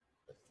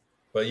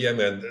But yeah,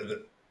 man,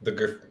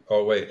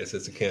 oh wait, it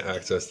says you can't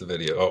access the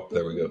video. Oh,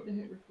 there we go.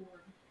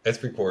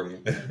 It's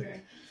recording.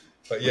 Okay.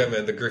 But yeah,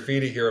 man, the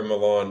graffiti here in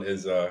Milan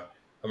is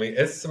I mean,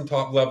 it's some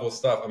top level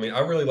stuff. I mean, I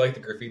really like the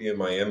graffiti in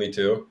Miami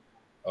too.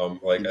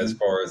 Like as Hmm.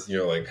 far as,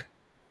 like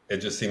it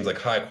just seems like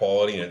high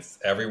quality and it's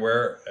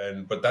everywhere.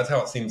 And but that's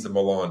how it seems in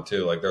Milan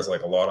too. Like there's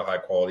like a lot of high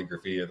quality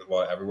graffiti a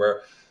lot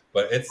everywhere.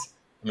 But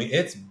I mean,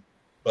 it's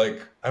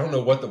like I don't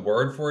know what the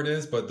word for it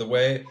is, but the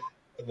way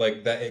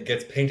like that it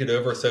gets painted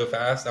over so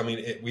fast. I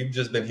mean, we've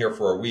just been here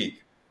for a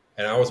week,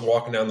 and I was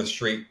walking down the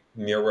street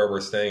near where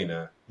we're staying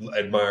at,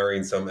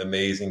 admiring some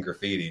amazing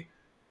graffiti.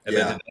 And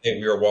then Yeah. today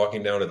we were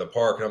walking down to the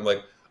park, and I'm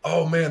like,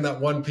 "Oh man,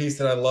 that one piece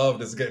that I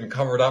loved is getting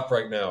covered up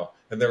right now."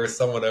 And there was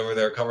someone over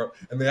there covered,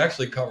 and they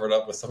actually covered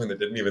up with something that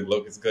didn't even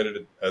look as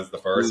good as the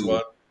first Ooh.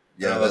 one.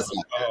 And I Yeah, was that's like,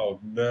 not good. "Oh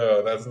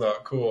no, that's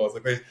not cool." I was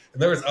like,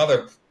 and there was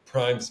other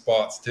prime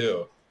spots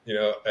too,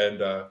 and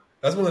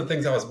that's one of the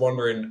things I was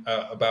wondering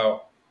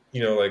about.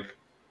 Like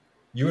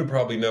you would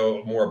probably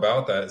know more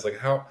about that. It's like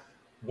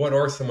what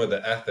are some of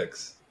the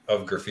ethics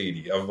of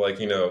graffiti, of like,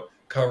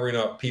 covering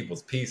up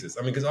people's pieces?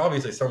 I mean, because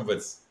obviously some of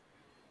it's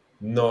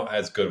not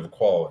as good of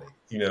quality,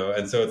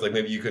 and so it's like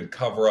maybe you could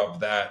cover up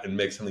that and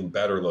make something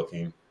better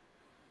looking.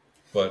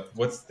 But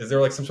is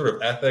there like some sort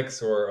of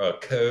ethics or a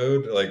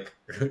code, like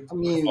I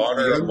mean,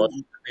 honor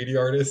among graffiti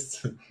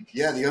artists?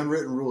 yeah, the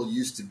unwritten rule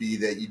used to be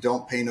that you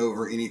don't paint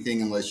over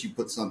anything unless you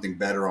put something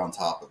better on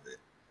top of it.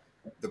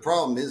 The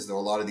problem is, though,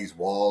 a lot of these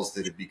walls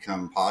that have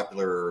become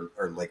popular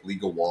are like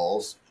legal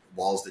walls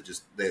that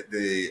just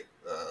the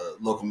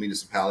local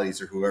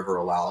municipalities or whoever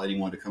allow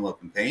anyone to come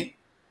up and paint.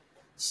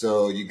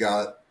 So you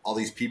got all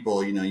these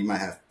people, you might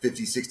have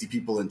 50, 60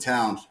 people in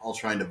town all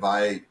trying to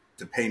vie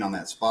to paint on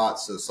that spot.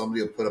 So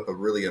somebody will put up a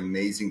really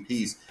amazing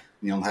piece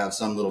and you'll have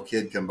some little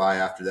kid come by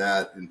after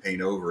that and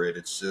paint over it.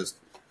 It's just,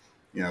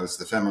 it's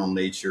the ephemeral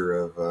nature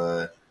of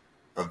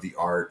the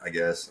art, I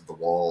guess, of the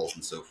walls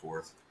and so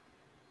forth.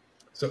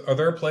 So are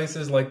there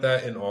places like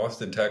that in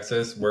Austin,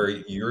 Texas, where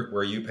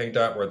you paint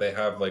at, where they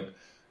have like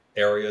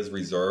areas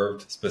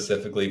reserved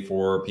specifically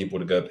for people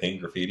to go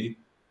paint graffiti?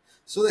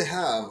 So they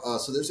have.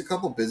 So there's a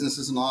couple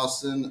businesses in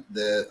Austin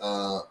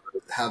that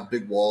have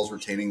big walls,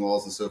 retaining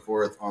walls, and so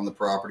forth on the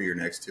property or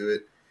next to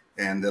it,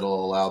 and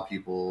that'll allow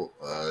people,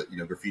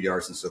 graffiti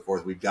artists and so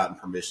forth. We've gotten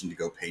permission to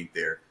go paint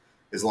there,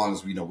 as long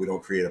as we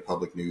don't create a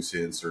public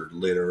nuisance or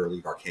litter or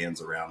leave our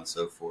cans around and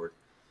so forth.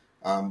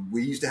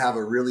 We used to have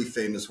a really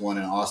famous one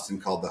in Austin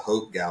called the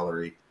Hope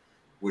Gallery,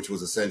 which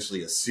was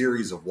essentially a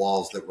series of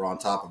walls that were on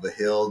top of a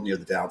hill near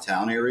the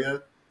downtown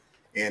area,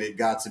 and it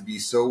got to be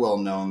so well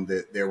known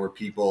that there were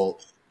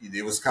people.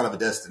 It was kind of a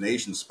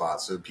destination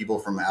spot, so people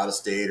from out of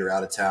state or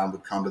out of town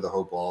would come to the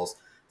Hope Walls,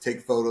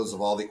 take photos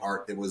of all the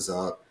art that was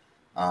up,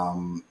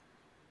 um,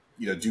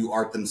 do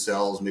art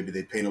themselves. Maybe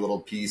they'd paint a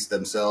little piece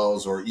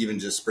themselves, or even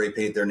just spray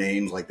paint their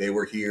names like they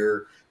were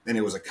here. And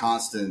it was a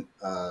constant,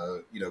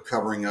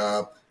 covering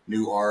up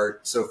new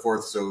art, so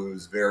forth. So it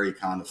was very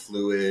kind of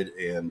fluid,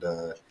 and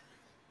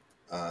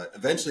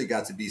eventually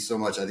got to be so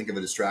much, I think, of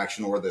a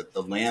distraction, or that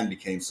the land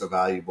became so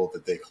valuable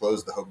that they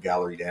closed the Hope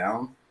Gallery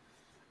down.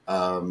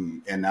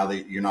 And now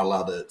you're not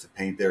allowed to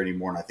paint there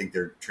anymore. And I think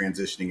they're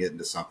transitioning it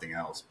into something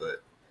else.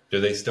 But Do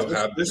they still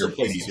have the there's some graffiti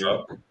places here.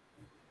 up?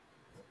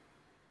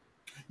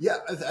 Yeah,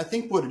 I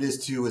think what it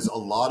is too is a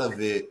lot of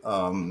it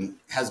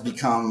has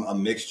become a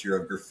mixture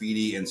of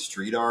graffiti and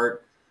street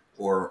art,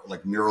 or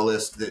like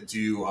muralists that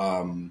do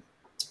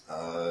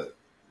uh,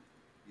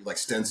 like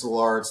stencil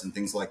arts and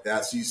things like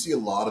that. So you see a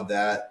lot of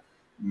that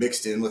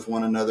mixed in with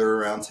one another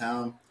around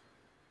town.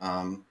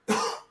 Um,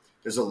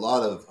 there's a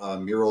lot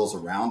of murals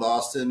around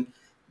Austin.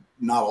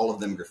 Not all of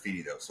them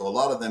graffiti though. So a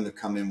lot of them have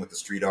come in with the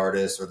street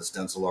artists or the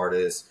stencil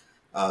artists,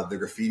 the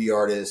graffiti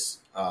artists,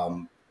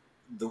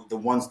 the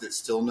ones that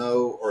still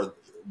know or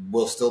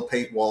will still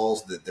paint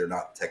walls that they're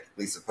not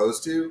technically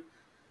supposed to.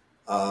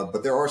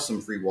 But there are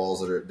some free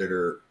walls that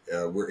are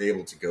we're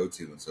able to go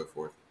to and so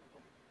forth.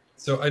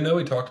 So I know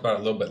we talked about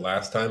it a little bit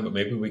last time, but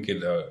maybe we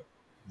could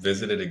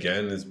visit it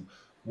again. Is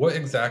what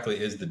exactly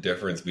is the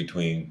difference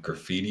between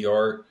graffiti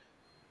art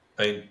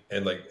and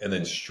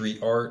then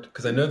street art?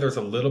 Because I know there's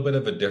a little bit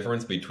of a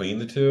difference between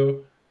the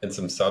two and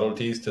some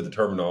subtleties to the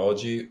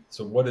terminology.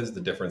 So what is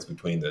the difference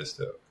between those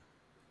two?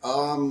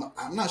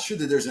 I'm not sure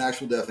that there's an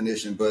actual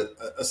definition, but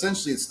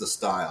essentially it's the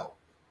style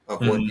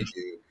of what you Mhm.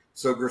 do.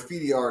 So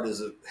graffiti art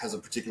has a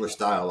particular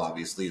style.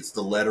 Obviously, it's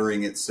the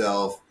lettering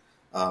itself,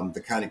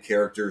 the kind of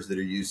characters that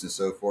are used, and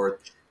so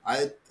forth.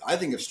 I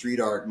think of street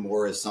art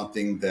more as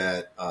something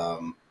that,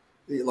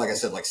 like I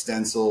said, like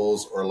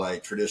stencils or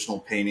like traditional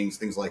paintings,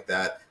 things like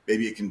that.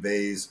 Maybe it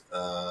conveys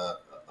a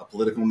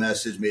political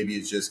message. Maybe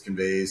it just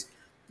conveys,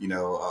 a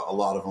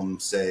lot of them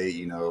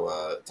say,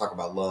 talk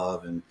about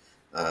love and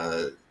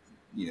uh,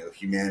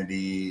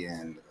 humanity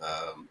and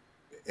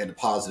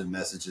positive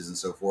messages and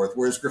so forth.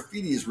 Whereas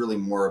graffiti is really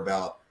more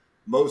about,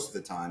 most of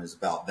the time, is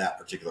about that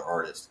particular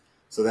artist.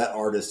 So that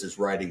artist is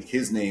writing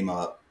his name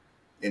up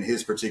in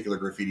his particular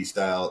graffiti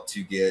style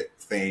to get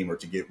fame or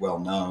to get well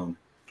known,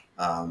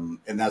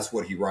 and that's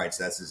what he writes.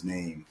 That's his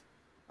name.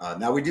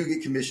 Now we do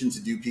get commissioned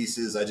to do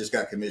pieces. I just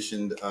got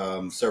commissioned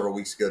several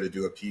weeks ago to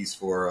do a piece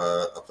for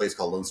a place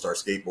called Lone Star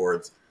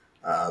Skateboards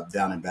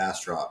down in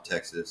Bastrop,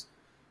 Texas.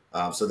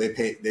 So they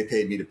paid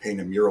me to paint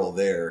a mural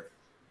there,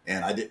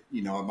 and I did.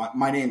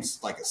 My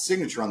name's like a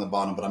signature on the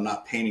bottom, but I'm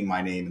not painting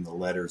my name in the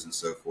letters and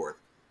so forth.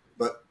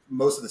 But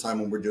most of the time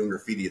when we're doing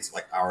graffiti, it's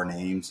like our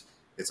names,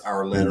 it's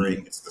our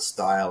lettering, it's the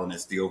style, and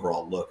it's the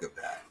overall look of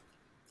that.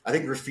 I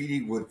think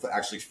graffiti would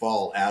actually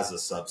fall as a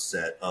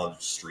subset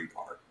of street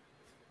art.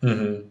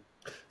 Mm-hmm.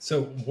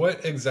 So,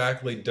 what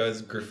exactly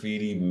does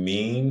graffiti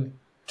mean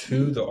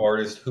to the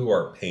artists who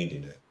are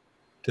painting it,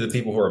 to the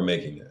people who are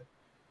making it?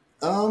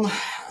 Um,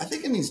 I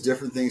think it means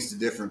different things to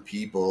different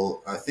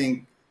people. I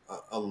think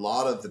a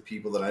lot of the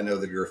people that I know,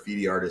 the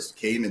graffiti artists,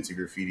 came into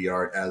graffiti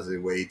art as a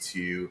way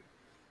to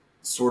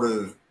sort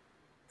of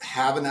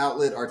have an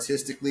outlet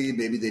artistically.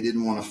 Maybe they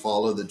didn't want to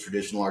follow the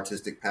traditional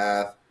artistic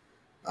path.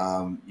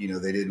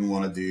 They didn't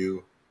want to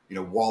do,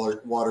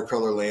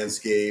 watercolor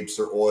landscapes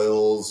or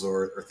oils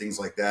or things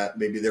like that.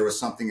 Maybe there was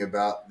something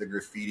about the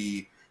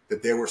graffiti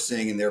that they were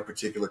seeing in their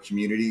particular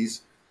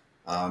communities.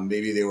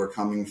 Maybe they were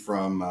coming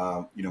from,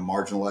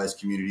 marginalized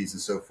communities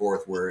and so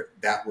forth, where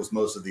that was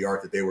most of the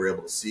art that they were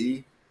able to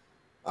see.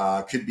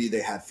 Could be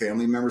they had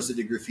family members that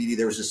did graffiti.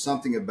 There was just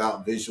something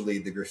about visually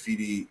the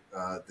graffiti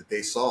that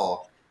they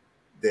saw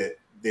that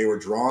they were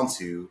drawn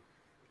to.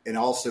 And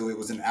also it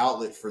was an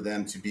outlet for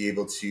them to be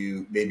able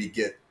to maybe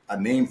get a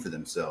name for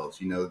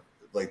themselves.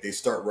 Like they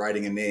start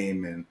writing a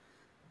name and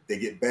they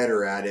get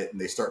better at it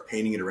and they start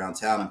painting it around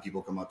town, and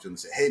people come up to them and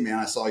say, "Hey man,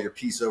 I saw your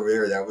piece over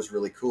there. That was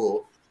really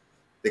cool."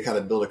 They kind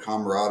of build a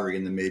camaraderie,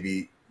 and then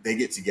maybe they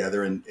get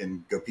together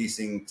and go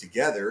piecing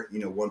together.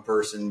 One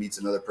person meets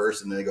another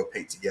person, then they go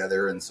paint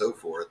together and so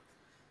forth.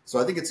 So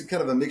I think it's a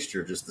kind of a mixture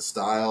of just the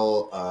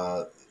style,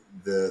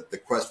 the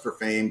quest for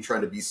fame,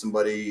 trying to be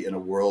somebody in a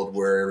world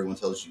where everyone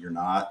tells you you're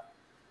not,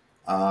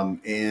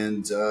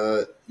 and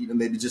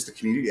maybe just the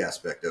community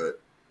aspect of it.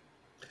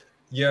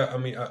 Yeah, I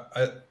mean,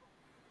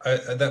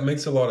 that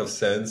makes a lot of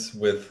sense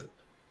with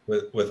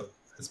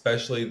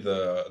especially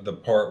the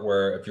part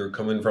where if you're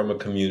coming from a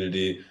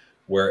community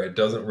where it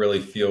doesn't really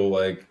feel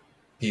like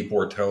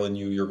people are telling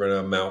you you're going to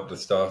amount to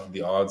stuff,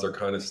 the odds are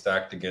kind of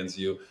stacked against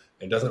you.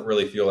 It doesn't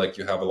really feel like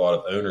you have a lot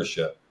of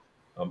ownership.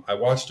 I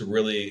watched a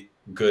really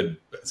good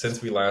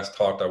since we last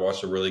talked. I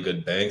watched a really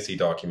good Banksy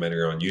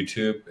documentary on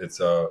YouTube. It's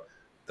the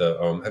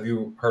have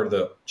you heard of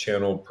the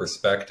channel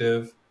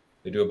Perspective?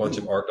 They do a bunch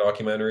of Mm, art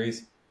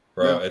documentaries.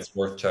 Bro, no. it's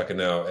worth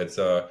checking out.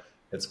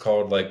 It's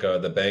called like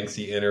the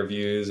Banksy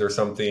interviews or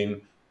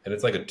something, and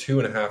it's like a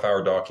 2.5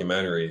 hour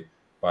documentary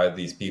by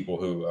these people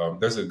who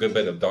there's a good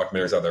bit of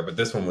documentaries out there, but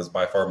this one was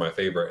by far my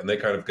favorite, and they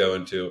kind of go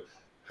into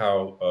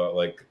how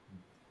like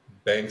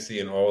Banksy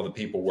and all the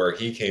people where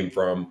he came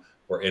from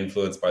were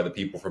influenced by the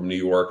people from New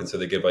York, and so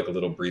they give like a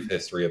little brief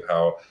history of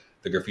how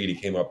the graffiti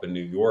came up in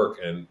New York,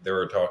 and they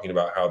were talking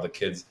about how the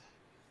kids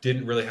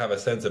didn't really have a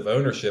sense of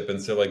ownership,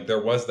 and so like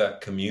there was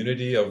that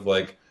community of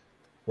like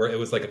where it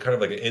was like a kind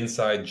of like an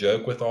inside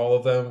joke with all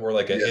of them, or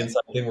like an Yeah.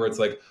 inside thing where it's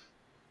like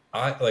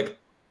I like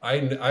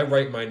I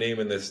write my name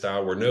in this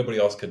style where nobody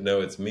else could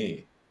know it's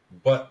me,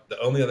 but the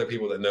only other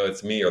people that know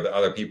it's me are the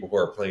other people who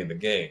are playing the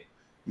game,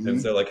 and Hmm.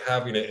 so like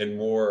having it in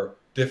more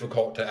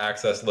difficult to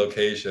access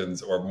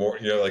locations or more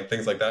like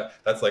things like that,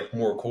 that's like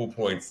more cool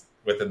points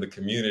within the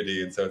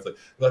community, and so it's like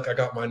look, I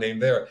got my name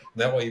there, and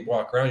that way you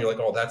walk around, you're like,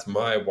 oh, that's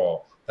my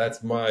wall,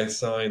 that's my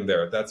sign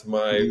there, that's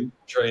my Hmm.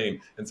 train,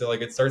 and so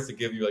like it starts to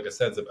give you like a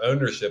sense of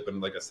ownership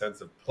and like a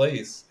sense of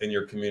place in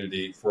your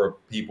community for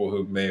people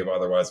who may have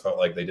otherwise felt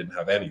like they didn't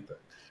have anything.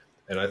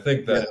 And I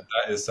think Yeah. that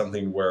that is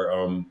something where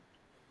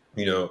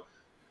you know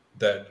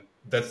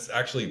that's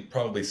actually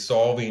probably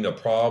solving a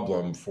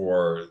problem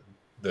for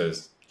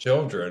the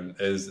children,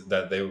 is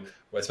that they,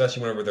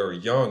 especially whenever they're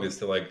young, is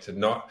to like to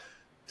not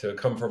to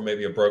come from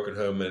maybe a broken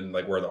home and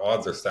like where the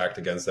odds are stacked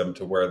against them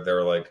to where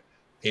they're like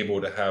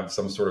able to have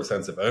some sort of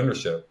sense of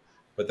ownership.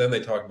 But then they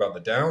talk about the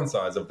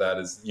downsides of that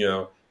is,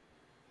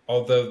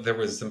 although there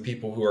was some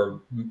people who are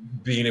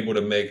being able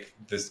to make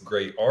this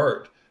great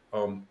art,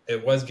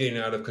 it was getting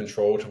out of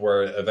control to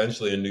where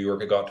eventually in New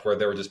York it got to where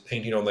they were just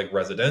painting on like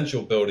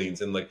residential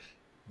buildings, and like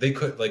they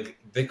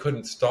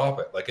couldn't stop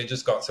it. Like it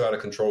just got so out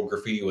of control.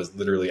 Graffiti was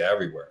literally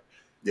everywhere.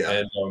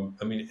 Yeah. And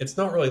I mean, it's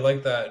not really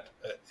like that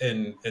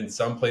in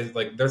some places.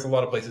 Like there's a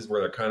lot of places where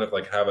they're kind of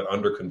like have it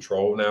under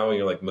control now.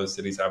 Like most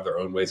cities have their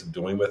own ways of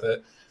doing with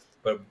it.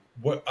 But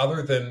what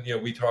other than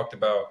we talked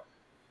about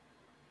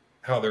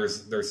how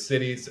there's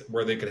cities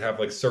where they could have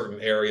like certain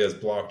areas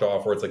blocked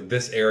off where it's like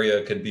this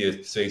area could be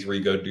a space where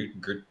you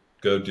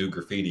go do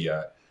graffiti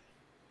at.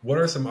 What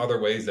are some other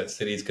ways that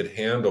cities could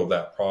handle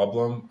that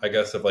problem, I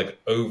guess, of like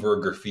over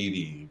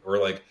graffitiing or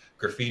like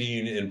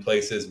graffitiing in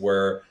places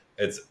where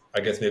it's, I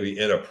guess, maybe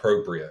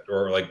inappropriate,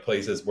 or like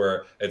places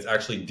where it's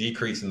actually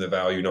decreasing the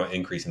value, not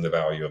increasing the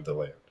value of the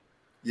land?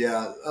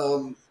 Yeah.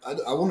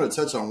 I want to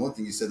touch on one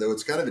thing you said, though.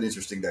 It's kind of an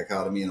interesting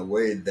dichotomy in a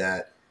way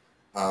that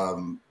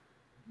um,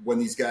 when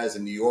these guys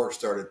in New York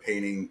started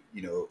painting,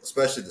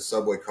 especially the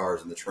subway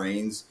cars and the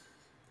trains,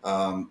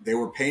 They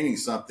were painting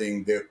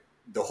something that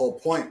the whole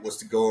point was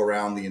to go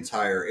around the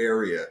entire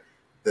area.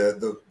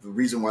 The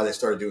reason why they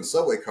started doing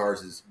subway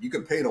cars is you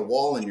could paint a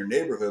wall in your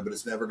neighborhood, but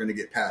it's never going to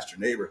get past your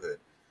neighborhood.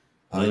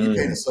 You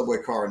paint a Mm. subway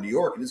car in New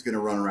York, and it's going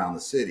to run around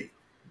the city.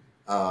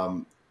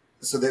 Um,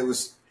 so there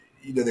was,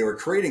 they were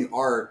creating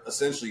art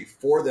essentially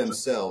for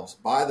themselves,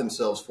 by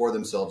themselves, for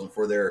themselves, and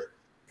for their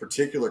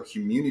particular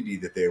community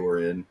that they were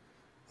in.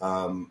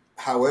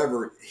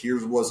 However,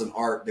 here was an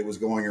art that was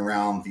going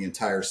around the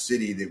entire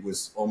city that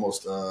was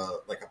almost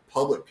like a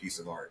public piece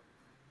of art,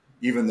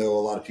 even though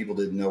a lot of people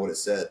didn't know what it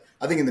said.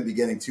 I think in the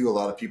beginning, too, a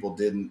lot of people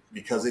didn't,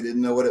 because they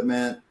didn't know what it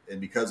meant,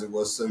 and because it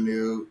was so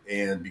new,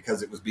 and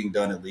because it was being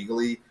done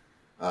illegally.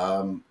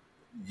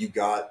 You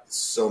got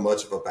so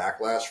much of a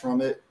backlash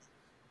from it.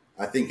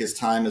 I think as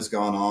time has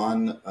gone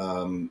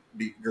on,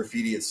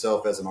 graffiti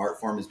itself as an art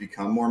form has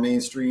become more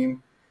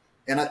mainstream.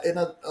 And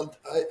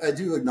I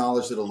do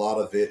acknowledge that a lot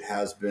of it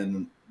has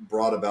been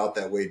brought about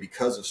that way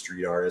because of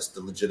street artists,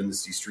 the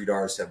legitimacy street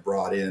artists have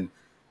brought in,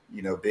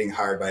 being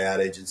hired by ad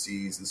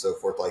agencies and so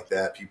forth like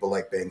that. People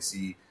like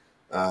Banksy,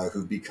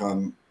 who've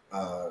become,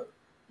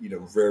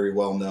 very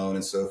well known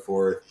and so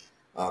forth.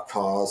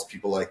 Cause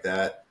people like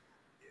that.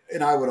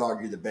 And I would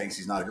argue that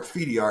Banksy's not a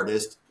graffiti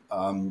artist.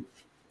 More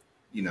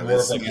of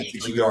As like a you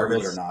street could argue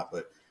it or artist. not.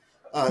 But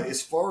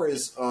as far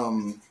as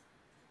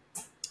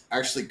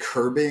actually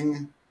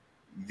curbing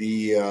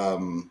the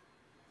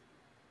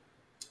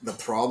the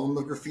problem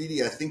of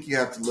graffiti, I think you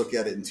have to look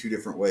at it in two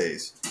different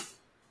ways.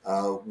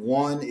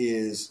 One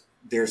is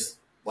there's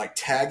like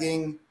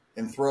tagging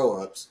and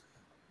throw ups,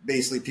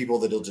 basically people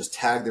that'll just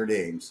tag their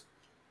names.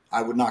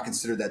 I would not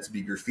consider that to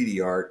be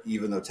graffiti art,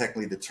 even though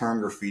technically the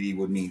term graffiti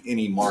would mean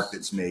any mark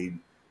that's made,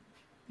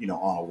 on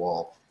a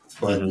wall.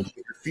 But Hmm.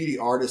 the graffiti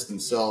artists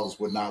themselves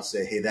would not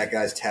say, "Hey, that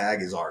guy's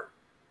tag is art."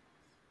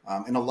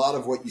 And a lot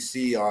of what you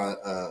see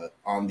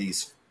on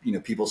these,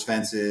 people's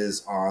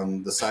fences,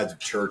 on the sides of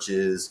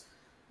churches,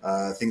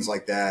 things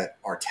like that,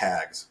 are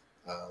tags.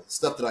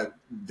 Stuff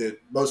that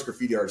most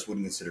graffiti artists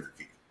wouldn't consider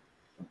graffiti.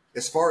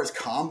 As far as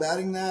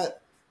combating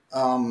that,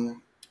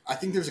 I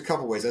think there's a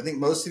couple ways. I think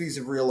most cities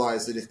have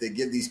realized that if they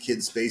give these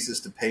kids spaces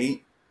to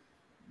paint,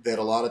 that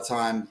a lot of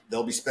time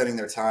they'll be spending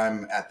their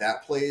time at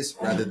that place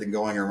rather than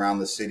going around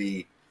the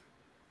city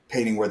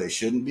painting where they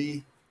shouldn't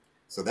be.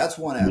 So that's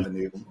one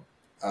avenue.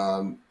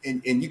 And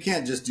you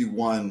can't just do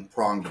one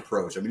pronged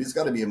approach. I mean, it's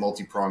got to be a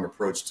multi pronged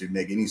approach to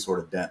make any sort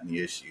of dent in the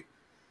issue.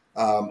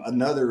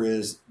 Another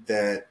is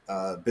that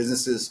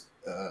businesses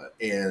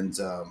and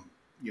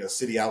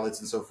city outlets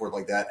and so forth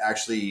like that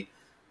actually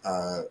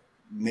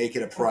make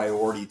it a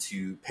priority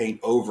to paint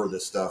over the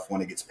stuff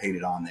when it gets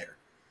painted on there.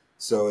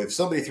 So if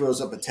somebody throws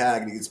up a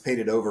tag and it gets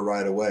painted over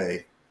right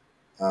away,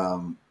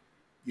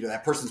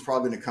 that person's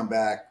probably going to come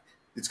back.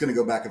 It's going to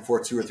go back and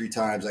forth 2 or 3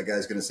 times. That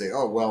guy's going to say,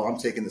 "Oh, well, I'm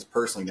taking this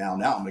personally now.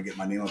 Now I'm going to get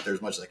my name up there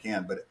as much as I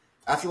can." But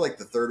after like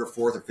the third or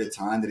fourth or fifth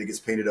time that it gets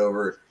painted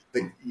over,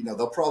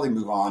 they'll probably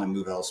move on and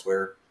move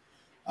elsewhere.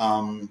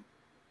 Um,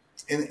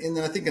 and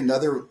then I think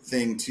another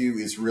thing too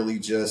is really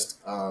just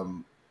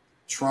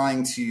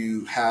trying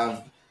to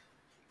have,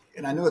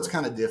 and I know it's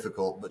kind of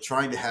difficult, but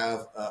trying to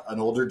have an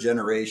older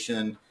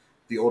generation,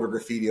 the older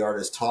graffiti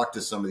artists, talk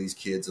to some of these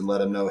kids and let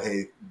them know,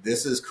 hey,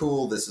 this is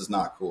cool, this is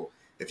not cool.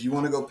 If you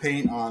want to go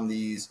paint on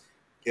these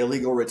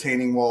illegal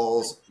retaining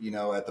walls,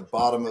 at the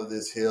bottom of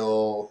this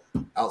hill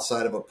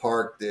outside of a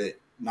park that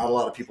not a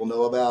lot of people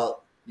know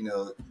about,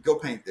 go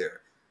paint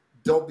there.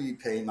 Don't be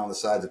painting on the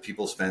sides of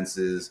people's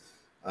fences.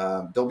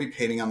 Don't be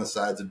painting on the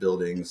sides of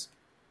buildings.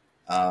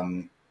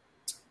 Um,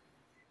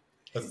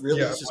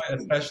 really, Yeah, it's just,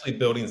 especially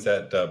buildings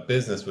that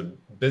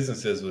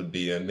businesses would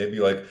be in. Maybe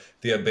like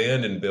the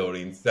abandoned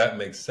buildings. That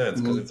makes sense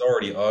because Mhm. it's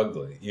already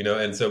ugly,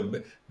 And so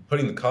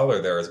putting the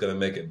color there is going to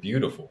make it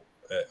beautiful.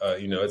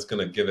 It's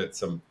going to give it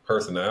some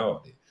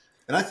personality.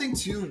 And I think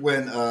too,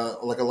 when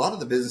like a lot of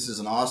the businesses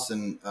in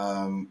Austin,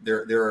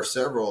 there are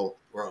several,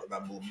 or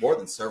more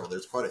than several.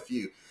 There's quite a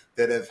few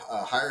that have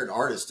hired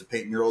artists to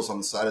paint murals on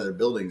the side of their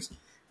buildings,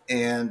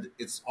 and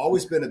it's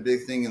always been a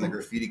big thing in the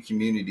graffiti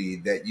community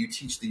that you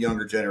teach the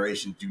younger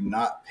generation: do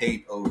not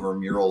paint over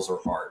murals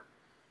or art.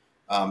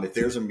 If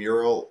there's a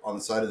mural on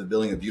the side of the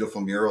building, a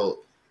beautiful mural,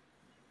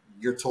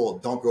 you're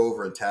told don't go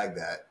over and tag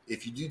that.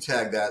 If you do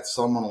tag that,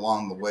 someone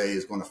along the way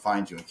is going to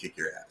find you and kick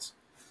your ass.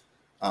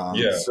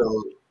 Yeah.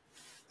 So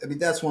I mean,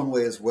 that's one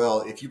way as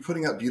well. If you're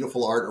putting up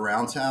beautiful art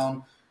around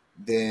town,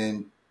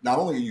 then not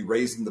only are you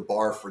raising the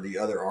bar for the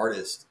other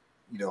artists,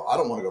 I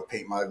don't want to go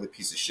paint my ugly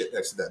piece of shit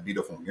next to that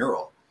beautiful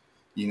mural.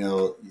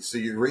 So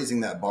you're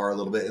raising that bar a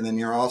little bit, and then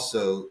you're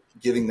also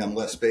giving them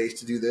less space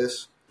to do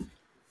this.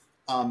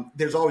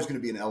 There's always going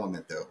to be an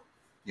element, though.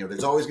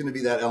 There's always going to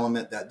be that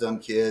element, that dumb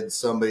kid,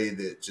 somebody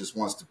that just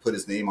wants to put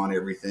his name on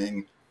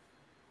everything.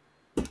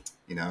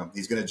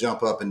 He's going to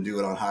jump up and do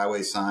it on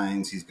highway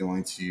signs. He's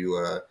going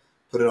to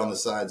put it on the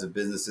sides of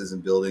businesses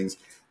and buildings.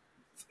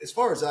 As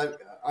far as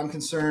I'm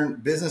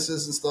concerned,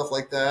 businesses and stuff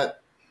like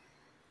that,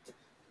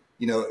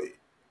 you know,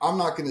 I'm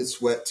not going to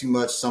sweat too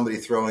much somebody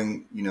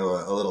throwing, a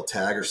little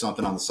tag or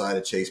something on the side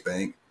of Chase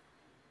Bank.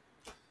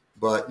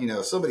 But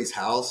somebody's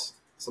house,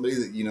 somebody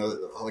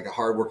that like a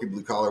hardworking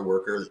blue collar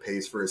worker that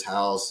pays for his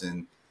house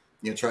and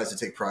tries to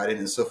take pride in it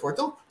and so forth.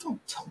 Don't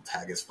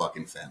tag his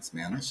fucking fence,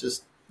 man. It's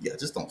just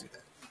just don't do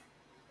that.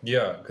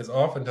 Yeah, because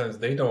oftentimes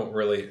they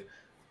probably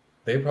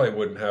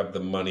wouldn't have the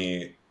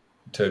money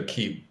to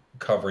keep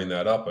covering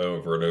that up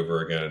over and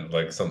over again,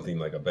 like something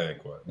like a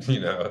bank would, you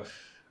know?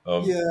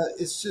 Um, Yeah,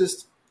 it's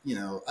just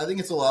I think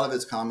it's a lot of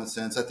it's common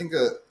sense. I think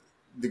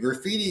the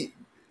graffiti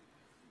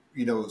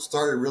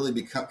started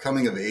really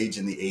coming of age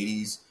in the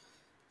 80s.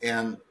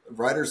 And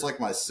writers like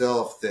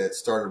myself that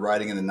started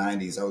writing in the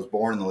 90s, I was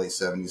born in the late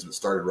 70s, but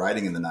started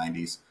writing in the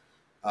 90s,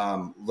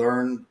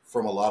 learned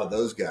from a lot of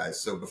those guys.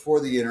 So before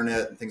the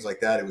internet and things like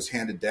that, it was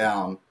handed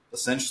down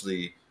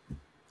essentially,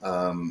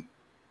 um,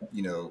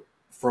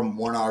 from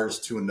one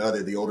artist to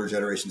another, the older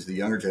generation to the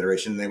younger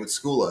generation. And they would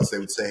school us. They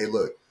would say, hey,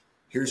 look,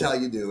 here's how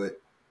you do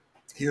it.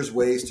 Here's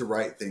ways to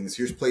write things.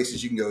 Here's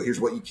places you can go. Here's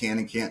what you can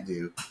and can't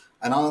do.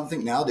 And I don't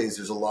think nowadays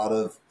there's a lot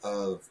of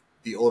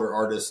the older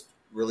artists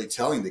really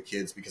telling the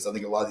kids, because I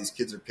think a lot of these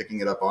kids are picking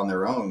it up on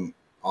their own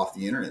off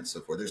the internet and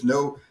so forth. There's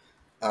no,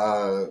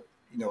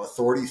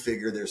 authority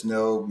figure. There's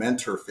no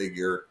mentor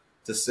figure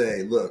to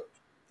say, look,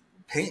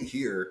 paint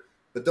here,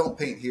 but don't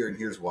paint here. And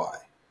here's why.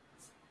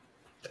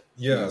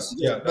 yeah, So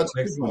yeah, that that's a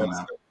makes good a one lot of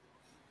now.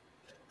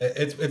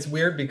 sense. It's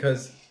weird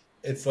because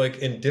it's like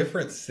in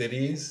different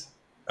cities,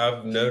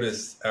 I've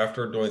noticed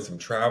after doing some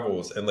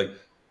travels and like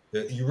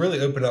you really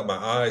opened up my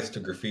eyes to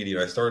graffiti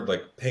and I started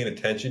like paying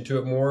attention to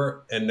it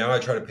more. And now I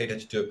try to pay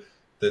attention to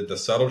the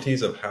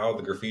subtleties of how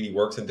the graffiti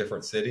works in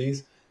different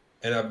cities.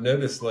 And I've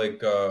noticed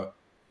like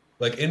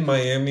in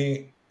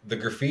Miami, the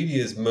graffiti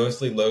is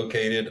mostly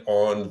located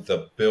on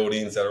the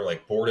buildings that are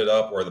like boarded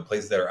up or the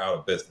places that are out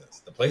of business.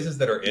 The places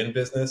that are in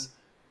business,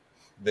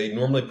 they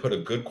normally put a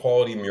good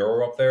quality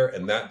mural up there,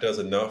 and that does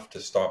enough to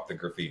stop the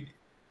graffiti.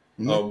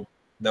 Mm-hmm. Um,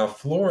 Now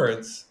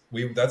Florence,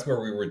 we that's where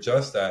we were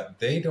just at.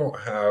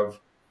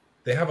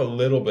 They have a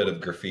little bit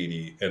of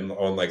graffiti and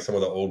on like some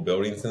of the old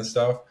buildings and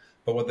stuff,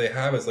 but what they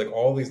have is like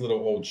all these little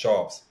old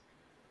shops.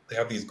 They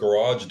have these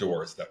garage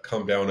doors that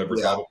come down over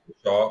Yeah. top of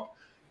the shop,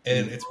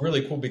 and Mm-hmm. it's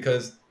really cool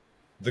because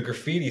the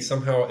graffiti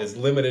somehow is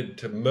limited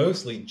to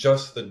mostly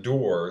just the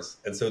doors,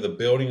 and so the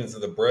buildings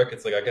of the brick,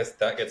 it's like I guess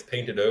that gets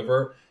painted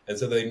over, and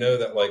so they know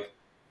that like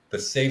the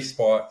safe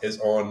spot is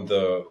on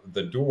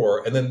the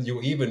door, and then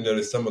you even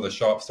notice some of the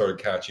shops started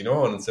catching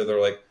on, and so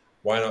they're like,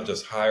 why not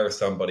just hire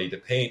somebody to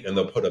paint, and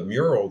they'll put a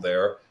mural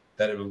there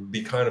that it would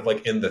be kind of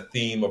like in the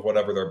theme of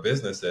whatever their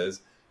business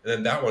is, and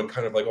then that one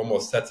kind of like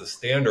almost sets a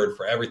standard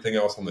for everything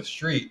else on the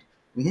street.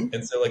 Mm-hmm.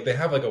 And so like they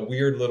have like a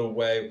weird little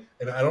way,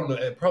 and I don't know,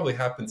 it probably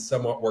happens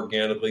somewhat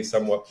organically,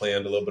 somewhat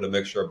planned, a little bit of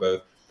mixture of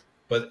both.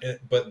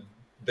 But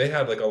they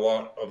had like a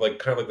lot of like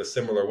kind of like the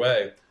similar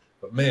way.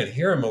 But man,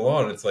 here in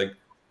Milan, it's like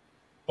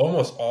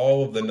almost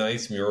all of the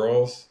nice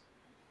murals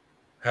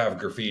have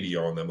graffiti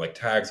on them, like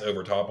tags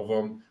over top of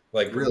them.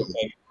 Really.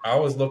 Like I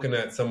was looking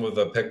at some of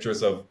the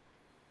pictures of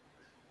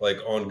like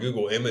on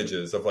Google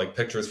Images of like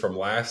pictures from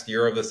last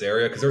year of this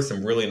area because there's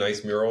some really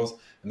nice murals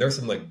and there's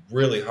some like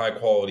really high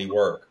quality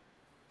work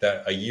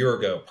that a year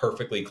ago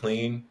perfectly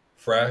clean,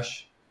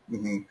 fresh,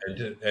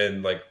 Mm-hmm.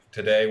 and like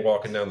today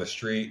walking down the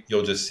street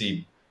you'll just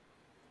see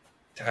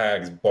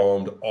tags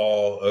bombed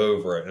all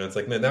over it. And it's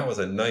like, man, that was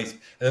a nice. And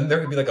then there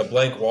could be like a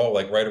blank wall,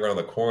 like right around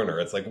the corner.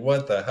 It's like,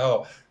 what the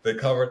hell? They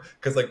covered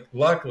because, like,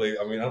 luckily,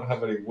 I mean, I don't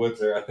have any wood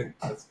there. I think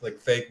it's like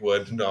fake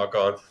wood to knock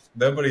on.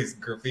 Nobody's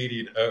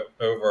graffitied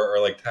over or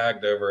like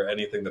tagged over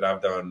anything that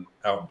I've done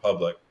out in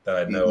public that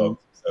I know Mm-hmm. of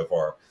so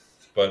far.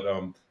 But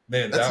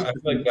man, That's that I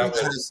feel interesting. like that That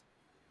was has,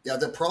 yeah,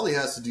 that probably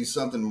has to do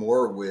something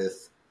more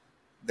with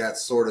that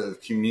sort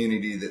of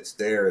community that's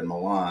there in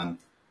Milan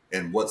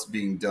and what's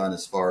being done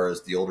as far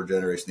as the older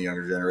generation, the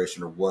younger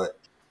generation, or what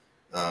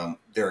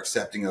they're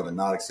accepting of and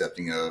not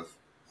accepting of.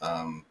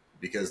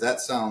 Because that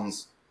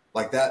sounds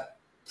like that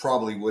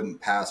probably wouldn't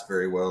pass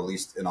very well, at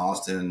least in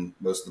Austin,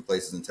 most of the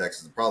places in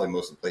Texas, and probably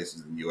most of the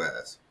places in the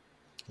U.S.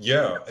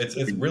 yeah, it's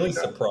really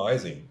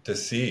surprising to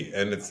see,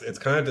 and it's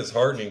kind of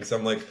disheartening because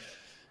I'm like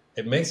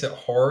it makes it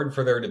hard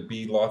for there to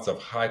be lots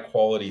of high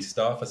quality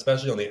stuff,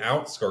 especially on the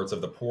outskirts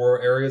of the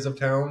poorer areas of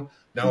town.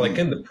 Now, like Mm-hmm.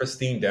 in the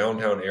pristine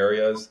downtown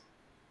areas,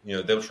 you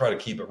know, they'll try to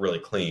keep it really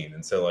clean.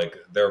 And so, like,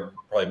 they're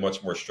probably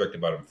much more strict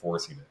about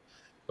enforcing it.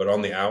 But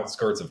on the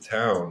outskirts of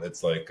town,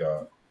 it's like,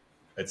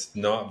 it's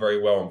not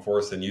very well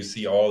enforced. And you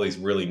see all these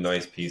really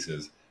nice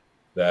pieces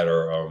that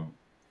are,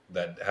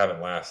 that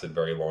haven't lasted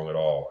very long at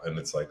all. And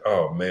it's like,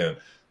 oh man,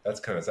 that's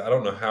kind of, I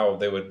don't know how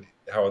they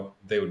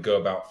would go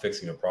about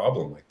fixing a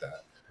problem like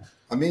that.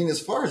 I mean, as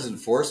far as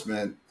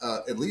enforcement,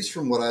 at least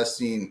from what I've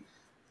seen,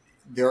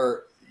 there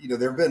are,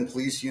 there have been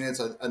police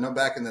units. I know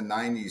back in the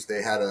 90s,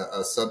 they had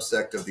a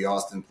subsect of the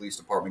Austin Police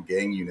Department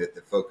gang unit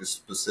that focused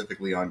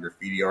specifically on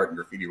graffiti art and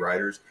graffiti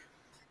writers,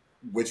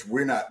 which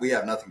we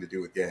have nothing to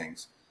do with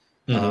gangs.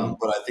 Hmm.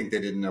 But I think they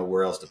didn't know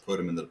where else to put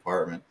them in the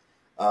department.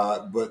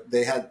 But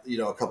they had,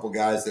 a couple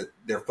guys that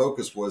their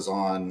focus was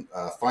on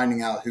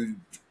finding out who,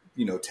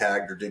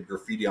 tagged or did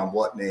graffiti on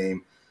what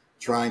name,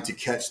 trying to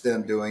catch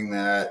them doing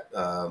that,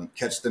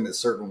 catch them at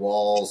certain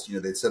walls.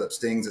 They'd set up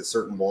stings at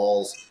certain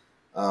walls,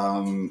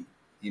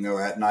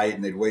 at night,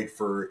 and they'd wait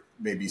for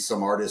maybe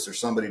some artist or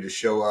somebody to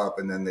show up,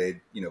 and then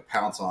they'd,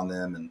 pounce on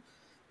them and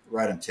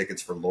write them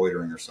tickets for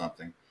loitering or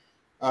something.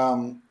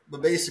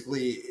 But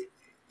basically,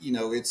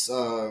 it's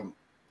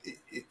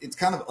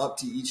kind of up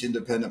to each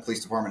independent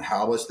police department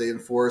how much they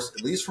enforce.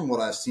 At least from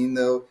what I've seen,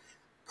 though,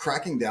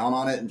 cracking down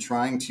on it and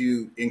trying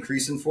to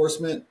increase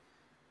enforcement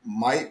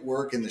might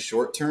work in the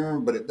short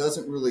term, but it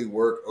doesn't really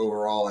work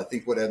overall. I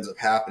think what ends up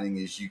happening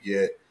is you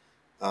get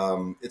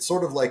it's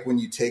sort of like when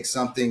you take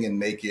something and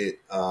make it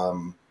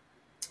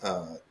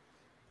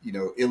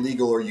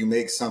illegal, or you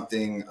make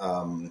something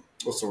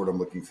what's the word I'm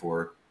looking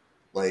for?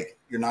 Like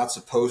you're not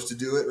supposed to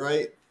do it,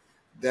 right?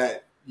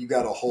 That you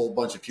got a whole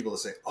bunch of people that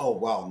say, "Oh,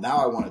 wow, now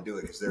I want to do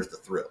it because there's the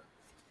thrill."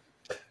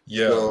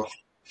 Yeah. So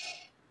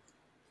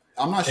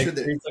I'm not sure It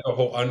that. creates like a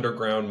whole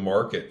underground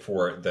market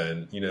for it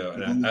then, and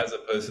Mhm. as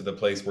opposed to the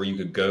place where you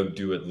could go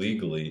do it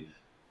legally,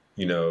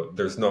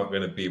 there's not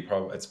going to be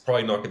it's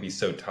probably not going to be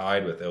so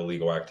tied with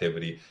illegal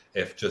activity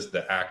if just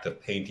the act of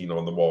painting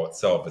on the wall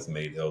itself is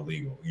made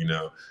illegal.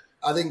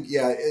 I think,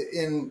 yeah,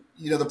 and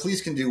the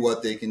police can do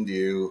what they can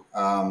do.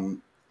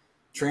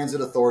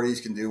 Transit authorities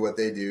can do what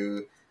they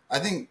do. I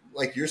think,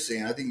 like you're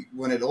saying, I think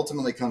when it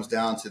ultimately comes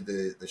down to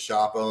the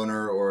shop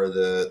owner or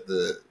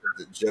the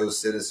Joe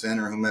citizen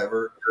or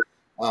whomever,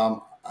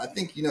 I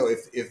think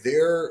if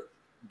they're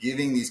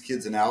giving these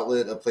kids an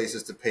outlet of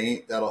places to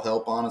paint, that'll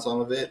help on some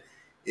of it.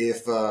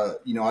 If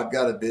I've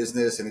got a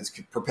business and it's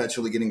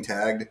perpetually getting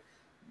tagged,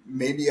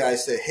 maybe I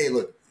say, hey,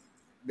 look,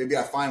 maybe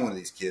I find one of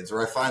these kids,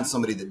 or I find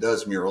somebody that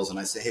does murals, and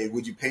I say, hey,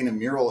 would you paint a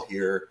mural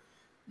here?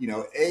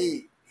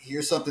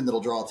 Here's something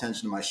that'll draw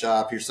attention to my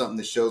shop. Here's something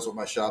that shows what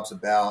my shop's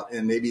about,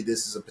 and maybe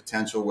this is a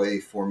potential way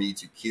for me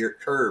to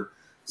curb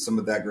some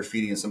of that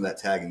graffiti and some of that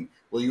tagging.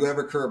 Will you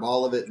ever curb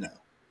all of it? No,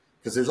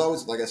 because there's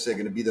always, like I said,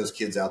 going to be those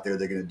kids out there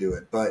that are going to do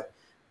it. But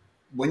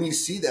when you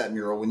see that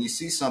mural, when you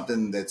see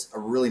something that's a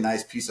really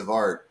nice piece of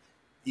art,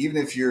 even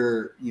if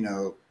you're,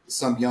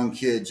 some young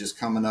kid just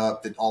coming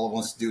up that all it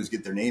wants to do is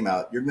get their name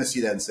out, you're going to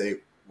see that and say,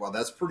 well,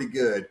 that's pretty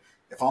good.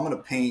 If I'm going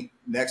to paint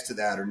next to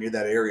that or near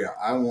that area,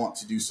 I want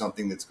to do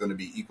something that's going to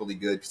be equally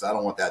good because I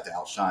don't want that to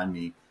outshine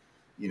me.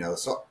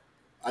 So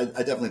I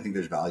definitely think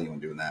there's value in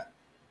doing that.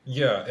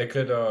 Yeah, it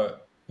could,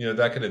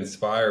 that could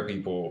inspire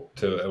people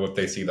to if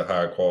they see the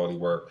higher quality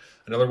work.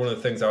 Another one of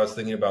the things I was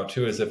thinking about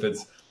too is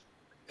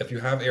if you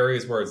have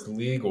areas where it's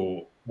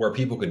legal, where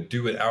people could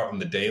do it out in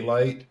the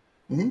daylight,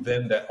 Mm-hmm.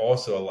 then that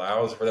also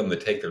allows for them to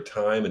take their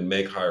time and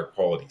make higher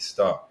quality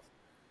stuff.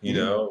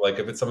 Mm-hmm. Like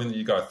if it's something that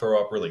you got to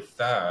throw up really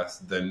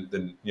fast, then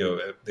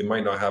they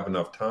might not have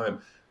enough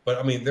time. But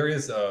I mean, there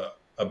is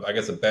I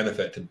guess a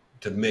benefit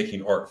to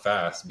making art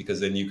fast because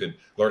then you could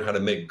learn how to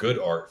make good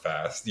art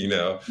fast.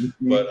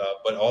 Mm-hmm.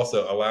 But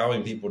also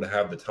allowing people to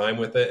have the time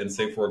with it. And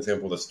say, for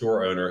example, the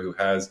store owner who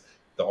has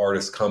the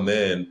artist come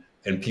in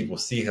and people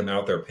see him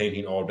out there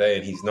painting all day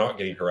and he's not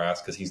getting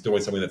harassed because he's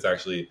doing something that's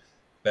actually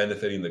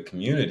benefiting the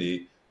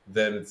community,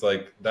 then it's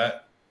like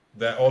that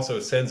also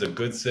sends a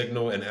good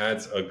signal and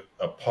adds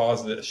a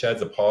positive,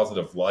 sheds a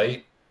positive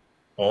light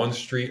on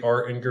street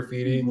art and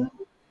graffiti,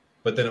 Mm-hmm.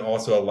 but then it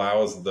also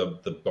allows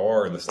the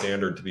bar and the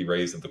standard to be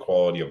raised of the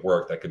quality of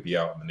work that could be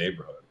out in the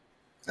neighborhood.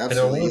 And I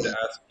Absolutely. wanted Yeah. to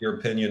ask your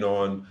opinion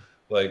on,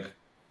 like,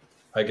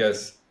 I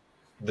guess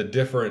the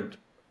different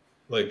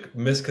like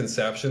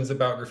misconceptions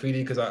about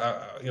graffiti because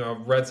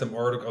I've read some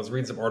articles. I was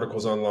reading some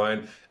articles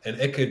online, and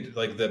it could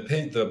like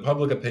the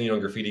public opinion on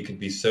graffiti could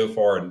be so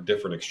far in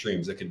different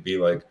extremes. It could be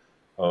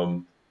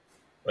um,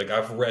 like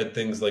I've read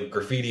things like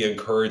graffiti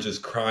encourages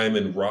crime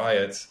and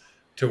riots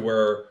to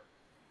where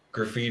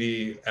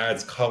graffiti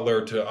adds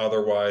color to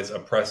otherwise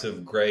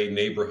oppressive gray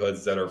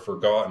neighborhoods that are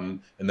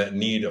forgotten and that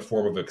need a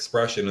form of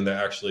expression and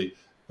that actually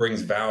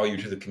brings value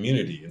to the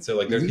community. And so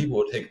like there's Mm-hmm. people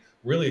who take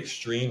really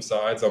extreme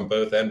sides on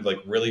both ends, like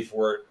really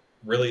for it,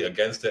 really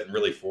against it, and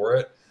really for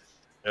it.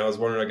 And I was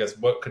wondering, I guess,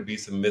 what could be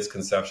some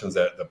misconceptions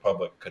that the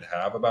public could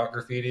have about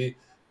graffiti,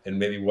 and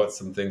maybe what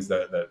some things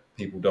that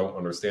people don't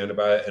understand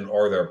about it, and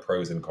are there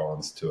pros and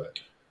cons to it?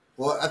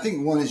 Well, I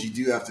think one is you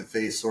do have to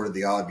face sort of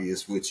the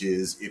obvious, which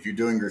is if you're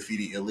doing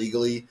graffiti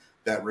illegally,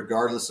 that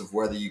regardless of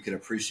whether you can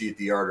appreciate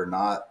the art or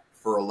not,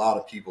 for a lot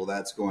of people,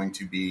 that's going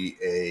to be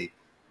a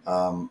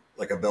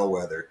like a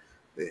bellwether.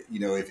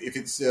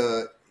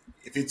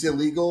 If it's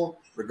illegal,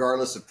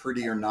 regardless of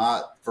pretty or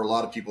not, for a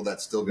lot of people,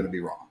 that's still going to be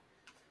wrong.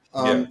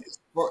 Yeah.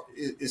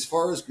 As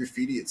far as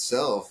graffiti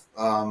itself,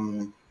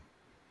 what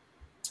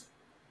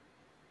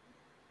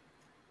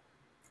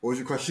was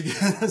your question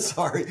again?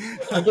 Sorry.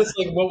 I guess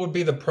like what would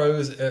be the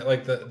pros,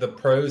 like the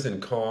pros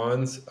and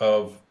cons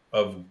of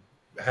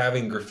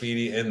having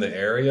graffiti in the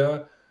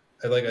area?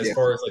 And, like as Yeah.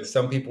 far as like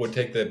some people would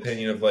take the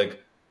opinion of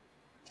like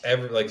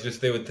like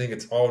just they would think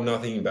it's all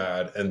nothing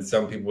bad, and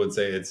some people would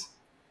say it's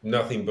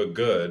nothing but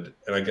good.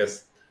 And I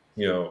guess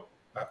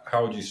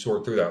how would you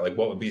sort through that? Like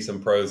what would be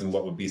some pros and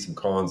what would be some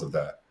cons of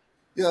that?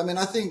 Yeah, I mean,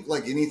 I think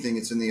like anything,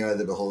 it's in the eye of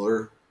the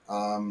beholder.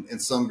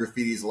 And some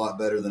graffiti is a lot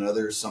better than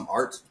others. Some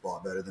art's a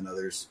lot better than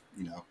others.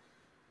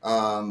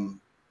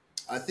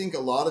 I think a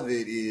lot of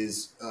it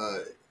is,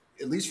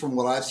 at least from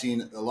what I've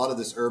seen, a lot of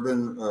this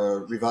urban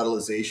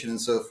revitalization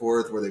and so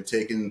forth, where they've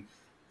taken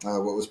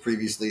what was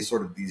previously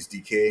sort of these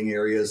decaying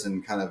areas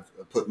and kind of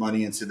put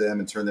money into them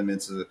and turn them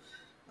into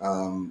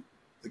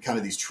the kind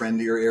of these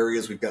trendier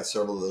areas. We've got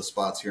several of those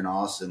spots here in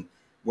Austin.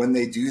 When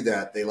they do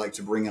that, they like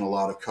to bring in a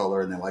lot of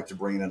color and they like to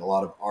bring in a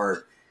lot of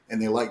art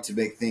and they like to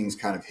make things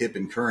kind of hip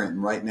and current.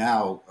 And right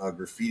now,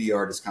 graffiti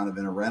art is kind of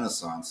in a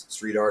renaissance,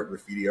 street art,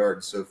 graffiti art,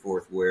 and so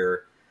forth,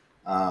 where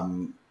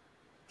um,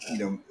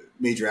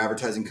 major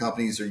advertising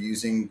companies are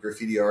using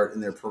graffiti art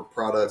in their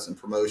products and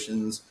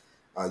promotions.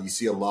 You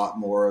see a lot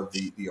more of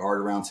the art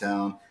around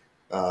town.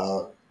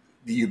 Uh,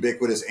 the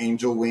ubiquitous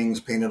angel wings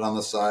painted on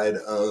the side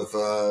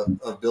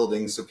of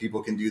buildings so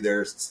people can do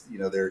their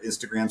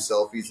Instagram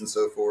selfies and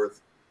so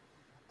forth.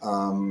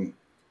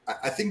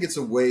 I think it's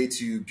a way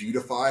to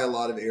beautify a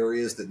lot of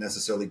areas that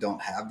necessarily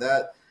don't have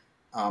that.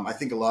 I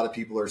think a lot of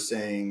people are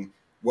saying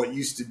what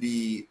used to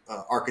be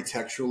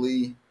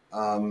architecturally,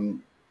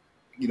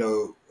 you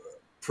know,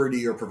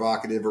 pretty or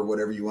provocative or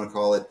whatever you want to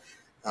call it.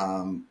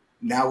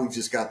 Now we've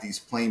just got these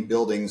plain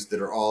buildings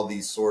that are all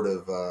these sort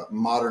of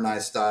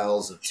modernized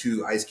styles of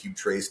two ice cube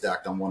trays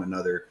stacked on one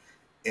another.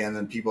 And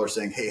then people are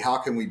saying, hey, how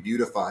can we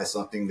beautify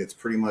something that's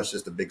pretty much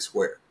just a big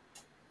square?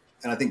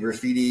 And I think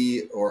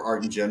graffiti or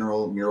art in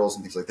general, murals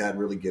and things like that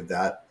really give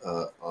that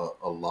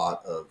a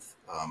lot of,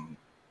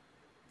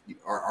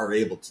 are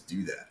able to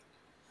do that.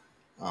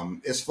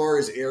 As far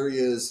as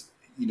areas,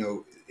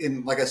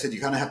 like I said, you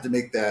kind of have to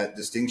make that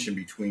distinction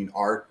between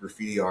art,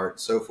 graffiti art, and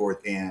so forth,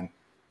 and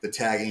the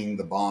tagging,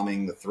 the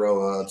bombing, the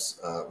throw ups,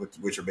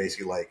 which are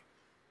basically like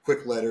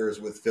quick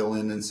letters with fill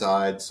in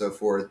inside, so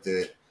forth,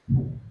 that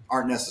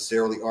aren't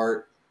necessarily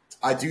art.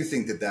 I do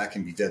think that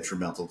can be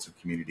detrimental to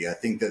community. I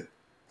think that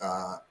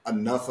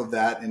enough of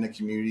that in the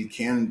community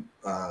can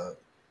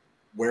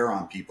wear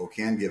on people,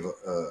 can give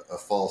a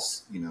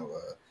false,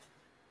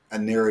 a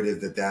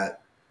narrative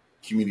that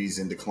community's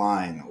in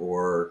decline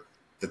or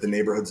that the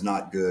neighborhood's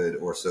not good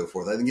or so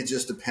forth. I think it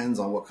just depends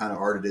on what kind of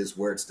art it is,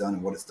 where it's done,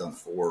 and what it's done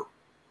for.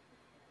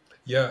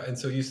 Yeah, and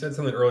so you said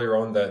something earlier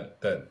on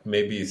that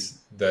maybe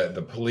that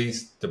the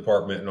police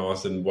department in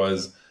Austin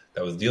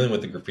that was dealing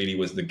with the graffiti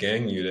was the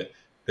gang unit.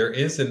 There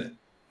is an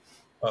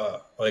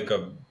like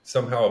a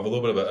somehow a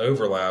little bit of an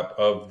overlap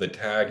of the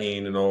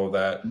tagging and all of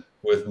that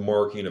with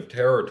marking of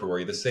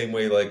territory. The same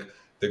way like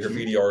the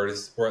graffiti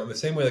artists, or the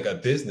same way like a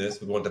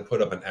business would want to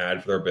put up an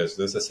ad for their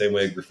business, the same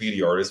way a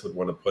graffiti artist would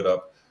want to put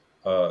up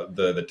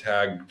the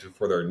tag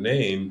for their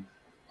name.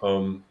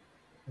 Um,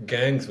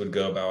 Gangs would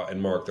go about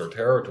and mark their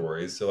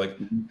territories. So like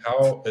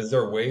how is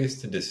there ways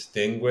to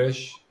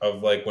distinguish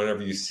of like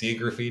whenever you see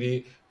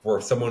graffiti for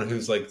someone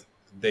who's like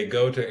they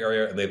go to an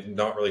area and they've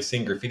not really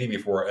seen graffiti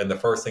before and the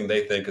first thing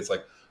they think is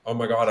like, oh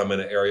my God, I'm in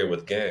an area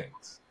with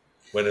gangs.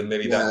 When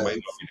maybe that Yeah, might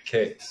not be the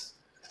case.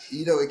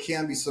 it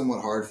can be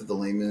somewhat hard for the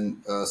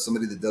layman,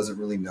 somebody that doesn't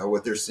really know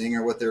what they're seeing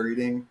or what they're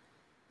reading.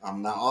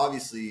 Now,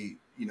 obviously,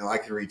 I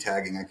can read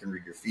tagging, I can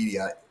read graffiti.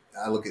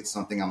 I look at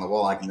something on the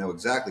wall, I can know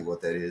exactly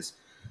what that is.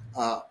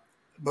 Uh,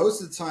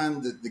 Most of the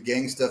time, the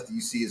gang stuff that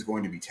you see is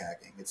going to be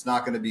tagging. It's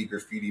not going to be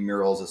graffiti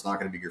murals. It's not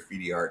going to be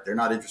graffiti art. They're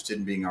not interested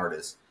in being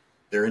artists.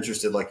 They're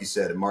interested, like you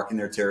said, in marking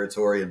their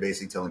territory and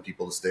basically telling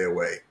people to stay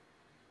away.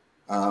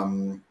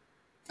 Um,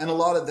 and a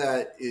lot of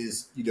that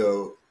is,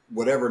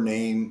 whatever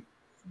name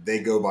they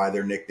go by,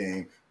 their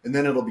nickname, and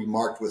then it'll be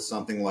marked with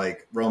something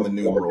like Roman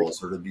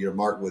numerals, or it'll be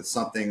marked with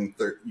something,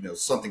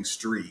 something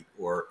street,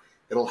 or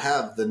it'll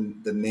have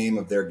the name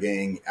of their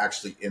gang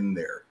actually in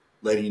there,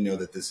 letting you know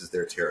that this is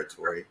their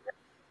territory.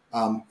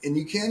 And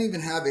you can't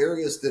even have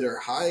areas that are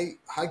high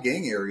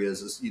gang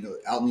areas,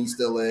 out in East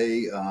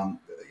LA,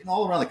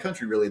 all around the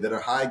country, really, that are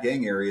high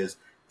gang areas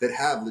that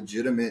have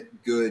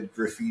legitimate good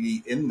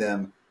graffiti in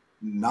them,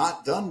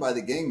 not done by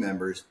the gang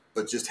members,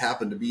 but just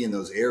happen to be in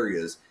those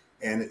areas.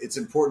 And it's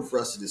important for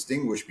us to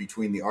distinguish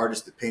between the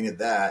artist that painted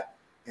that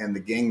and the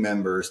gang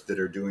members that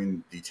are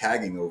doing the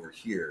tagging over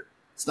here.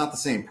 It's not the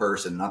same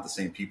person, not the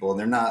same people, and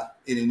they're not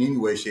in any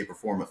way, shape, or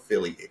form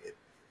affiliated.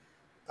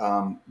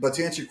 But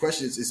to answer your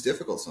question, it's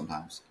difficult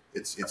sometimes.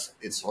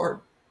 It's hard.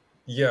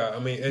 Yeah, I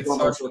mean, You it don't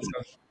know what sucks you're when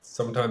looking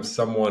sometimes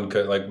someone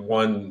could like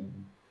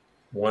one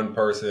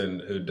person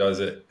who does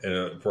it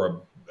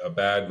for a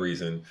bad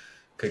reason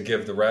could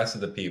give the rest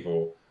of the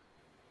people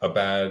a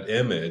bad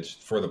image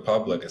for the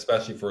public,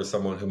 especially for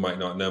someone who might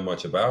not know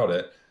much about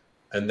it.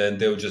 And then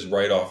they would just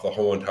write off the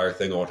whole entire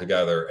thing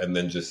altogether. And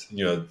then just,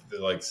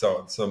 like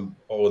some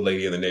old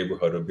lady in the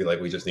neighborhood would be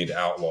like, we just need to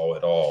outlaw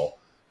it all,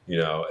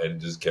 and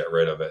just get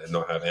rid of it and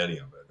not have any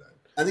of it then.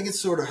 I think it's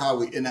sort of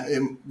how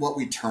and what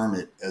we term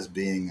it as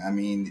being. I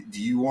mean,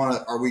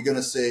 are we going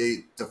to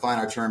say, define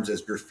our terms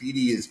as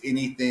graffiti is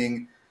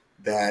anything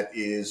that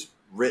is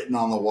written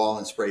on the wall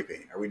in spray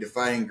paint? Are we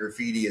defining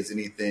graffiti as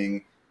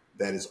anything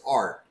that is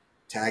art?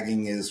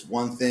 Tagging is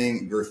one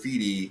thing,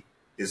 graffiti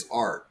is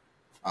art.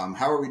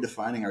 How are we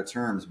defining our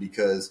terms?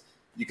 Because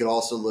you could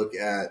also look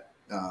at,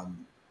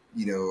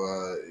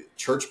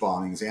 church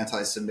bombings,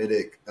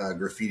 anti-Semitic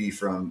graffiti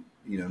from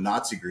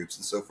Nazi groups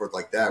and so forth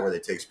like that, where they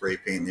take spray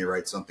paint and they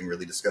write something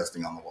really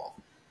disgusting on the wall.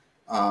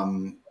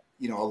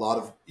 A lot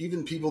of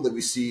even people that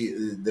we see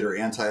that are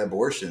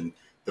anti-abortion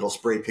that'll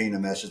spray paint a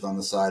message on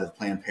the side of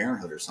Planned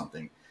Parenthood or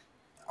something.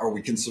 Are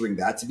we considering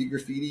that to be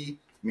graffiti?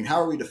 I mean,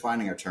 how are we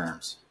defining our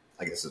terms?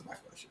 I guess is my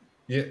question.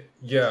 Yeah,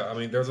 yeah. I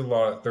mean, there's a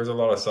lot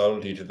of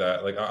subtlety to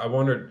that. Like, I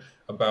wondered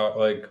about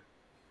like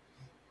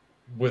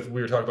with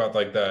we were talking about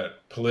like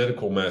that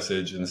political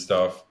message and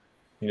stuff.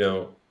 You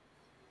know,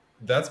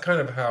 that's kind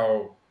of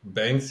how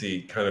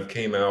Banksy kind of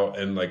came out,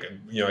 and like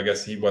I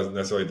guess he wasn't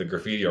necessarily the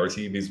graffiti artist.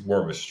 He's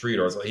more of a street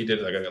artist. Like, he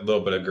did like a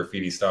little bit of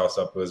graffiti style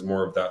stuff. It was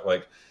more of that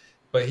like,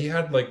 but he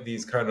had like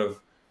these kind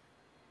of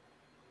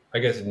I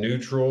guess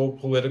neutral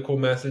political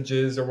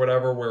messages or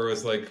whatever, where it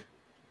was like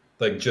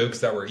jokes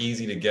that were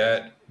easy to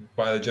get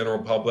by the general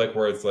public,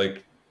 where it's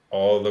like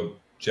all the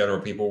general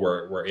people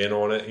were in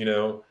on it,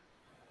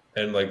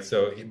 and like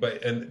so.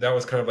 But and that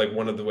was kind of like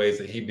one of the ways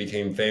that he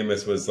became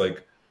famous was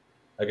like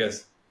I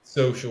guess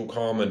social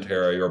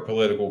commentary or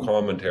political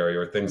commentary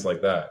or things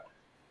like that.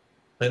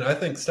 And I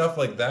think stuff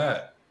like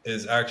that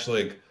is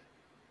actually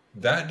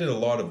that did a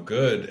lot of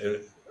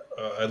good,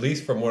 at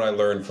least from what I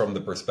learned from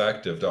the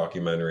Perspective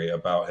documentary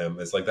about him.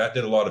 It's like that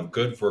did a lot of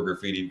good for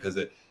graffiti because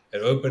it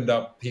opened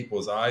up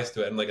people's eyes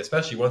to it, and like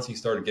especially once he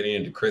started getting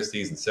into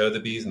Christie's and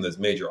Sotheby's and those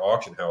major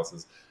auction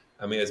houses.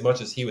 I mean, as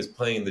much as he was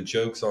playing the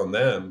jokes on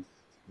them,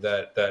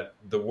 that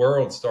the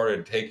world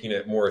started taking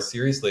it more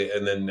seriously,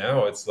 and then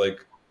now it's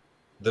like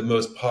the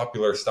most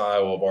popular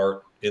style of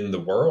art in the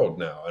world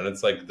now, and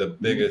it's like the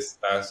Mm-hmm. biggest,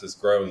 fastest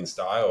growing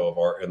style of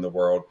art in the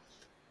world.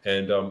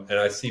 And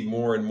I see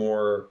more and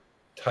more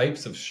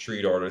types of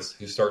street artists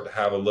who start to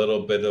have a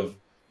little bit of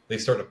they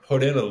start to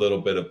put in a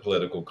little bit of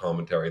political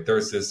commentary.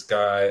 There's this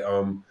guy,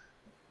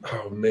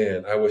 oh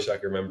man, I wish I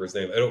could remember his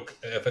name.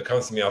 If it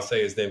comes to me, I'll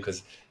say his name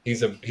because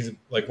he's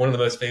like one of the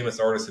most famous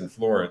artists in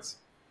Florence.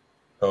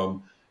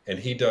 And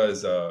he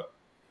does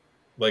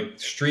like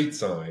street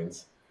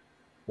signs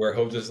where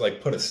he'll just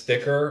like put a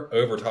sticker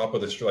over top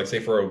of the street. Like say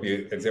for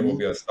example would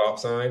be a stop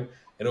sign,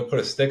 and he'll put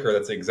a sticker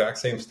that's the exact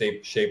same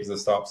shape as the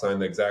stop sign,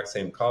 the exact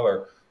same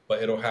color,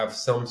 but it'll have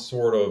some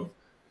sort of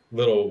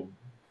little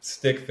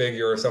stick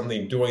figure or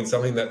something doing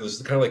something that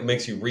just kind of like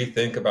makes you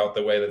rethink about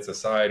the way that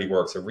society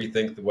works or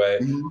rethink the way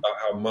Mm-hmm. about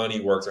how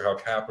money works or how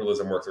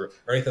capitalism works or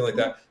anything like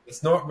that.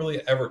 It's not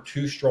really ever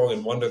too strong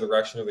in one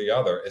direction or the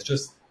other. It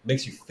just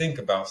makes you think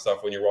about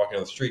stuff when you're walking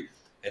on the street.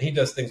 And he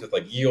does things with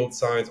like yield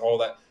signs, all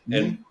that.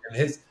 Mm-hmm. And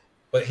his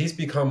but he's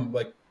become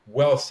like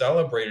well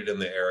celebrated in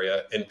the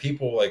area, and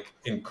people like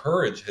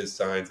encourage his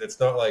signs. It's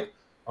not like,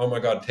 oh my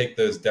god, take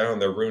those down,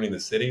 they're ruining the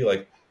city.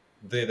 Like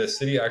the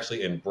city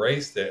actually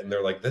embraced it, and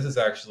they're like, this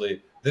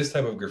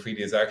type of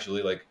graffiti is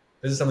actually like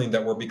this is something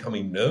that we're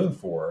becoming known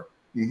for.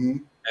 Mm-hmm.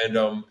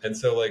 And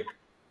so like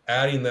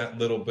adding that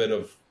little bit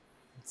of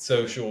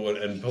social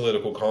and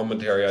political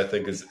commentary, I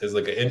think is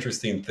like an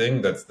interesting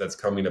thing that's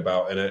coming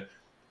about. And it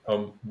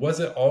was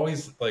it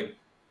always like,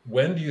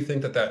 when do you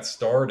think that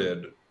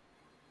started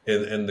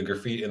in the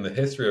graffiti, in the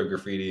history of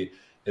graffiti,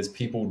 is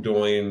people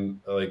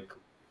doing like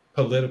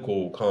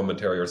political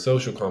commentary or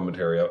social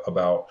commentary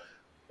about,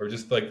 or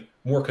just like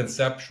more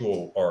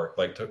conceptual art,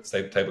 like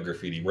type of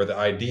graffiti where the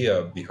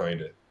idea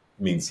behind it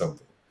means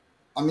something.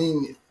 I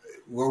mean,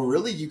 well,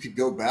 really, you could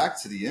go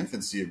back to the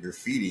infancy of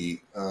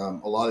graffiti. A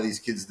lot of these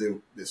kids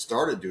that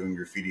started doing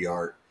graffiti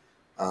art,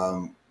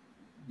 um,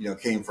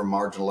 came from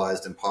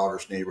marginalized,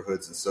 impoverished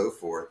neighborhoods and so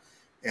forth.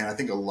 And I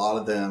think a lot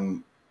of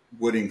them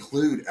would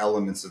include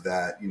elements of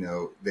that.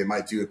 They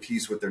might do a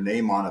piece with their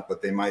name on it,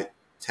 but they might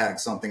tag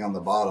something on the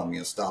bottom,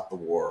 stop the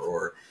war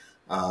or,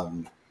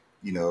 um,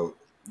 you know,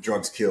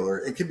 drugs kill, or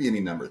it could be any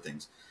number of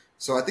things.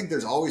 So I think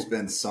there's always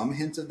been some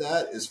hint of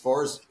that as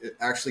far as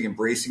actually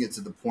embracing it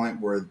to the point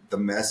where the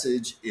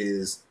message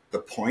is the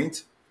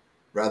point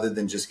rather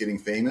than just getting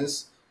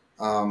famous.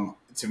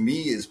 To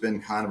me, has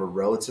been kind of a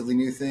relatively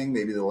new thing,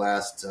 maybe the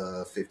last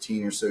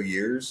 15 or so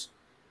years,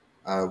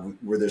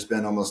 where there's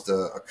been almost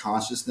a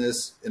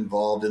consciousness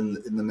involved in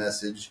the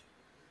message.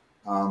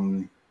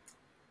 Um,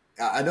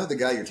 I know the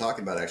guy you're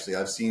talking about. Actually,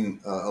 I've seen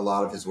a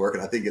lot of his work,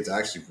 and I think it's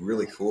actually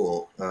really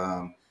cool.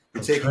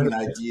 You're I'm trying taking to an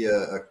idea,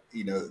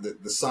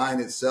 the sign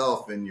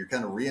itself, and you're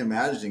kind of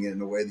reimagining it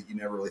in a way that you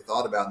never really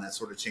thought about, and that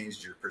sort of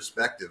changed your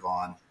perspective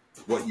on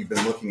what you've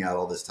been looking at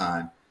all this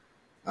time.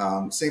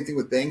 Same thing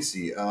with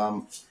Banksy.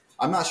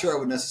 I'm not sure I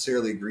would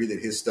necessarily agree that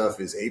his stuff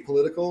is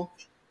apolitical.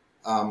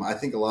 I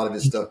think a lot of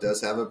his stuff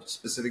does have a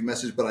specific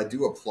message, but I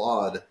do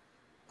applaud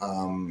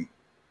um,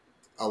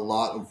 a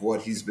lot of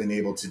what he's been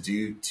able to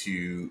do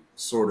to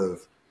sort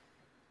of,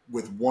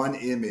 with one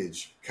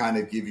image, kind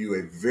of give you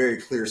a very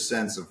clear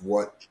sense of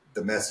what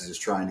the message is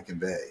trying to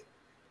convey.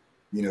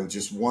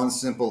 Just one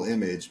simple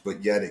image,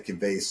 but yet it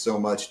conveys so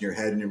much in your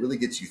head, and it really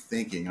gets you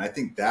thinking. And I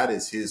think that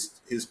is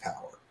his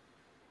power.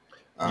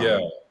 Yeah,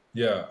 Um,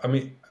 yeah. I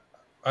mean,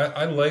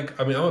 I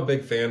mean, I'm a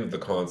big fan of the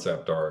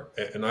concept art,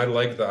 and I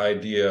like the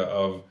idea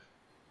of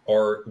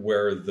art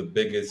where the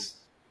biggest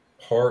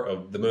part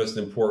of the most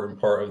important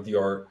part of the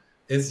art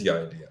is the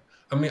idea.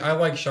 I mean, I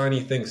like shiny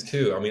things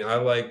too. I mean, I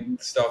like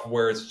stuff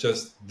where it's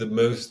just the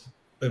most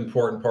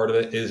important part of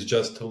it is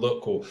just to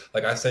look cool.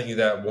 Like I sent you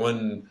that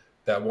one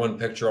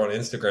picture on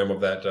Instagram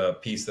of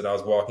that piece that I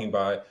was walking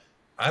by.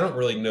 I don't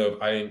really know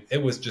if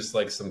it was just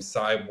like some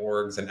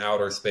cyborgs and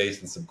outer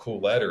space and some cool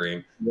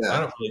lettering. I Yeah.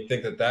 don't really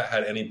think that that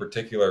had any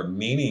particular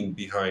meaning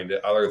behind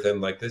it other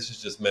than like this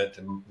is just meant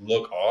to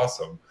look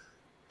awesome.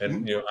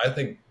 And Mhm. I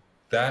think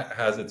that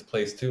has its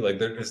place too.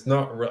 Like it's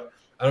not.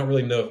 I don't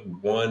really know if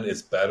one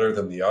is better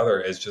than the other.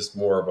 It's just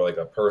more of like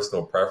a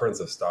personal preference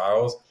of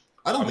styles.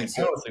 I I don't mean, think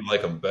I so. honestly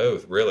like them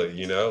both.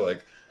 Really,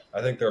 like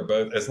I think they're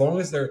both as long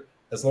as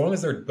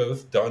they're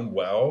both done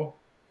well.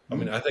 I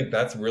mean, Mhm. I think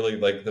that's really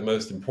like the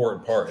most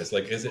important part. Is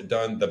like, is it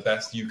done the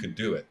best you could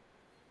do it?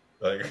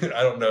 Like,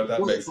 I don't know if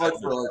that Well, makes it's art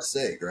sense. for art's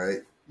sake, right?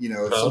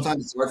 Huh?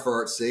 Sometimes it's art for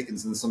art's sake, and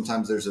then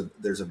sometimes there's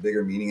a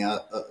bigger meaning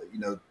out,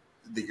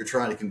 that you're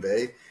trying to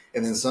convey,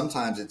 and then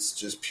sometimes it's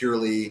just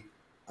purely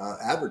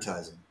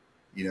advertising.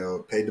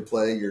 Paid to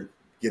play. You're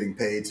getting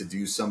paid to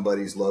do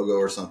somebody's logo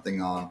or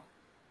something on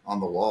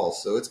the wall.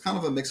 So it's kind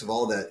of a mix of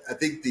all that. I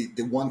think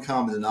the one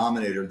common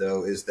denominator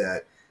though is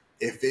that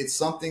if it's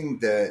something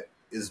that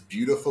is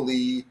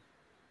beautifully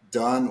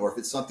done, or if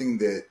it's something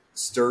that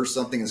stirs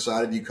something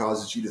inside of you,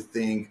 causes you to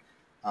think,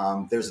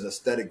 there's an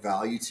aesthetic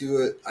value to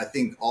it, I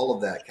think all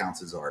of that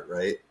counts as art,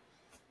 right?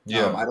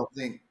 Yeah. I don't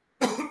think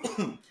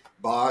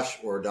Bosch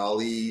or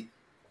Dali,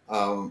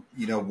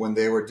 when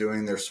they were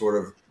doing their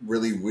sort of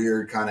really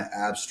weird kind of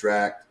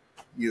abstract,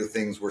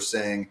 things, were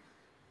saying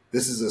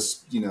this is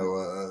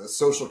a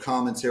social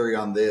commentary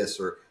on this,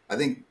 or I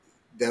think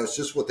that was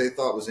just what they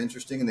thought was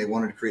interesting, and they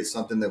wanted to create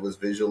something that was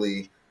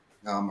visually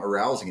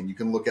arousing. And you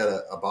can look at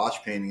a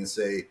Botch painting and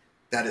say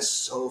that is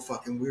so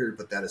fucking weird,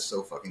 but that is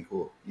so fucking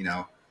cool.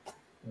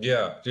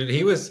 Yeah, dude,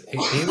 he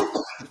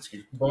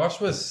Excuse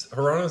Bosch was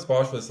Hieronymus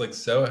Bosch was like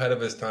so ahead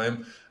of his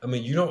time. I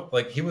mean, you don't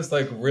like he was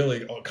like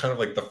really kind of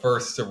like the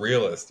first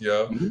surrealist. me.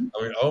 Mhm.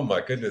 I mean, oh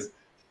my goodness.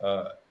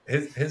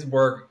 His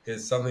work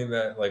is something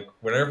that like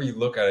whenever you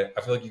look at it,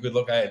 I feel like you could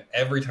look at it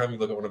every time you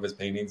look at one of his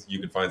paintings, you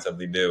could find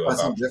something new Find about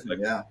something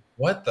different, like yeah.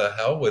 what the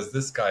hell was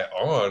this guy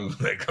on?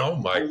 Like, oh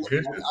my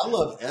goodness. I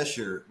love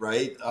Escher,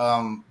 right?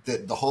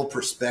 The whole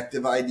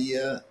perspective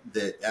idea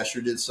that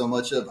Escher did so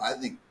much of, I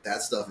think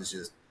that stuff is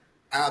just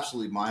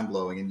absolutely mind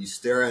blowing. And you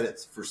stare at it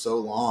for so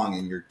long,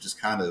 and you're just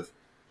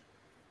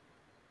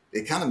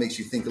it kind of makes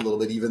you think a little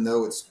bit, even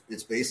though it's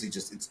basically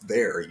just it's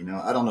there.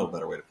 I don't know a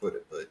better way to put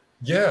it, but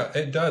Yeah,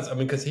 it does. I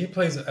mean, because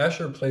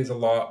Escher plays a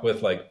lot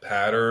with like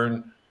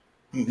pattern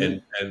hmm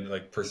and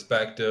like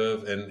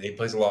perspective, and he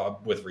plays a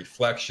lot with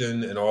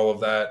reflection and all of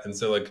that. And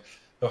so like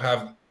he'll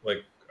have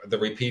like the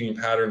repeating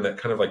pattern that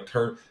kind of like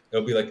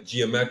it'll be like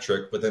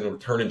geometric, but then it'll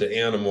turn into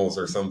animals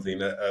or something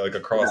like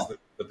yeah, across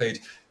the page.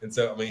 And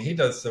so I mean he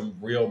does some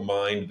real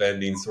mind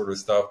bending sort of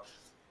stuff.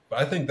 But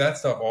I think that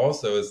stuff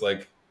also is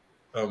like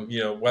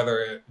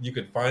whether you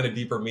could find a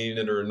deeper meaning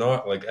in it or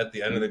not, like at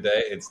the end of the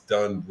day, it's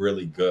done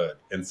really good.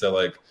 And so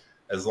like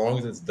as long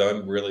as it's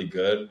done really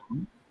good,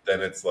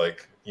 then it's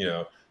like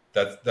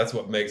that's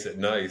what makes it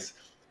nice.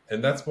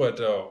 And that's what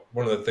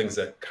one of the things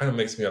that kind of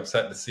makes me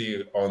upset to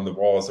see on the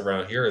walls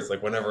around here is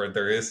like whenever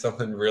there is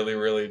something really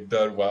really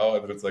done well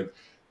and it's like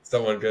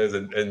someone goes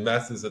and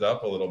messes it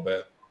up a little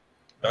bit.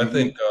 I hmm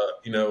think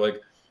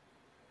like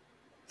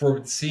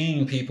for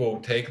seeing people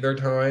take their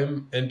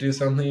time and do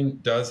something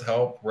does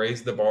help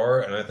raise the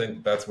bar, and I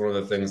think that's one of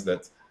the things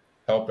that's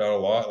helped out a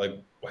lot.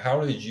 Like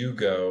how did you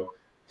go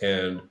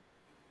and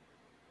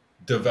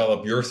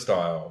develop your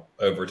style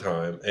over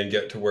time and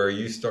get to where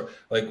you start?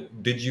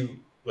 Like did you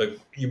like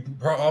you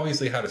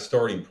obviously had a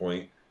starting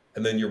point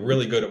and then you're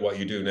really good at what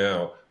you do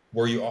now.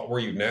 Were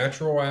you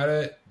natural at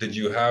it? Did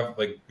you have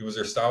like was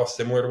your style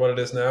similar to what it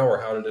is now, or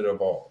how did it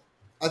evolve?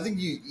 I think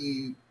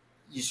you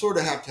sort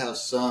of have to have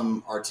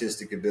some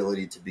artistic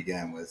ability to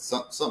begin with,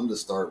 something to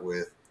start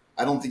with.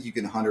 I don't think you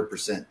can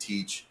 100%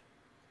 teach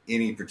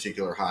any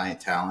particular high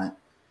talent.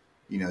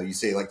 You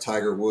say like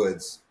Tiger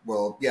Woods.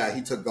 Well, yeah,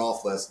 he took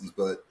golf lessons,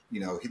 but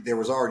there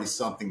was already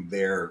something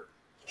there,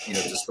 to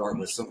start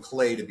with, some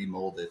clay to be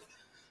molded.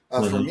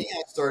 For Hmm. me,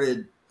 I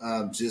started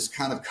just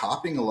kind of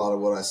copying a lot of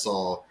what I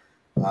saw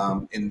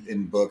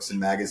in books and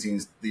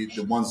magazines,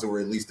 the ones that were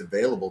at least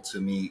available to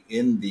me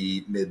in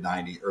the mid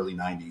 '90s, early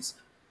 '90s.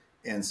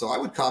 And so I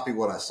would copy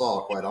what I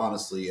saw, quite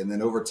honestly. And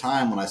then over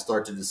time, when I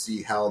started to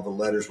see how the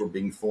letters were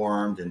being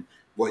formed and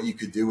what you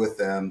could do with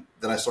them,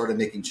 then I started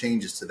making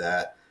changes to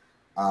that,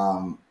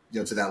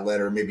 to that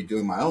letter, maybe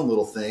doing my own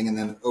little thing. And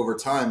then over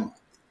time,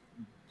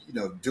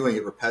 doing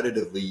it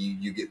repetitively,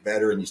 you get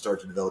better and you start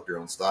to develop your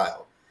own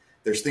style.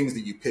 There's things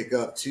that you pick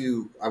up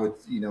too. I would,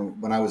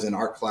 when I was in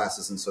art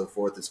classes and so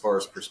forth, as far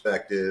as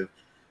perspective,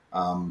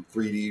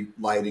 3D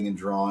lighting and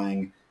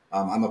drawing.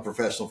 I'm a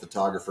professional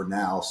photographer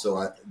now,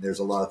 so there's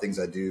a lot of things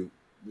I do,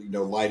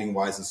 lighting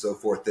wise and so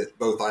forth, that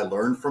both I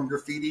learned from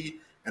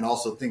graffiti and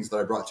also things that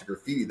I brought to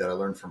graffiti that I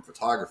learned from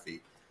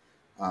photography.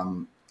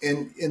 And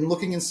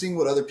looking and seeing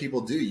what other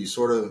people do, you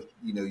sort of,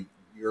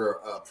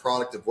 you're a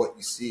product of what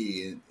you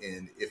see,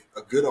 and if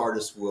a good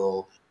artist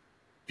will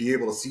be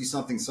able to see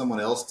something someone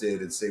else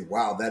did and say,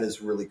 wow, that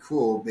is really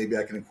cool, maybe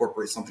I can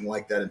incorporate something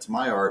like that into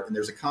my art. And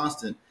there's a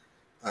constant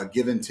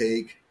give and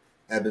take,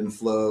 ebb and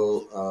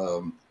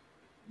flow,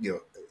 you know,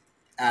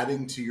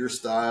 adding to your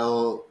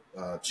style,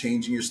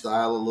 changing your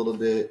style a little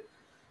bit.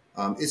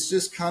 It's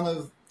just kind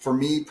of, for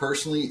me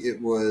personally,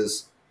 it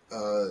was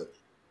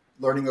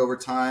learning over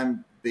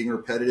time, being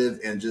repetitive,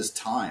 and just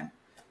time.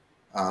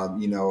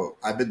 You know,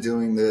 I've been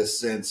doing this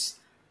since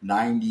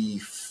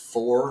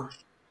 94.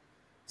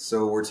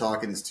 So we're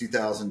talking it's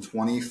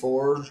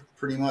 2024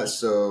 pretty much.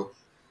 So,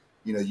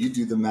 you know, you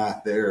do the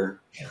math there.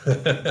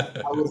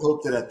 I would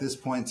hope that at this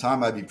point in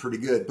time, I'd be pretty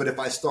good. But if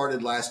I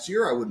started last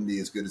year, I wouldn't be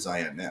as good as I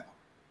am now.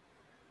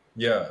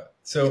 Yeah. It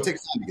So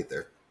takes time to get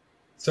there.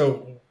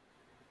 so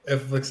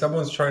if like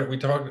someone's trying, we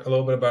talked a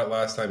little bit about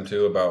last time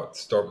too about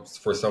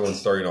for someone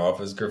starting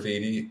off as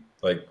graffiti,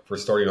 like for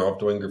starting off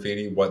doing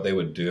graffiti, what they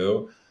would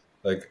do.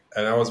 Like,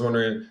 and I was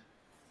wondering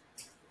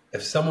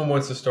if someone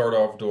wants to start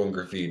off doing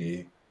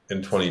graffiti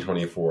in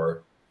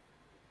 2024,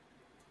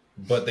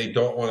 but they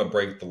don't want to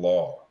break the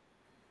law,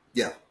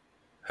 Yeah.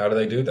 how do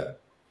they do that?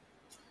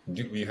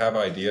 Do you have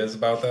ideas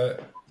about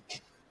that?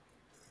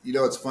 You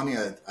know, it's funny.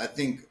 I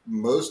think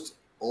most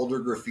older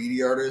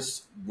graffiti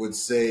artists would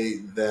say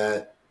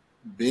that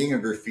being a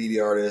graffiti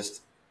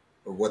artist,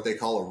 or what they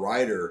call a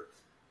writer,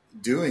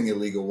 doing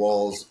illegal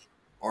walls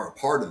are a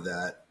part of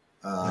that.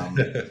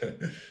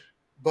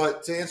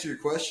 But to answer your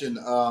question,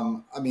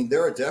 I mean,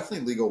 there are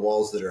definitely legal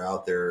walls that are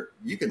out there.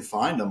 You can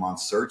find them on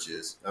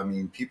searches. I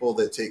mean, people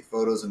that take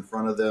photos in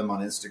front of them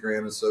on Instagram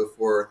and so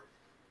forth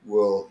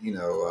will, you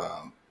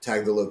know,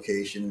 tag the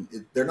location.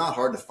 They're not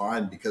hard to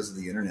find because of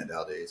the internet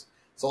nowadays.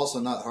 It's also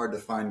not hard to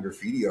find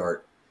graffiti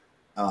art.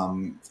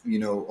 You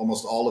know,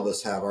 almost all of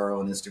us have our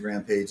own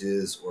Instagram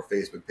pages or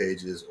Facebook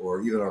pages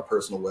or even our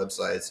personal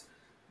websites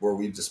where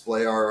we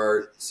display our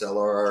art, sell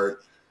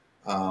our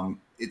art.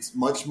 It's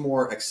much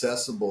more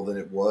accessible than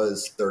it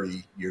was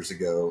 30 years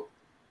ago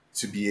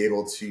to be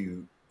able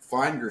to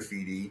find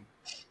graffiti,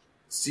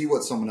 see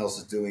what someone else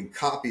is doing,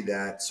 copy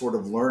that, sort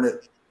of learn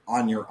it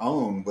on your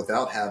own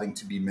without having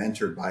to be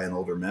mentored by an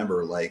older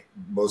member like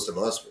most of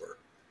us were.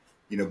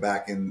 You know,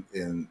 back in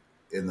the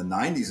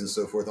 90s and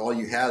so forth, all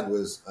you had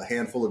was a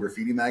handful of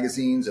graffiti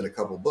magazines and a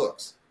couple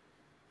books.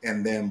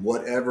 And then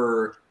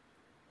whatever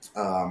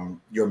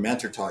your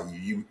mentor taught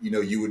you, you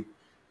know, you would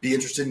be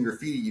interested in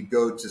graffiti, you'd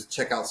go to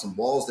check out some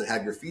walls that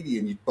had graffiti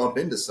and you'd bump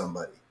into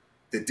somebody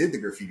that did the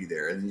graffiti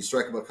there. And then you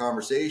strike up a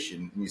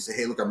conversation and you say,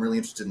 hey, look, I'm really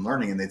interested in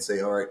learning. And they'd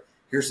say, all right,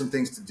 here's some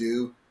things to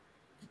do.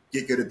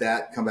 Get good at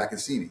that. Come back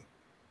and see me.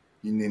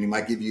 And then he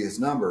might give you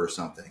his number or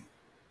something,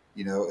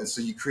 you know? And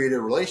so you create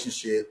a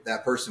relationship.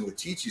 That person would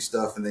teach you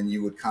stuff. And then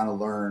you would kind of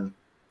learn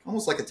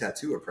almost like a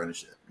tattoo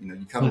apprenticeship. You know,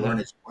 you kind of learn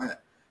as you went.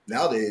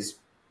 Nowadays,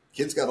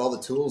 kids got all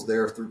the tools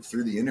there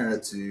through the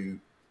internet to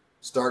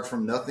start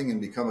from nothing and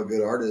become a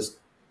good artist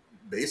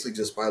basically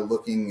just by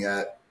looking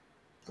at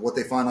what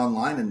they find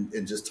online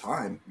and just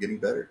time getting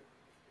better.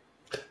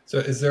 So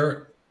is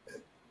there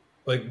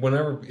like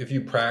whenever if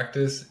you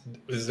practice,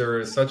 is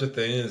there such a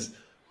thing as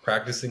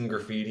practicing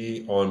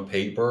graffiti on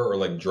paper or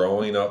like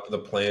drawing up the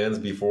plans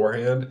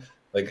beforehand?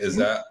 Like is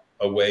that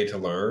a way to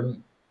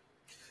learn?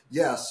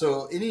 Yeah,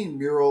 so any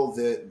mural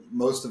that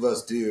most of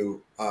us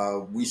do,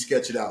 we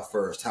sketch it out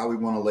first, how we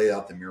want to lay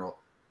out the mural.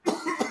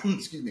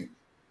 Excuse me.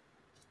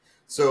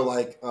 So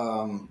like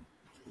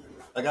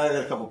I got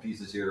a couple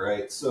pieces here,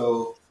 right?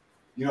 So,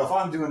 you know, if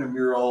I'm doing a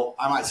mural,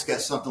 I might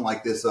sketch something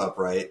like this up,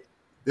 right?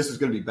 This is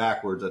going to be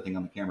backwards, I think,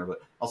 on the camera,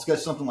 but I'll sketch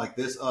something like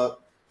this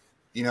up,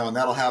 you know, and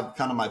that'll have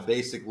kind of my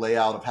basic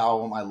layout of how I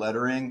want my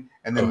lettering.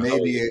 And then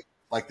maybe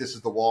like this is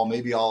the wall,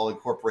 maybe I'll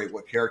incorporate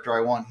what character I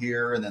want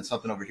here and then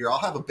something over here. I'll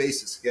have a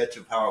basic sketch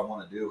of how I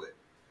want to do it.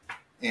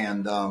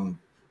 And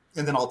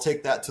then I'll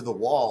take that to the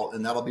wall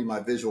and that'll be my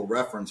visual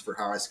reference for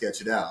how I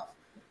sketch it out.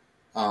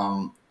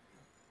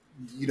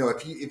 You know,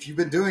 if you've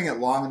been doing it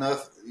long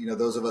enough, you know,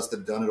 those of us that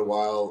have done it a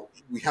while,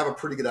 we have a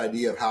pretty good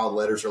idea of how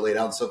letters are laid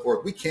out and so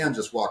forth. We can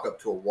just walk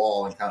up to a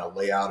wall and kind of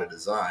lay out a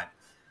design.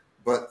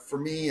 But for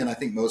me, and I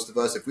think most of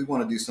us, if we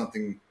want to do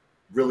something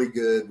really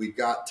good, we've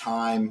got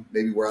time,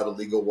 maybe we're at a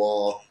legal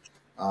wall,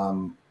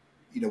 you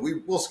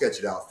know, we'll sketch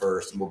it out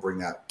first and we'll bring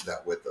that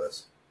with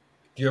us.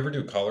 Do you ever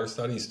do color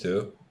studies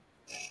too?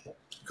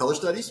 Color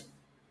studies?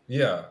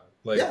 Yeah,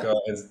 like Yeah.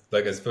 as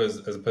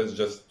opposed to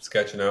just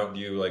sketching out, do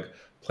you like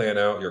plan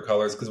out your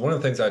colors? Because one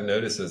of the things I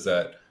noticed is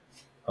that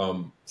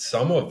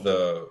some of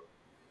the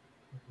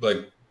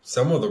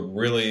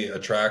really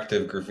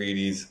attractive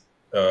graffitis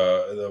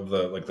of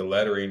the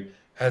lettering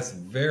has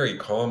very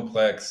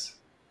complex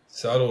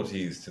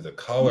subtleties to the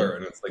color,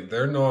 and it's like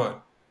they're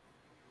not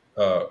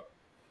uh,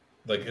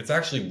 like it's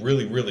actually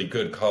really really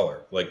good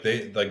color.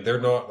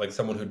 They're not like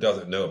someone who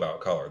doesn't know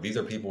about color. These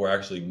are people who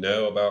actually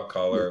know about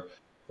color.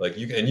 Like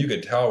you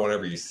could tell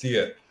whenever you see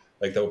it.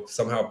 Like they'll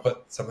somehow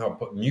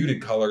put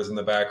muted colors in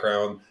the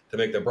background to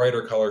make the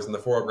brighter colors in the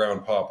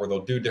foreground pop, or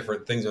they'll do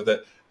different things with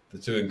it.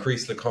 to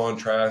increase the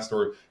contrast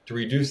or to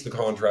reduce the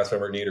contrast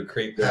whenever need, or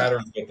create Yeah.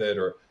 patterns with it,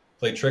 or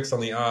play tricks on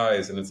the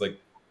eyes. And it's like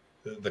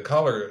the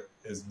color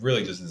is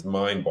really just as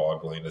mind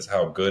boggling as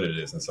how good it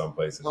is in some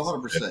places.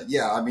 100%.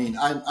 Yeah, I mean,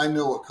 I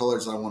know what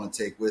colors I want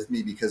to take with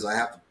me because I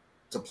have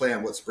to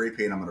plan what spray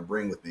paint I'm going to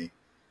bring with me.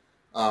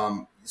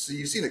 So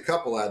you've seen a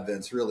couple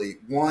advents, really.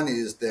 One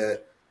is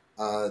that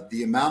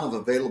the amount of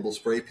available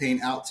spray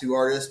paint out to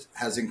artists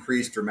has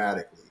increased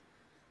dramatically.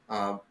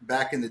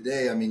 Back in the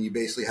day, I mean, you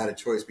basically had a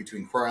choice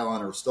between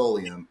Krylon or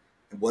Rust-Oleum,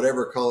 and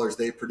whatever colors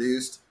they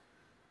produced.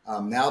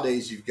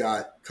 Nowadays, you've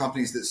got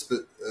companies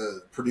that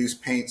produce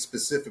paint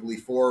specifically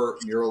for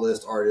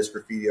muralist artists,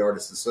 graffiti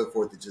artists, and so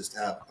forth that just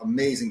have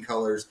amazing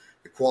colors.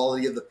 The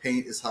quality of the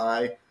paint is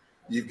high.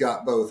 You've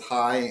got both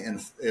high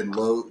and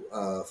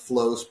low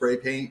flow spray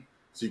paint.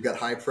 So you've got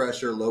high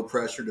pressure, low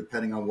pressure,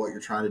 depending on what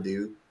you're trying to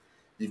do.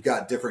 You've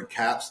got different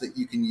caps that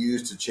you can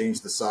use to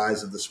change the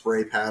size of the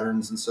spray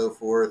patterns and so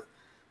forth.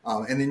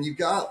 And then you've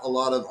got a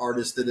lot of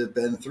artists that have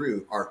been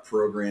through art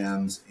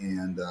programs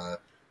and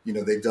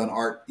they've done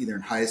art either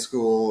in high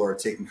school or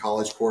taken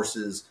college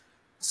courses.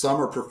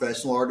 Some are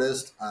professional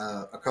artists.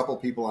 A couple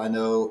of people I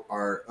know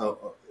are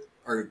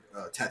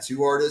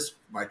tattoo artists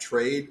by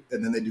trade,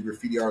 and then they do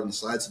graffiti art on the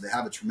side, so they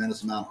have a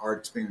tremendous amount of art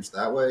experience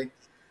that way.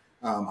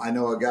 I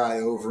know a guy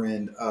over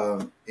in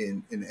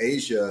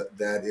Asia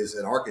that is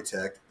an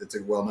architect that's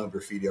a well-known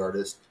graffiti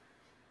artist,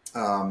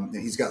 and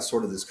he's got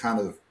sort of this kind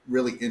of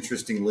really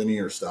interesting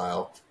linear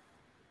style.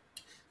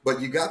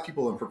 But you got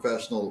people in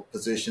professional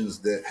positions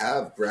that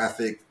have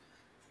graphic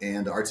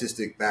and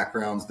artistic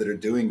backgrounds that are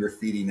doing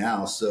graffiti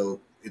now.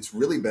 So it's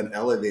really been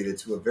elevated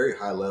to a very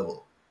high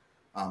level.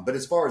 But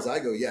as far as I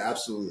go, yeah,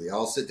 absolutely.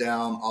 I'll sit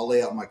down, I'll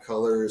lay out my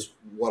colors,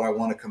 what I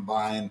want to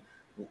combine.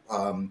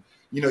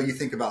 You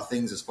think about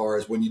things as far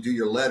as when you do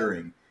your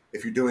lettering,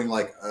 if you're doing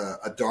like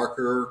a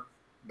darker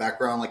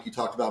background, like you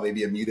talked about,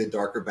 maybe a muted,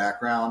 darker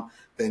background,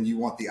 then you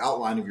want the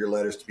outline of your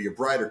letters to be a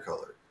brighter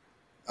color.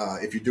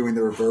 If you're doing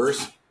the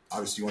reverse,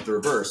 obviously you want the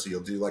reverse. So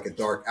you'll do like a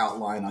dark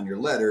outline on your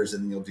letters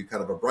and then you'll do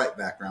kind of a bright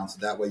background. So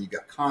that way you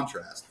got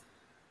contrast.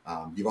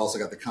 You've also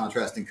got the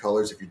contrasting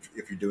colors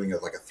if you're doing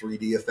like a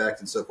 3D effect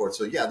and so forth.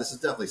 So yeah, this is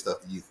definitely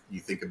stuff that you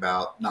think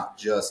about, not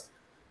just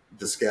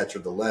the sketch or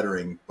the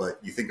lettering, but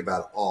you think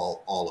about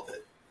all of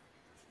it.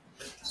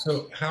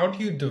 So how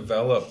do you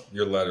develop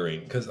your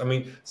lettering? Because I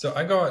mean, so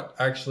I got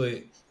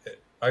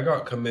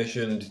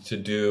commissioned to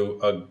do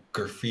a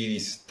graffiti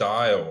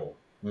style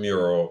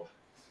mural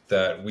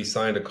that we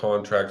signed a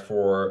contract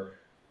for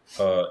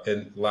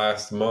in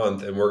last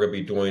month, and we're going to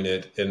be doing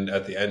it in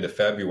at the end of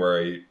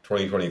February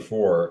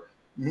 2024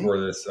 Mm-hmm. for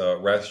this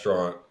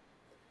restaurant,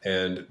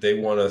 and they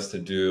want us to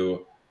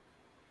do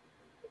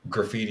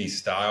graffiti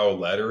style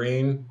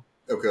lettering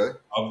Okay.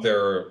 of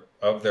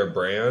their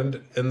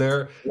brand in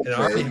there. And I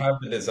already Okay. have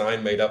the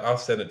design made up. I'll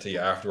send it to you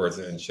afterwards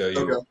and show you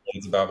Okay. what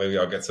it's about. Maybe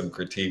I'll get some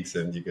critiques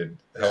and you could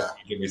help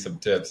Yeah. give me some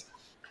tips.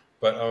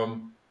 But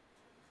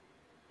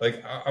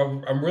like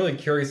I'm really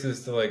curious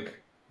as to like,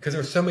 because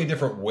there's so many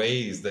different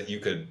ways that you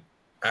could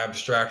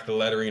abstract the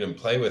lettering and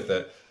play with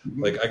it.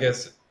 Mm-hmm. Like, I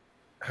guess,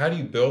 how do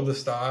you build the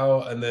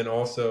style, and then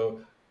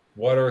also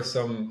what are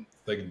some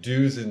like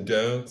do's and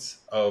don'ts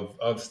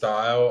of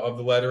style of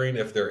the lettering,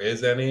 if there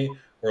is any,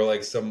 or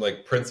like some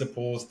like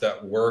principles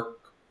that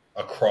work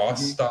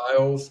across Mm-hmm.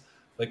 styles?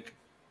 Like,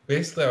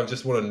 basically I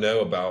just want to know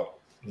about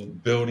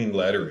building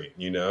lettering,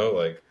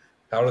 like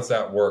how does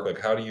that work? Like,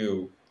 how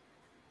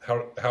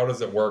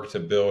does it work to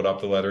build up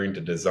the lettering,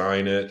 to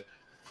design it?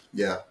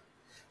 Yeah.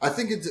 I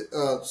think it's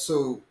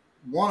so.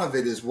 One of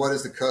it is, what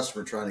is the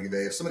customer trying to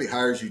convey? If somebody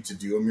hires you to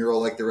do a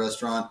mural like the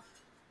restaurant,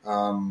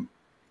 um,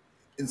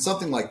 in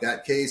something like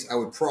that case, I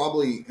would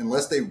probably,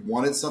 unless they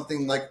wanted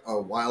something like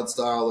a wild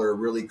style or a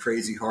really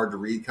crazy, hard to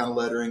read kind of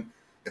lettering,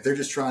 if they're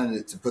just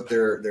trying to put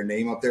their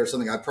name up there or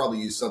something, I'd probably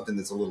use something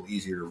that's a little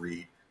easier to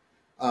read.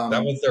 That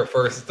Um, was their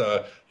first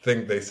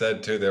thing they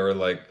said too. They were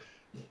like,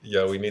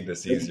 "Yo, we need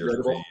this Make it easier to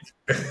readable.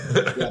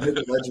 Yeah, read." make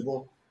it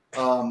legible.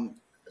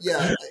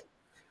 Yeah,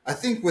 I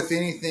think with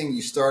anything,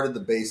 you start at the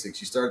basics.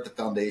 You start at the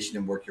foundation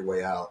and work your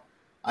way out.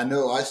 I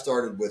know I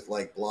started with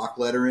like block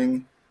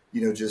lettering,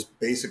 just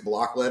basic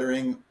block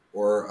lettering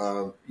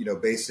or,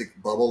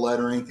 basic bubble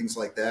lettering, things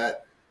like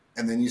that.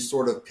 And then you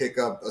sort of pick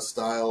up a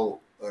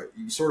style,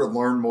 you sort of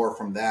learn more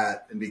from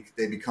that and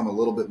they become a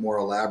little bit more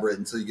elaborate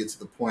until you get to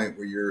the point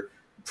where you're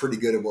pretty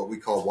good at what we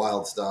call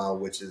wild style,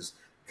 which is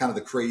kind of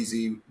the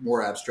crazy,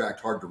 more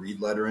abstract, hard to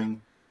read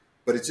lettering.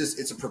 But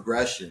it's a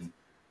progression.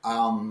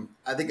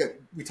 I think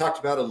we talked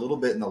about it a little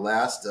bit in the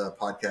last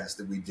podcast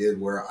that we did,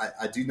 where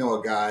I do know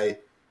a guy.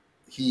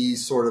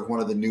 He's sort of one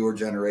of the newer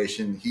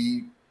generation.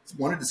 He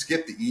wanted to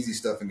skip the easy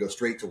stuff and go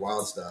straight to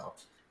wild style.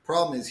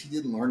 Problem is, he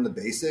didn't learn the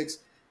basics,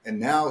 and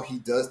now he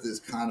does this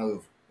kind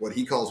of what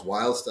he calls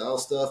wild style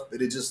stuff,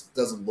 but it just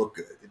doesn't look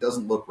good. It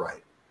doesn't look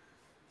right.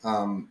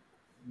 Um,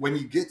 when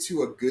you get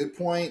to a good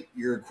point,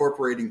 you're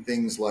incorporating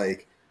things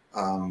like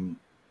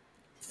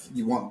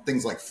you want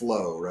things like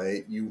flow,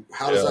 right?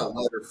 How does Yeah. that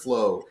letter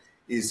flow?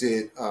 Is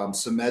it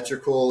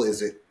symmetrical?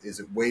 Is it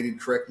weighted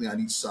correctly on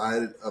each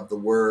side of the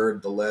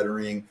word, the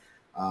lettering?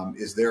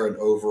 Is there an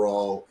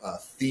overall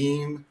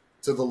theme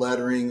to the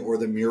lettering or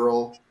the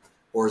mural,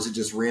 or is it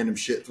just random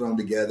shit thrown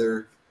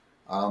together?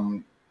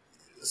 Um,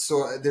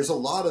 so there's a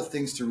lot of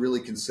things to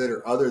really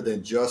consider other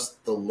than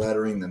just the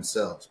lettering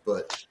themselves.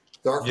 But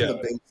start from Yeah.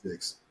 the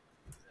basics,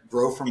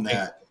 grow from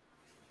that.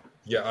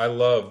 Yeah, I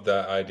love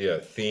that idea.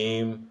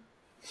 Theme,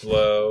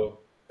 flow.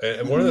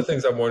 And one of the Mhm.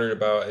 things I'm wondering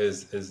about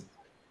is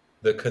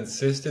the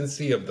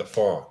consistency of the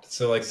font.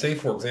 So like say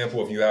for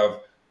example, if you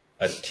have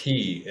a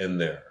T in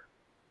there,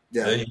 and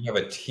Yeah. then you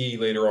have a T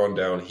later on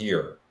down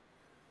here,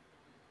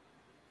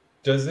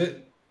 does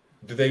it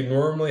do they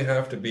normally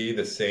have to be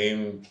the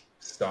same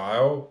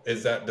style?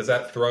 Does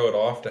that throw it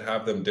off to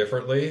have them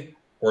differently?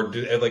 Or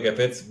like if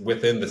it's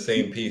within the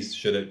same piece,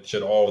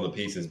 should all the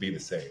pieces be the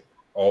same?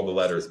 All the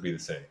letters be the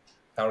same?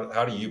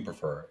 How do you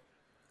prefer it?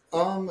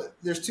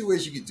 There's two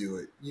ways you could do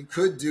it. You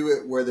could do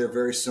it where they're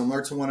very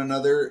similar to one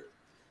another.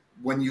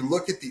 When you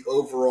look at the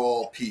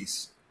overall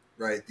piece,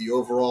 right, the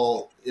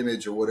overall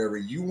image or whatever,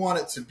 you want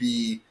it to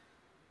be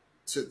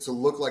to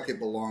look like it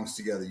belongs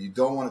together. You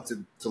don't want it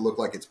to look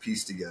like it's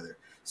pieced together.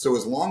 So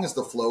as long as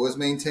the flow is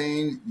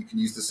maintained, you can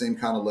use the same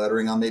kind of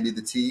lettering on maybe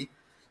the T.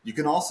 You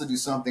can also do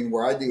something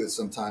where I do it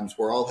sometimes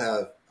where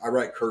I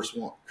write curse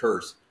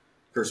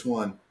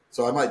one.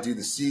 So I might do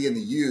the C and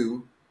the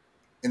U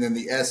and then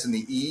the S and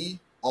the E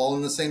all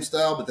in the same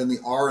style, but then the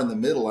R in the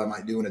middle I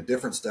might do in a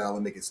different style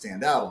and make it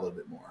stand out a little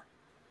bit more.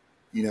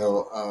 You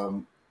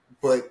know,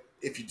 but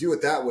if you do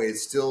it that way,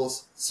 it's still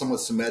somewhat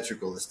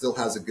symmetrical. It still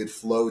has a good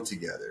flow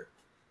together.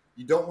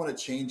 You don't want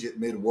to change it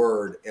mid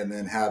word and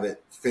then have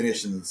it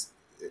finish in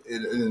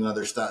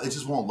another style. It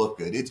just won't look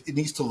good. It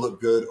needs to look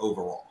good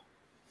overall,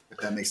 if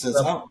that makes sense.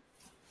 I don't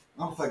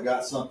know if I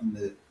got something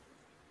that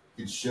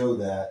could show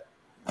that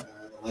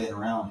laying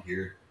around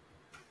here.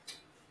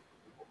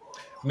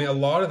 I mean, a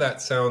lot of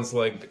that sounds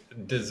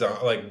like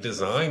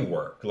design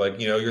work. Like,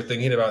 you're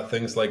thinking about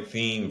things like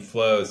theme,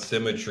 flow,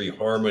 symmetry,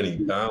 harmony,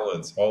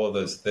 balance, all of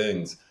those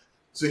things.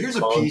 So here's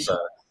a piece.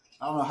 Contrast.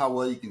 I don't know how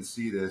well you can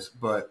see this,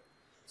 but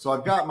so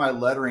I've got my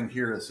lettering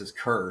here that says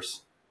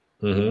curse,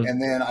 Hmm.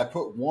 and then I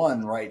put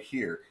one right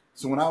here.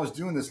 So when I was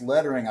doing this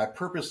lettering, I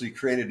purposely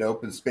created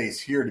open space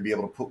here to be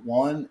able to put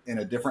one in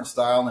a different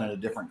style and in a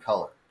different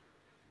color.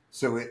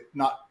 So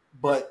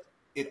but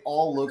it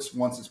all looks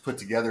once it's put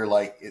together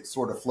like it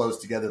sort of flows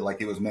together like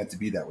it was meant to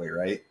be that way,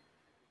 right?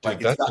 Like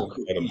Dude, it's that's got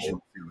cohesion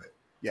incredible. to it.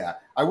 Yeah,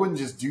 I wouldn't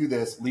just do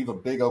this, leave a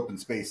big open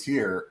space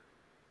here,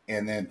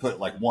 and then put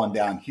like one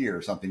down here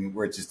or something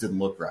where it just didn't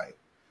look right.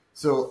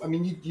 So I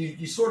mean,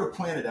 you sort of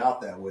plan it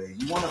out that way.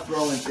 You want to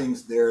throw in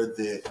things there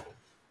that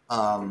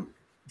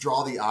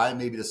draw the eye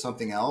maybe to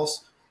something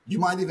else. You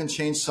might even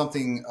change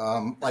something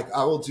like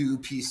I will do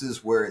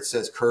pieces where it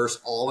says curse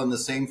all in the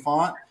same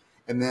font.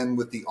 And then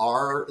with the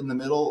R in the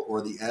middle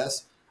or the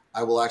S,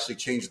 I will actually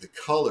change the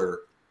color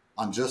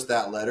on just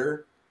that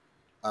letter.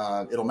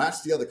 It'll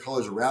match the other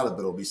colors around it, but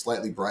it'll be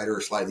slightly brighter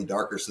or slightly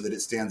darker so that it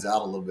stands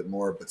out a little bit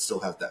more, but still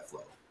has that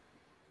flow.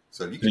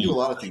 So you can do a Dude,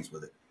 lot of things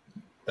with it.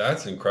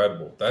 that's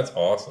incredible. That's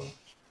awesome.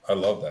 I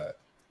love that.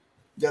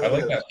 Yeah, I let me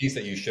like know. that piece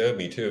that you showed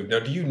me too. Now,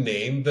 do you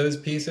name those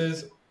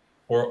pieces,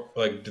 or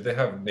like, do they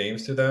have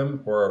names to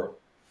them, or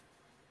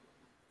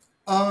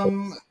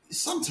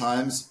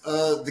Sometimes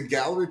the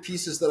gallery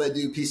pieces that I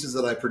do, pieces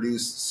that I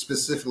produce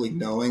specifically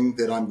knowing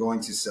that I'm going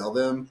to sell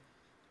them,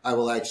 I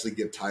will actually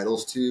give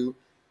titles to.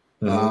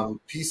 Mhm.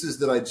 Pieces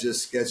that I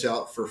just sketch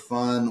out for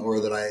fun, or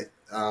that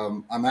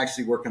I'm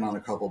actually working on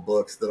a couple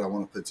books that I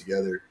want to put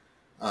together.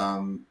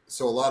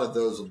 So a lot of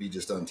those will be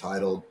just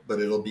untitled, but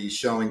it'll be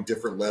showing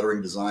different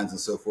lettering designs and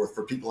so forth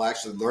for people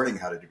actually learning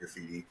how to do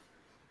graffiti.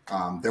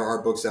 There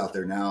are books out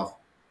there now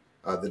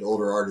that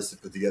older artists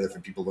have put together for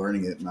people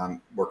learning it, and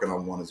I'm working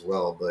on one as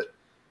well. But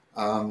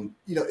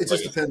it like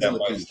just a depends on step the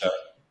by piece. step?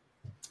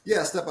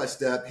 Yeah, step by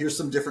step. Here's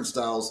some different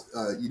styles.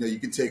 You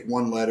can take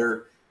one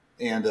letter,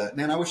 and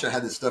man, I wish I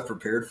had this stuff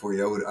prepared for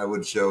you. I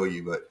would show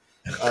you, but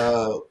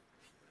uh,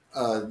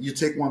 you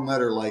take one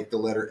letter like the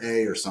letter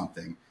A or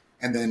something,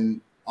 and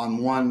then on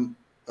one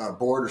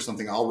board or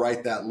something, I'll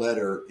write that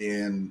letter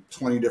in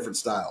 20 different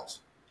styles.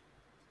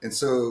 And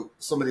so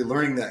somebody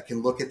learning that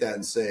can look at that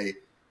and say,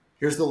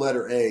 here's the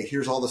letter A,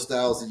 here's all the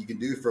styles that you can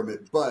do from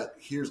it, but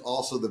here's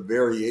also the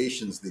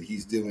variations that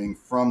he's doing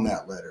from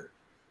that letter.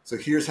 So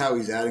here's how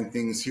he's adding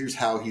things, here's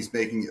how he's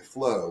making it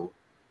flow,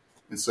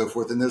 and so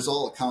forth. And there's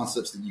all the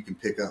concepts that you can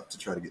pick up to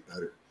try to get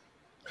better.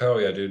 Hell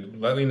yeah, dude!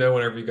 Let me know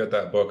whenever you get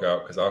that book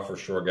out because I'll for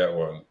sure get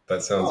one.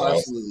 That sounds Oh, awesome.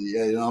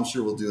 absolutely. Yeah, I'm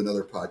sure we'll do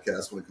another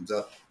podcast when it comes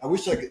out. I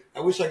wish I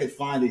could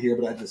find it here,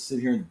 but I just sit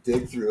here and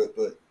dig through it.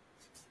 But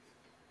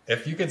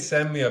If you could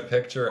send me a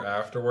picture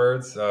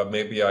afterwards,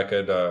 maybe I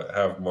could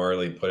have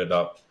Marley put it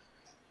up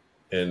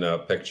in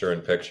picture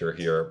in picture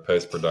here,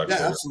 post yeah, production.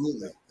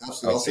 absolutely.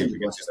 Absolutely. I'll I'll see send if you we a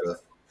can bunch do of that.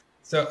 stuff.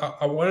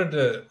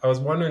 So I was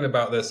wondering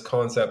about this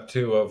concept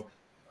too of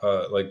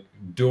like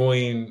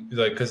doing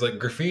like because like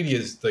graffiti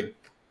is like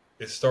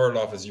it started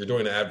off as you're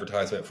doing an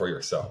advertisement for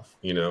yourself,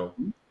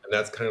 and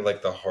that's kind of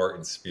like the heart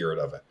and spirit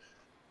of it.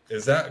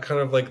 is that kind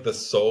of like the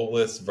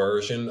soulless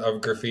version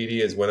of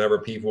graffiti? Is whenever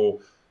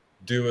people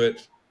do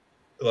it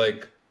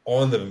like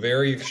on the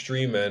very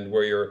extreme end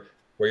where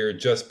you're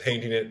just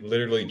painting it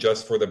literally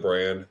just for the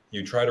brand,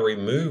 you try to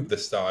remove the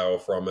style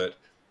from it.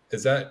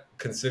 Is that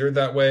considered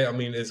that way? I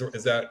mean, is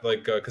that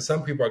like because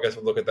some people I guess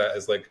would look at that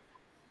as like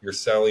you're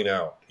selling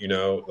out, you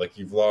know, like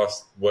you've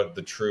lost what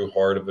the true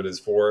heart of it is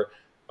for.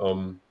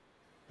 Um,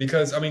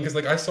 because I mean, because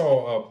like I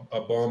saw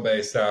a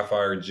Bombay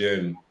Sapphire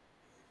Gin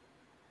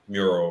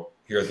mural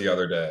here the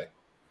other day,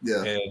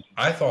 Yeah, and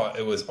I thought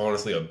it was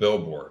honestly a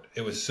billboard.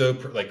 It was so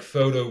like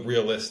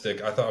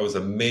photorealistic. I thought it was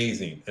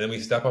amazing. And then we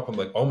step up, I'm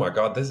like, oh my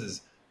god, this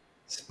is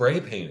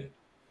spray painted.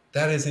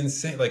 That is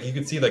insane. Like you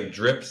could see like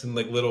drips and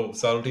like little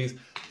subtleties,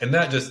 and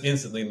that just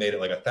instantly made it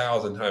like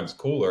 1,000 times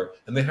cooler.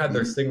 And they had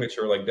their mhm.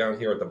 signature like down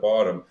here at the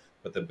bottom,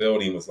 but the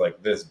building was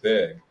like this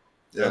big.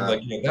 And I'm Yeah,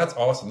 like, you know, that's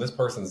awesome. This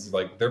person's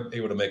like they're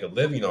able to make a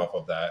living off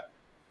of that.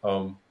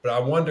 But I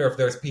wonder if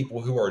there's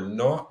people who are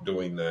not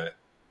doing that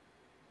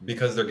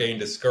because they're getting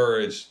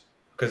discouraged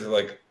because they're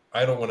like,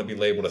 I don't want to be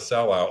labeled a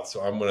sellout,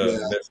 so I'm going to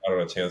yeah, miss out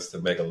on a chance to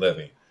make a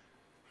living.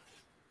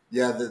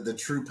 yeah. The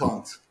true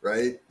punks,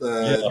 right?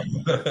 Yeah.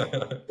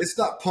 It's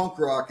not punk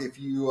rock if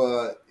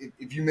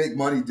you make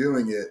money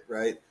doing it,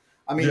 right?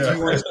 I mean, do Yeah. you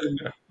want to spend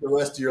the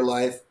rest of your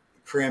life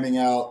cramming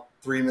out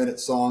 3 minute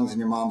songs in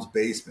your mom's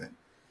basement?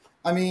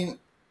 I mean,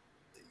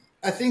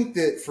 I think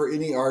that for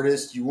any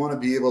artist, you want to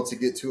be able to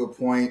get to a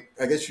point.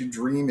 I guess your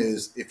dream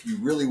is, if you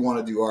really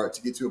want to do art,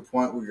 to get to a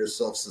point where you're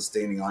self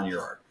sustaining on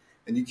your art.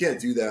 And you can't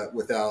do that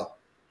without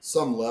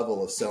some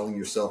level of selling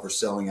yourself or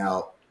selling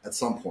out at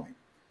some point.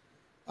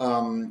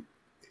 Um,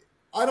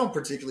 I don't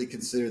particularly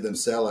consider them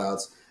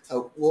sellouts.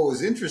 What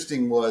was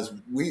interesting was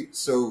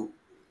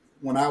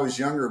when I was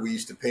younger, we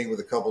used to paint with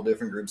a couple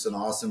different groups in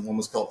Austin. One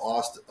was called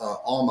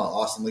ALMA,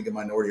 Austin League of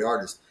Minority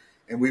Artists,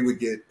 and we would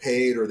get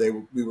paid, or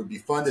we would be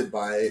funded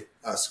by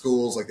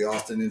schools like the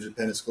Austin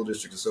Independent School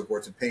District and so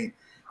forth to paint,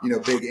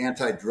 big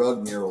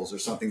anti-drug murals or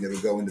something that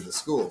would go into the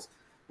schools.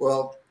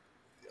 Well,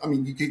 I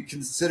mean, you could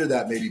consider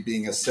that maybe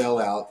being a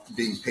sellout,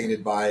 being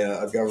painted by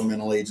a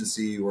governmental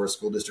agency or a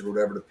school district or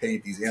whatever to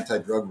paint these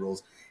anti-drug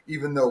rules,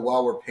 even though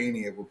while we're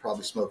painting it, we're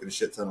probably smoking a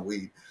shit ton of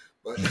weed.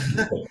 But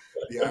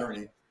the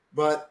irony.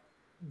 But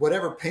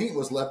whatever paint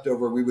was left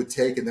over, we would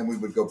take and then we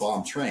would go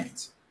bomb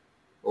trains.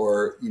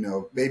 Or,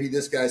 maybe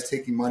this guy's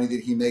taking money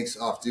that he makes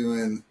off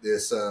doing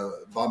this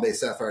Bombay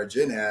Sapphire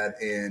Gin ad,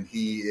 and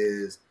he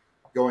is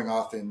going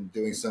off and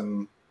doing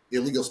some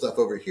illegal stuff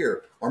over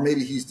here. Or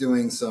maybe he's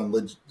doing some,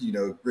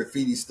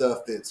 graffiti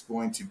stuff that's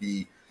going to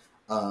be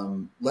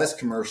less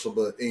commercial,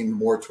 but aimed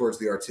more towards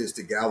the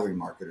artistic gallery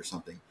market or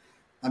something.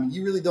 I mean,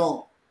 you really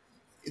don't.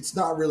 It's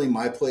not really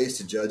my place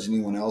to judge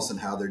anyone else and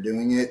how they're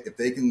doing it. If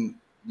they can,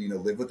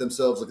 live with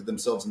themselves, look at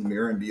themselves in the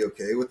mirror, and be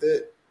okay with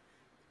it,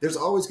 there's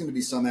always going to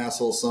be some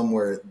asshole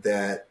somewhere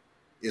that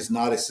is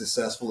not as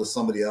successful as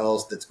somebody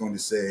else that's going to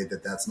say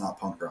that that's not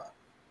punk rock.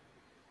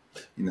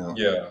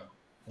 Yeah.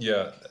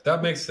 Yeah.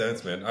 That makes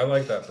sense, man. I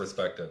like that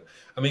perspective.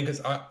 I mean,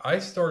 because I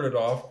started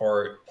off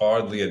art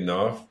oddly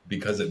enough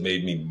because it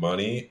made me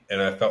money,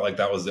 and I felt like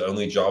that was the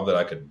only job that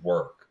I could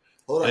work.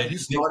 Hold And on, it you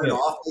didn't make started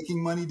sense. off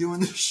making money doing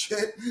this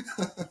shit?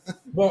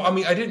 Well, I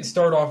mean, I didn't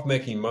start off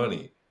making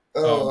money.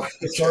 Oh, I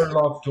okay. started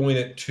off doing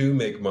it to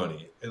make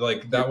money. And,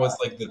 like Yeah, that was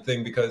like the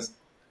thing because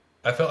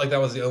I felt like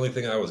that was the only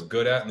thing I was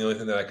good at and the only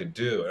thing that I could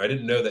do. And I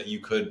didn't know that you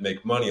could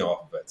make money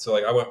off of it. So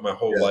like I went my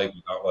whole yeah, life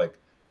without like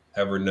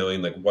ever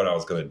knowing like what I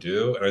was going to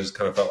do, and I just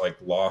kind of felt like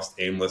lost,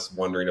 aimless,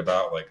 wondering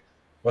about like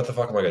what the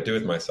fuck am I going to do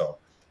with myself.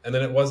 And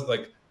then it was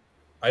like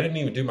I didn't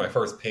even do my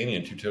first painting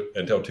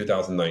until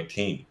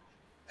 2019.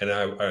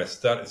 And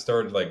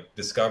started like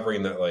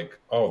discovering that like,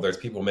 oh, there's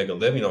people who make a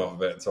living off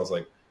of it. And so I was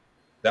like,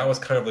 that was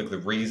kind of like the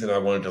reason I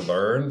wanted to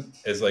learn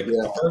is like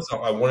yeah, first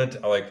off I wanted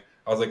to like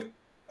I was like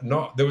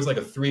not there was like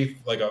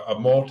a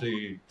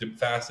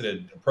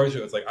multi-faceted approach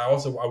to it. It's like I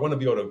want to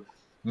be able to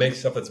make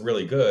stuff that's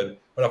really good,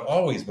 but I've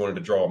always wanted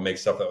to draw and make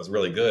stuff that was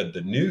really good.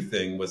 The new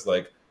thing was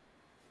like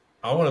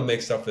I want to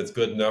make stuff that's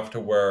good enough to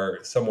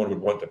where someone would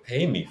want to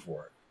pay me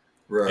for it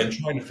and right,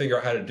 trying to figure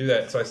out how to do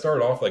that. So I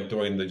started off like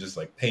doing the just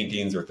like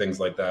paintings or things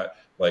like that,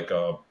 like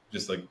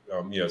just like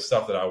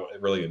stuff that I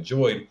really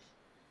enjoyed.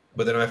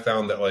 But then I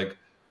found that like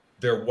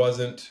there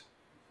wasn't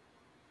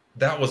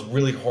that was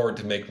really hard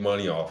to make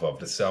money off of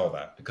to sell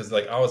that because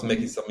like I was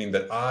making mhm, something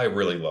that I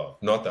really love,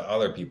 not that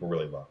other people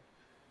really love.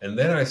 And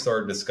then I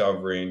started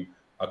discovering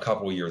a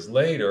couple of years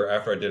later,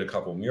 after I did a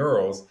couple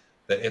murals,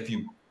 that if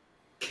you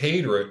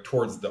cater it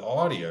towards the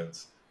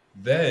audience,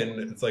 then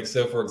it's like,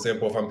 so for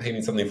example, if I'm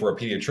painting something for a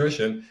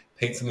pediatrician,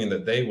 paint something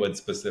that they would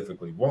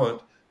specifically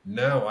want,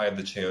 now I have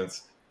the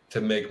chance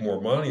to make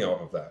more money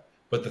off of that.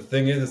 But the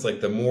thing is, it's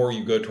like the more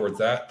you go towards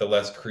that, the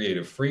less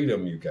creative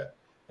freedom you get.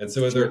 And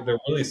so sure, there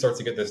really starts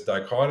to get this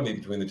dichotomy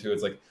between the two.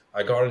 It's like,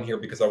 I got in here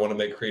because I want to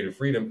make creative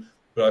freedom,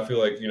 but I feel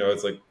like,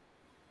 it's like,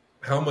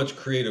 how much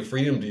creative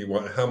freedom do you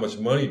want? How much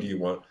money do you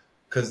want?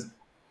 Because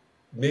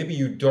maybe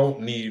you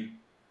don't need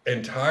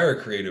entire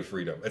creative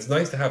freedom. It's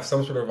nice to have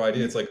some sort of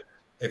idea. It's like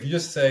if you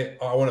just say,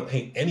 "Oh, I want to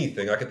paint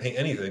anything," I can paint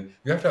anything.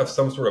 You have to have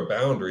some sort of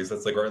boundaries.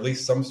 That's like, or at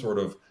least some sort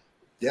of,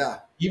 Yeah.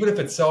 even if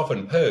it's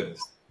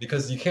self-imposed,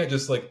 because you can't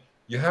just like,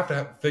 you have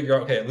to figure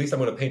out, okay, at least I'm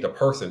going to paint a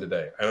person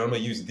today, and I'm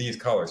going to use these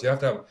colors. You have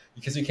to have,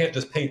 because you can't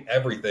just paint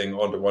everything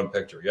onto one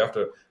picture. You have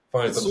to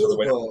find It's some sort sort of of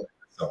way to a, do it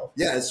yourself.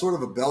 yeah, it's sort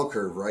of a bell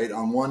curve, right?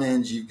 On one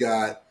end, you've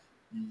got,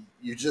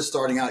 you're just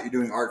starting out, you're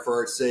doing art for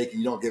art's sake, and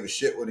you don't give a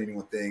shit what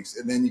anyone thinks.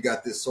 And then you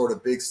got this sort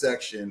of big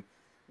section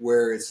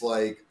where it's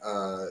like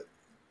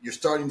you're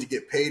starting to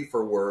get paid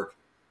for work,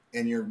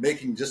 and you're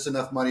making just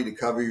enough money to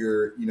cover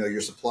your, your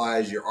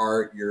supplies, your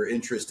art, your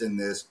interest in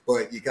this,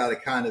 but you got to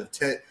kind of,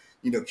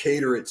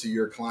 cater it to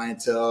your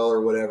clientele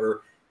or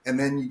whatever. And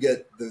then you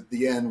get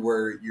the end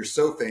where you're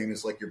so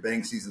famous, like your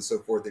Banksys and so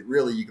forth, that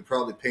really you could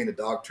probably paint a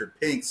dog turd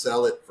pink,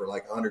 sell it for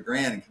like 100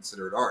 grand, and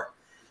consider it art.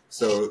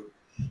 So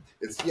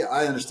it's, yeah,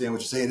 I understand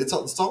what you're saying.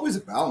 It's always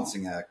a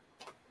balancing act,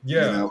 you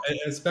Yeah, know. and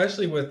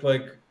especially with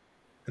like,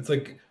 it's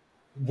like,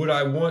 would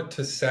I want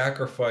to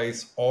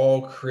sacrifice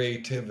all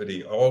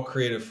creativity, all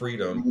creative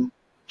freedom, Mhm.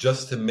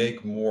 just to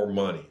make more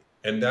money?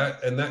 And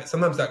that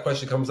sometimes that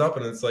question comes up,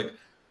 and it's like,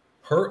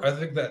 I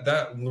think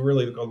that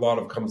really a lot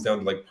of comes down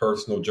to like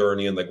personal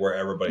journey and like where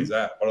everybody's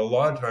at. But a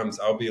lot of times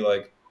I'll be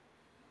like,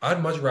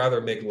 I'd much rather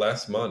make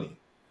less money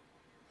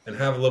and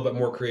have a little bit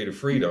more creative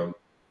freedom.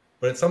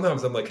 But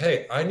sometimes I'm like,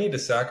 hey, I need to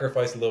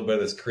sacrifice a little bit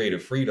of this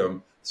creative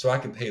freedom so I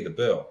can pay the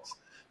bills.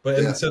 But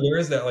Yeah, and so there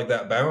is that like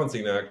that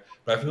balancing act.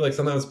 But I feel like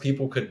sometimes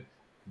people could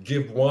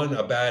give one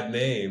a bad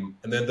name,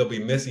 and then they'll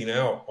be missing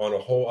out on a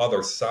whole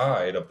other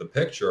side of the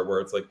picture where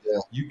it's like yeah.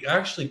 you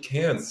actually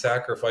can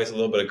sacrifice a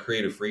little bit of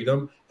creative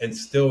freedom and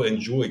still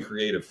enjoy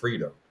creative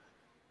freedom.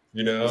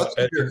 You Well, I know? think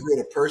if you're a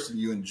creative person,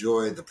 you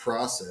enjoy the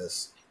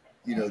process,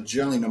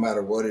 generally, no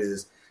matter what it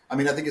is. I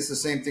mean, I think it's the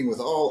same thing with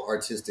all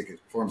artistic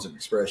forms of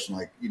expression.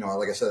 Like,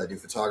 like I said, I do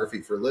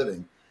photography for a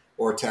living,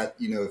 or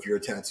if you're a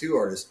tattoo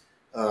artist,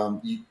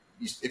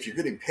 if you're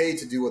getting paid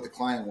to do what the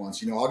client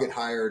wants, I'll get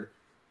hired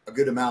a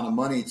good amount of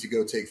money to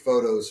go take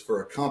photos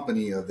for a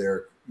company of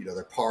their,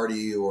 their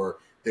party or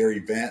their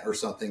event or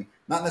something.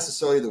 Not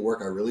necessarily the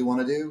work I really want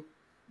to do,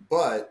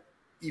 but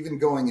even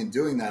going and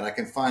doing that, I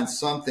can find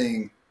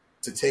something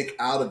to take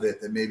out of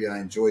it that maybe I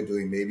enjoy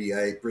doing. Maybe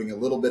I bring a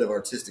little bit of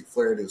artistic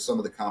flair to some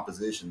of the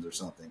compositions or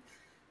something.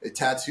 A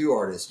tattoo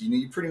artist,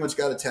 you pretty much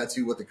got to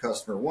tattoo what the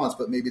customer wants,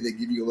 but maybe they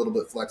give you a little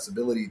bit of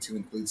flexibility to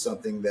include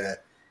something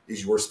that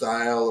is your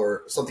style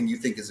or something you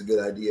think is a good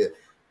idea.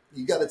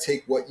 You got to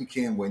take what you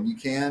can when you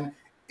can.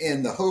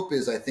 And the hope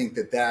is, I think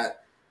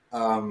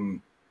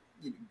um,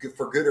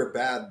 for good or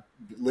bad,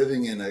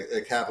 living in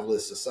a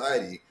capitalist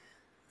society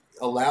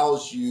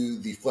allows you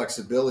the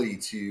flexibility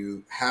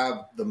to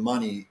have the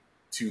money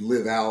to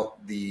live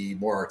out the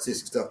more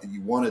artistic stuff that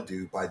you want to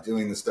do by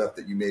doing the stuff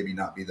that you maybe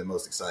not be the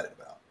most excited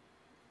about.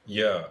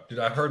 Yeah. Dude,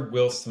 I heard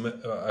Will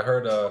Smith I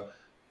heard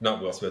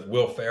not Will Smith,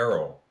 Will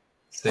Ferrell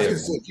I was say going to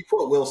say, if you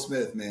quote Will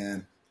Smith,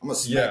 man, I'm going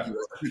to smack yeah. you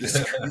right through the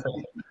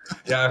screen.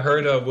 Yeah, I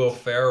heard Will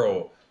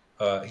Ferrell.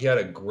 He had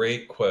a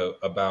great quote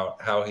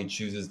about how he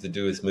chooses to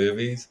do his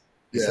movies.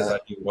 He says, Yeah, "I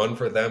do one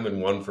for them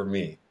and one for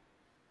me."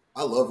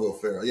 I love Will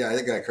Ferrell. Yeah,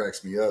 that guy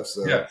cracks me up.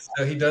 So, Yeah,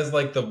 so he does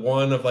like the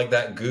one of like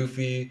that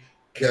goofy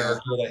yeah,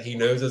 character that he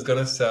knows is going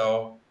to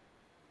sell,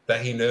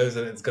 that he knows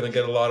that it's going to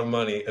get a lot of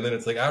money, and then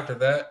it's like after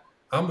that,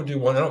 I'm gonna do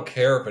one. I don't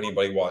care if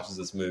anybody watches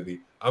this movie.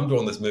 I'm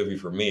doing this movie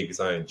for me because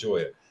I enjoy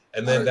it.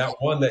 And then I, that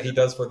one that he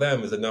does for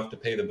them is enough to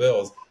pay the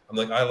bills. I'm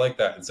like, I like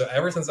that. And so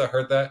ever since I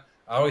heard that,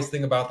 I always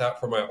think about that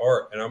for my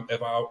art. And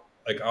if I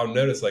like, I'll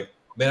notice like,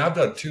 man, I've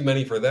done too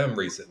many for them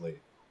recently.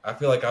 I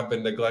feel like I've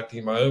been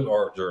neglecting my own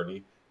art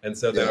journey. And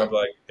so then yeah. I'm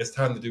like, it's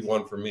time to do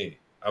one for me.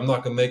 I'm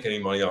not gonna make any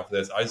money off of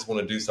this. I just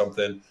want to do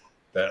something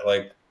that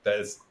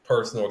is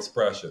personal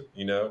expression,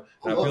 you know?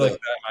 I And I love feel like that.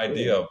 that Yeah.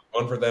 idea of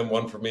one for them,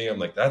 one for me, I'm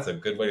like, that's a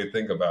good way to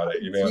think about I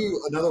it, you think know?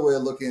 too, another way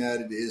of looking at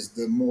it is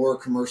the more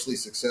commercially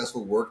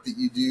successful work that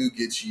you do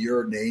gets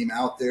your name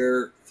out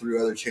there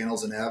through other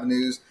channels and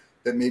avenues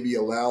that maybe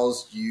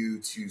allows you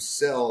to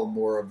sell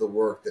more of the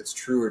work that's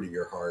truer to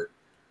your heart.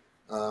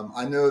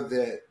 I know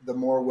that the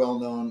more well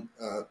known,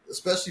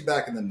 especially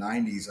back in the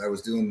 90s, I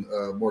was doing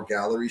more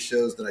gallery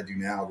shows than I do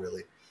now,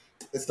 really.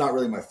 It's not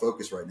really my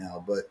focus right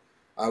now, but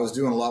I was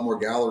doing a lot more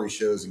gallery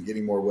shows and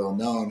getting more well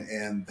known.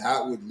 And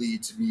that would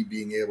lead to me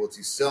being able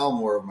to sell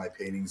more of my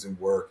paintings and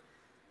work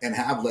and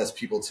have less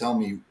people tell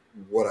me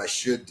what I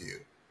should do.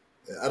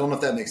 I don't know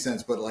if that makes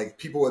sense, but like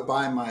people would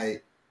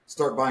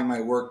start buying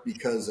my work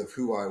because of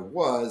who I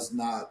was,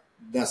 not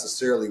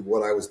necessarily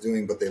what I was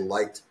doing, but they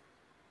liked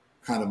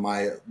kind of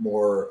my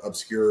more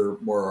obscure,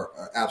 more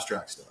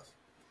abstract stuff.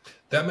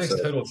 That makes So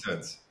total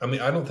sense. I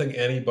mean, I don't think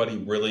anybody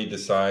really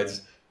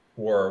decides,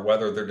 or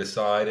whether they're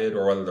decided,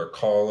 or whether they're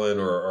calling,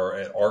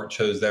 or art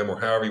chose them, or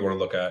however you want to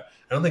look at it.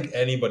 I don't think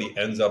anybody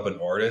ends up an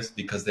artist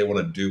because they want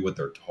to do what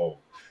they're told.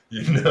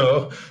 You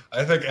know,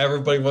 I think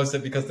everybody wants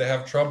it because they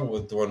have trouble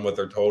with doing what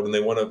they're told, and they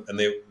want to, and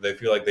they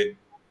feel like they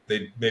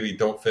maybe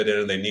don't fit in,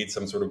 and they need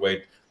some sort of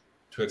way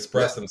to yeah,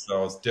 express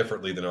themselves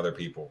differently than other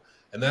people.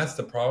 And that's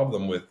the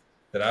problem with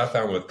that I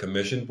found with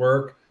commissioned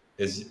work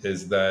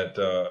is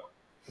that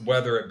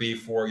whether it be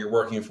for you're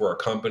working for a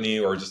company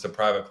or just a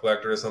private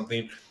collector or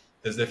something,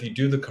 is if you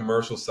do the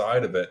commercial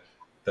side of it,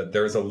 that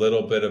there's a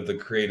little bit of the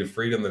creative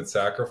freedom that's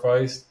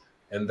sacrificed,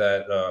 and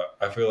that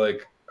I feel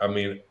like, I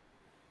mean,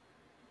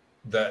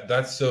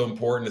 that's so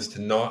important, is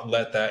to not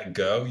let that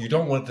go. You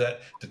don't want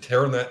that to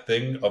turn that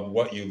thing of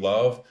what you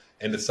love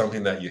into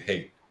something that you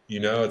hate. You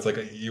know, it's like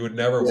you would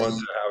never Yeah, want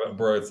to have it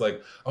where it's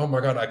like, oh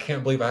my God, I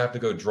can't believe I have to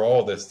go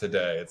draw this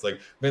today. It's like,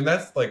 man,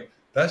 that's like,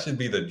 that should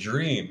be the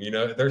dream. You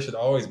know, there should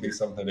always be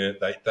something in it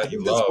I that you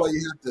think that's love. why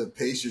you have to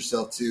pace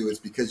yourself too. It's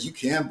because you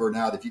can burn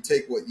out if you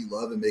take what you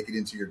love and make it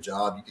into your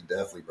job. You can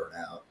definitely burn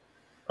out.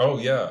 Oh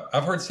yeah,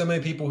 I've heard so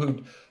many people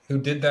who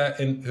did that,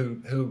 and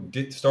who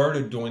did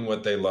started doing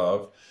what they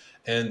love,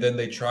 and then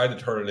they tried to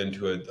turn it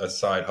into a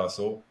side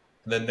hustle,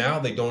 and then now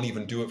they don't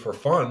even do it for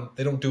fun.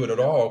 They don't do it at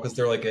all because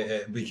they're like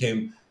it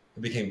became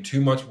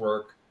too much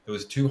work. It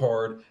was too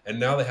hard, and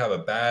now they have a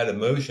bad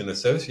emotion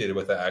associated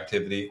with that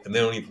activity, and they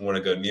don't even want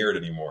to go near it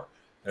anymore.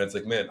 And it's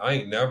like, man, I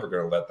ain't never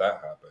gonna let that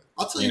happen.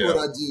 I'll tell You you know?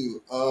 what I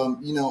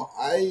do.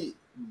 I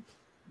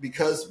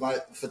because my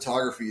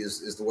photography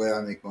is the way I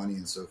make money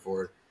and so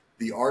forth.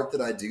 The art that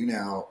I do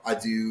now, I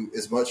do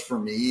as much for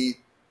me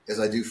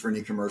as I do for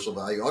any commercial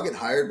value. I'll get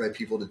hired by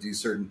people to do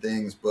certain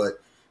things, but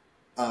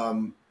I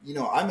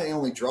may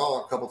only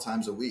draw a couple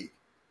times a week,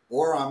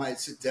 or I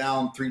might sit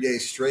down 3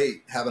 days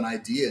straight, have an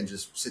idea, and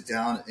just sit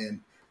down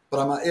and. But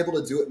I'm able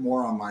to do it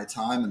more on my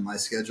time and my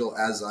schedule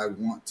as I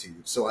want to,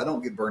 so I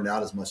don't get burned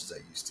out as much as I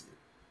used to,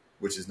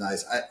 which is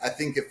nice. I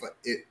think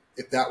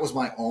if that was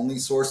my only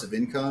source of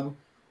income,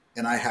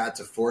 and I had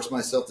to force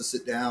myself to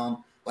sit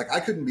down, like I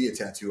couldn't be a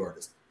tattoo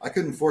artist. I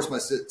couldn't force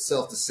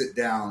myself to sit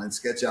down and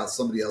sketch out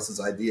somebody else's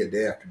idea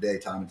day after day,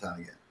 time and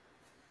time again.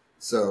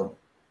 So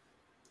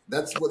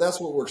that's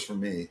what works for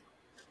me.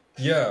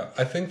 Yeah,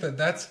 I think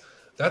that's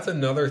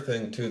another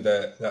thing too,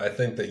 that I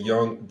think that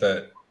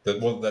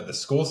that the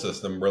school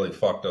system really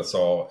fucked us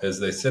all,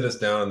 is they sit us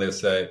down and they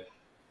say,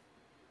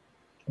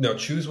 no,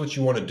 choose what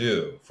you want to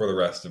do for the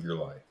rest of your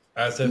life,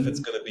 as if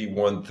it's Mhm. going to be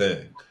one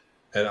thing.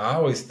 And I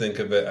always think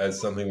of it as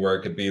something where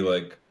it could be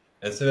like,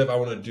 instead of I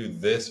want to do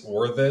this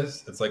or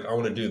this, it's like I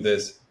want to do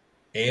this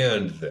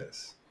and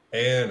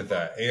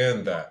that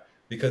and that.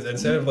 Because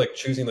instead of like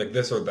choosing like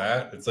this or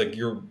that, it's like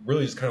you're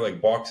really just kind of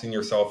like boxing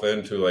yourself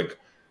into like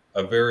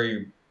a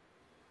very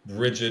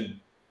rigid,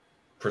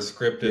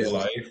 prescripted Yeah.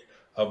 life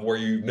of where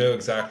you know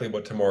exactly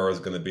what tomorrow is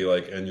going to be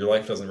like, and your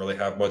life doesn't really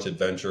have much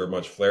adventure or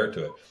much flair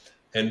to it.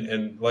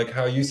 And like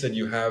how you said,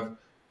 you have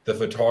the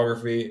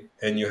photography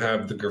and you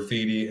have the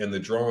graffiti and the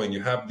drawing.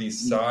 You have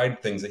these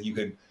side things that you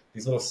could,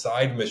 these little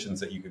side missions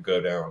that you could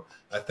go down.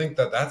 I think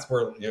that that's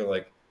where, you know,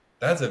 like,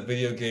 that's a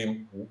video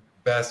game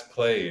best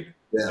played.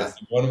 Yeah. It's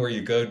the one where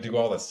you go do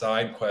all the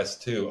side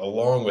quests too,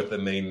 along with the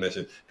main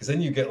mission, because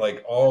then you get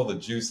like all the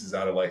juices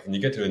out of life, and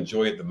you get to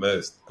enjoy it the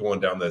most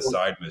going down those Well,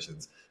 side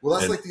missions. well,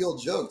 that's And like the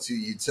old joke too.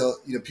 You tell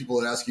people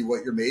that ask you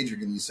what you're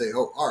majoring in, you say,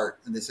 "Oh, art,"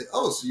 and they say,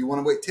 "Oh, so you want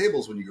to wait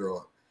tables when you grow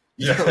up?"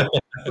 You yeah, go,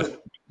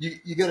 "But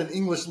you got an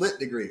English lit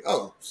degree.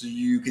 Oh, so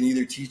you can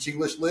either teach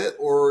English lit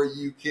or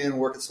you can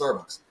work at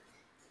Starbucks."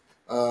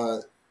 Uh,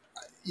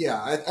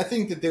 yeah, I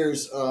think that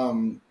there's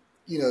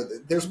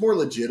more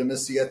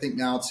legitimacy, I think,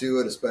 now to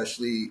it,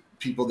 especially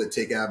people that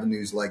take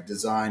avenues like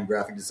design,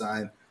 graphic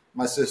design.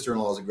 My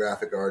sister-in-law is a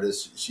graphic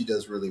artist. She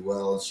does really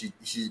well.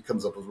 She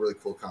comes up with really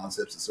cool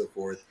concepts and so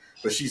forth,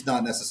 but she's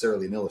not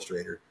necessarily an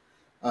illustrator.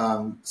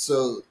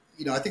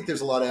 I think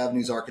there's a lot of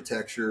avenues,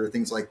 architecture,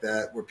 things like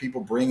that, where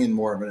people bring in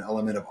more of an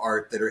element of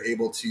art that are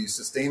able to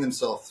sustain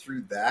themselves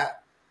through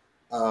that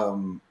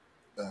um,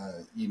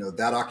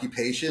 that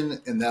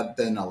occupation, and that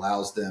then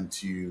allows them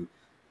to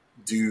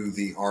do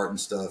the art and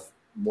stuff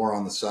more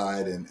on the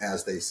side and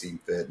as they see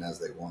fit and as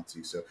they want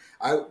to. So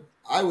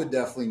I would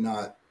definitely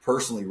not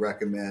personally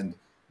recommend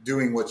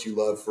doing what you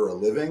love for a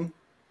living.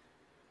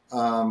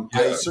 I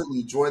yeah. certainly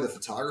enjoy the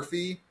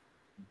photography,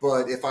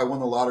 but if I won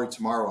the lottery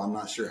tomorrow, I'm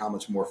not sure how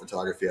much more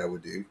photography I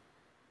would do.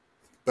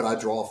 But I'll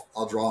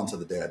draw until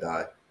the day I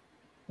die.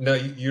 No,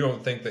 you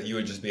don't think that you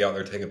would just be out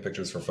there taking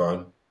pictures for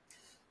fun?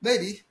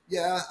 Maybe,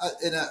 yeah.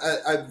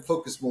 I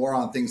focus more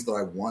on things that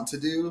I want to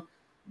do,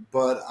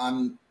 but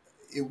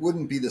it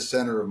wouldn't be the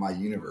center of my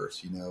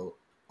universe.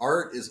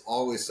 Art is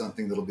always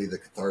something that'll be the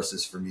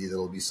catharsis for me.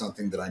 That'll be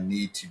something that I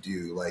need to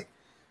do. Like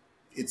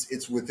it's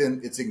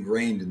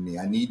ingrained in me.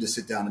 I need to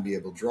sit down and be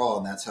able to draw,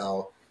 and that's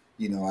how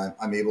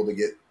I'm able to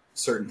get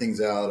certain things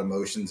out,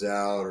 emotions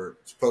out, or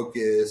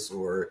focus,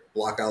 or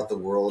block out the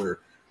world, or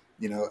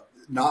you know,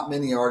 not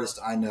many artists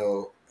I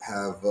know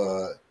have.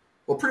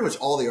 Well, pretty much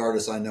all the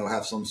artists I know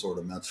have some sort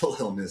of mental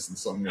illness in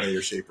some way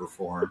or shape or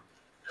form.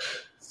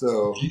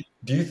 So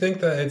Do you think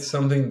that it's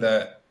something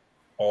that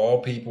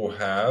all people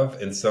have,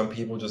 and some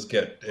people just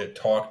get it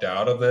talked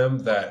out of them,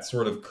 that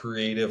sort of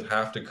creative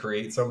have to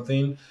create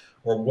something?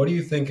 Or what do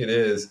you think it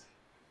is?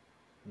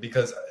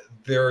 Because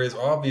there is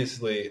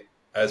obviously,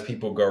 as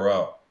people grow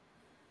up,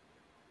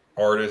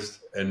 artists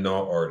and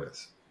not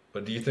artists.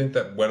 But do you think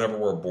that whenever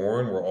we're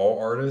born, we're all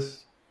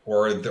artists?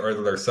 Are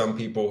there some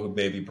people who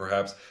maybe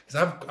perhaps,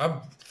 because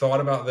I've thought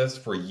about this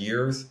for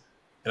years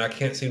and I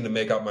can't seem to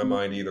make up my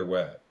mind either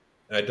way.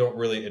 And I don't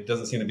really, it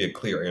doesn't seem to be a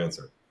clear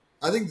answer.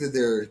 I think that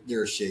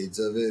there are shades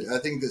of it. I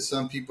think that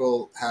some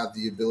people have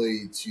the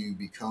ability to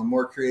become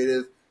more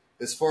creative,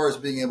 as far as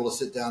being able to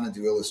sit down and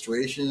do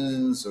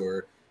illustrations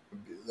or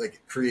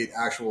like create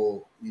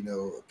actual,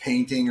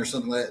 painting or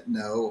something like that.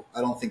 No,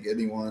 I don't think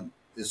anyone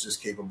is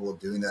just capable of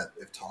doing that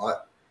if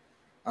taught.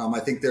 I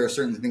think there are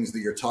certain things that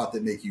you're taught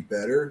that make you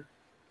better.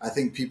 I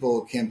think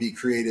people can be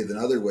creative in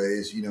other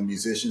ways.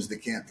 Musicians that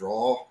can't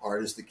draw,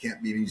 artists that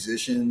can't be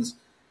musicians.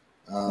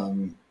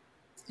 Um,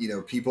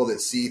 people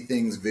that see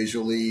things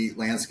visually,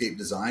 landscape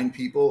design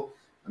people.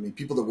 I mean,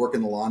 people that work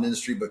in the lawn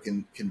industry but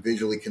can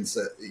visually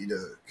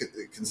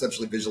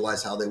conceptually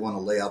visualize how they want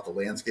to lay out the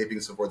landscaping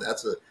and so forth.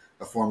 That's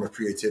a form of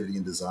creativity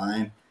and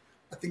design.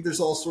 I think there's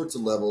all sorts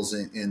of levels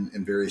in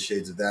various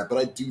shades of that, but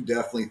I do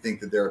definitely think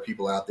that there are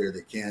people out there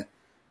that can't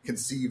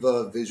conceive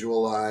of,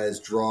 visualize,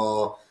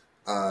 draw,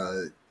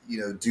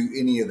 do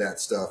any of that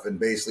stuff, and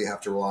basically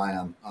have to rely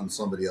on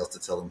somebody else to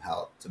tell them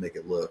how to make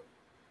it look.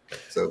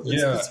 So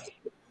Yeah.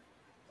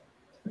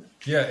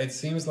 Yeah. It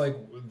seems like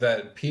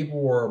that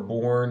people were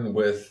born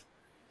with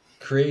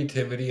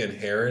creativity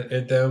inherent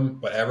in them,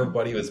 but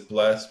everybody was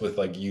blessed with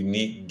like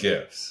unique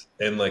gifts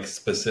in like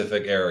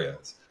specific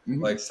areas.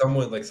 mhm. Like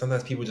someone, like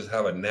sometimes people just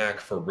have a knack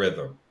for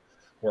rhythm,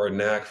 or a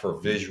knack for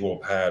visual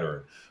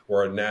pattern,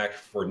 or a knack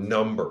for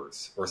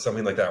numbers, or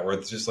something like that. Where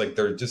it's just like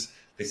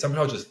they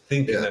somehow just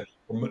thinking Yeah. that,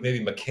 or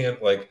maybe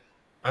like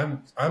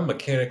I'm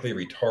mechanically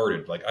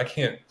retarded. Like I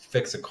can't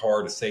fix a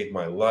car to save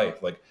my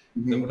life. Like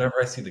that hmm whenever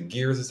I see the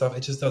gears and stuff,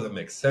 it just doesn't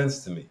make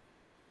sense to me.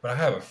 But I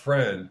have a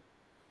friend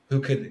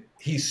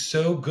he's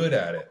so good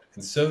at it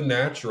and so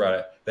natural at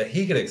it that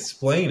he could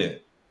explain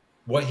it,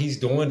 what he's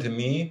doing to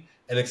me,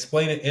 and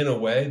explain it in a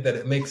way that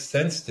it makes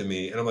sense to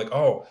me. And I'm like,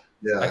 oh,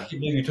 I Yeah. can't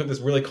believe you took this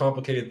really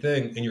complicated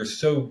thing and you're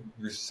so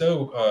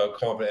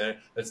confident in it.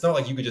 It's not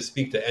like you could just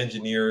speak to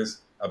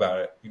engineers about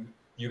it.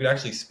 You could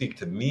actually speak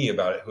to me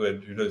about it,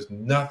 who knows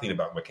nothing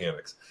about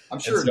mechanics. I'm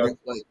And sure, so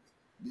like,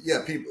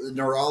 yeah, people,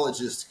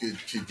 neurologists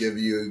could give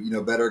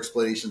you, better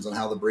explanations on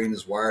how the brain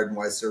is wired and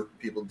why certain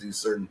people do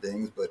certain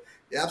things. But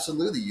yeah,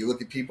 absolutely, you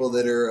look at people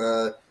that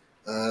are,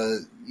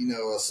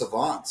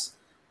 savants,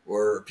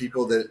 or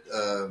people that,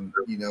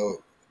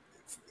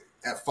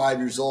 at 5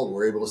 years old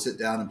were able to sit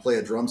down and play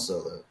a drum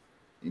solo.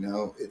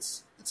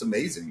 It's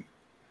amazing.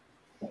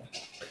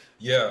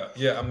 yeah,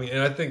 yeah. I mean,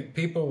 and I think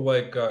people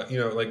like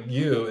like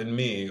you and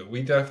me,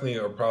 we definitely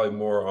are probably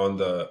more on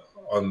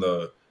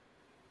the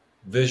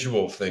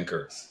visual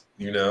thinkers,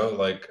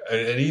 like, and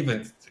it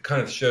even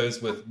kind of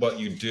shows with what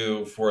you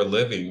do for a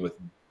living with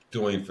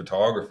doing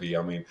photography.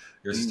 I mean,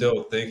 you're Mm,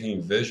 still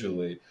thinking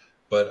visually,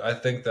 but I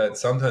think that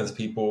sometimes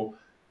people,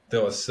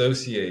 they'll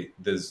associate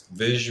this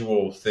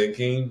visual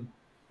thinking,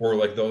 or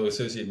like they'll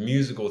associate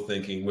musical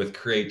thinking with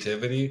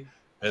creativity,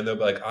 and they'll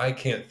be like, I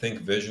can't think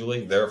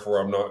visually, therefore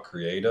I'm not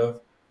creative.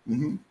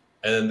 hmm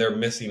And then they're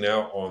missing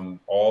out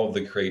on all of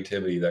the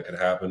creativity that could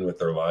happen with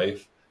their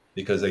life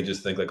because they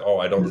just think like, oh,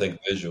 I don't think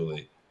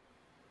visually,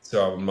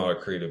 so I'm not a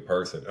creative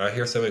person. And I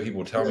hear so many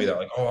people tell me Yeah. that,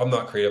 like, oh, I'm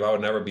not creative. I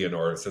would never be an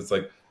artist. It's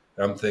like,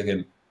 I'm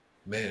thinking,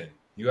 man,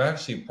 you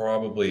actually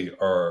probably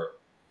are,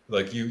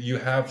 like, you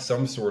have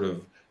some sort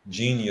of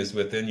genius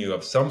within you,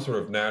 of some sort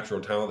of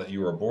natural talent that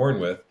you were born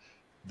with,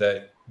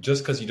 that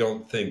just because you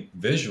don't think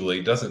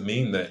visually doesn't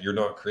mean that you're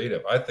not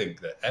creative. I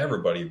think that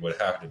everybody would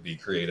have to be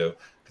creative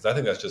because I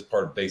think that's just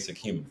part of basic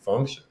human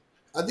function.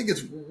 I think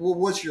it's, well,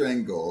 what's your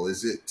end goal?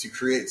 Is it to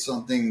create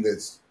something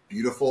that's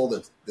beautiful,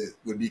 that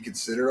would be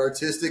considered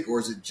artistic, or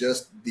is it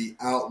just the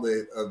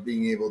outlet of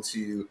being able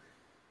to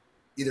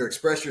either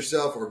express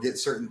yourself or get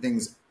certain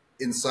things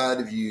inside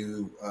of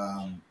you,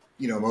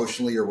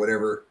 emotionally or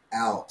whatever,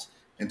 out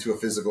into a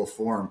physical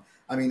form?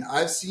 I mean,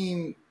 I've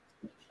seen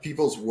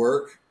people's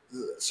work,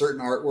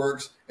 certain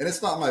artworks, and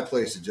it's not my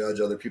place to judge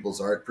other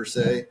people's art per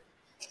se.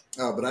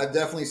 But I've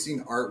definitely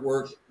seen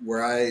artwork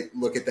where I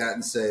look at that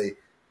and say,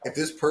 if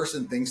this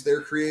person thinks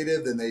they're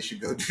creative, then they should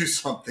go do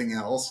something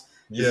else,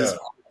 because this Yeah.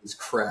 art is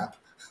crap.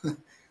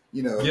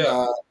 you know, Yeah.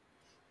 uh,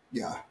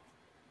 yeah,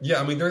 Yeah,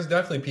 I mean, there's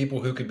definitely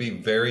people who could be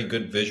very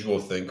good visual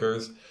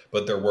thinkers,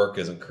 but their work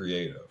isn't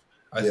creative.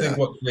 I yeah. think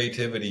what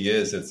creativity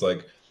is, it's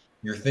like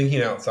you're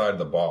thinking outside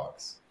the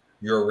box.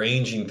 You're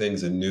arranging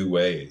things in new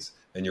ways,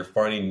 and you're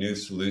finding new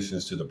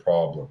solutions to the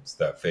problems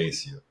that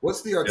face you.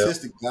 What's the Yeah.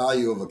 artistic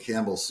value of a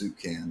Campbell soup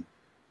can?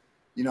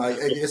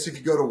 I guess if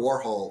you go to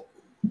Warhol,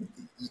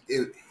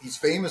 he's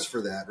famous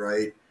for that,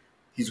 right?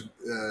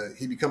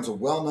 He becomes a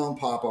well-known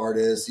pop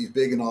artist. He's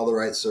big in all the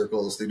right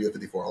circles, Studio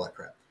 54, all that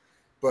crap.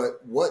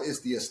 But what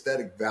is the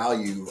aesthetic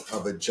value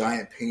of a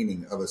giant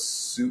painting of a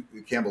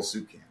Campbell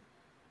soup can?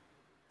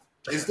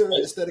 Is there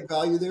an aesthetic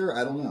value there?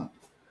 I don't know.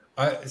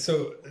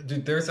 So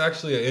dude, there's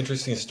actually an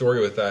interesting story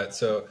with that.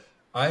 So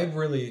I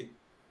really,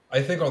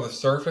 I think on the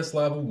surface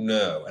level,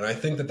 no, and I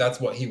think that that's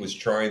what he was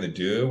trying to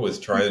do, was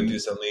trying to hmm do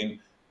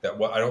something that,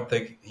 what I don't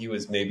think he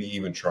was maybe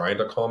even trying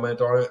to comment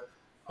on it.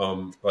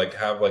 like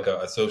have like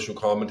a social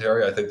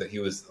commentary. I think that he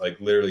was like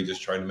literally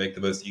just trying to make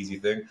the most easy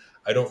thing.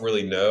 I don't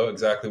really know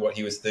exactly what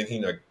he was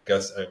thinking. I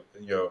guess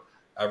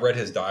I've read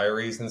his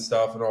diaries and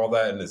stuff and all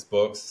that in his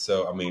books.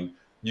 So I mean,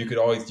 you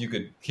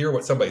could hear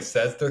what somebody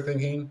says they're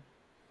thinking,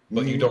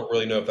 but you Hmm. don't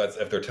really know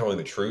if they're telling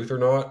the truth or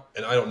not.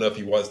 And I don't know if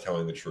he was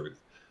telling the truth.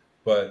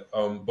 But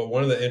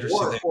one of the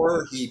interesting things,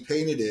 Or he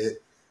painted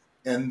it,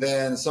 and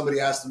then somebody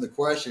asked him the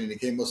question, and he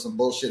came with some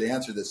bullshit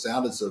answer that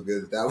sounded so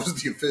good that that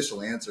was the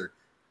official answer.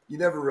 You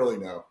never really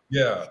know.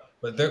 yeah.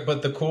 But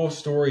the cool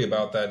story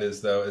about that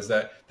is though is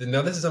that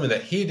now this is something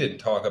that he didn't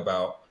talk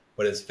about,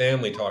 but his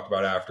family talked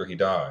about after he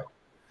died.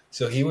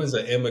 So he was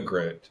an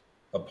immigrant,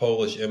 a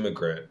Polish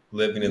immigrant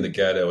living in the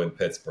ghetto in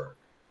Pittsburgh.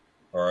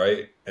 All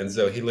right. And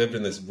so he lived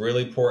in this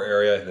really poor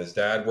area, and his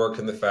dad worked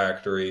in the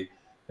factory,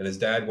 and his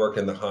dad worked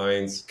in the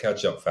Heinz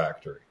ketchup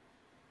factory.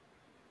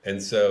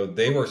 And so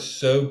they were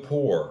so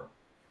poor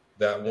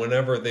that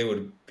whenever they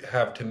would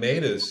have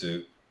tomato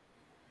soup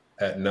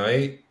at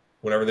night,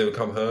 whenever they would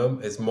come home,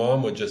 his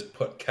mom would just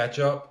put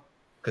ketchup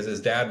because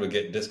his dad would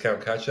get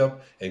discount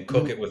ketchup and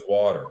cook it with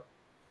water.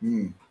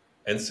 Mm-hmm.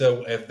 And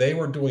so if they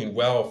were doing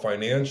well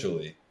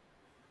financially,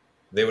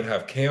 they would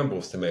have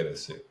Campbell's tomato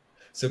soup.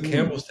 So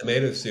Campbell's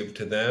tomato soup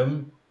to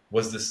them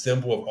was the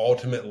symbol of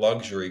ultimate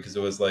luxury because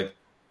it was like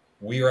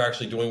we are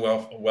actually doing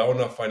well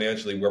enough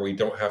financially where we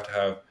don't have to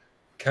have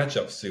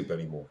ketchup soup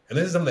anymore. And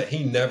this is something that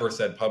he never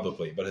said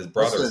publicly, but his That's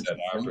brother said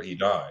after interesting. he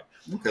died.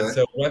 And Okay.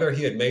 so whether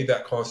he had made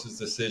that conscious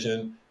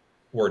decision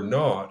or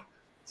not,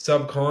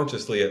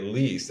 subconsciously at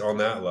least on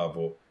that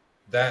level,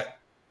 that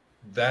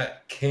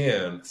that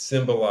can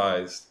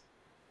symbolize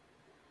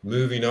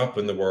moving up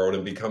in the world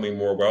and becoming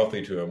more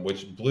wealthy to him,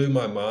 which blew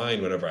my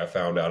mind whenever I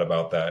found out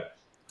about that.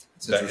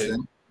 That's That it,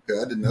 interesting. Okay,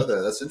 I didn't know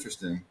that. That's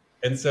interesting.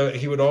 and so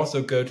he would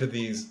also go to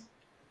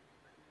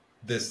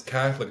this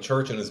Catholic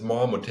church, and his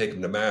mom would take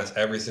him to mass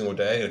every single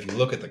day. And if you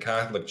look at the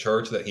Catholic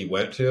church that he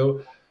went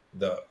to,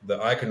 the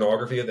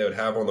iconography that they would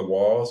have on the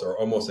walls are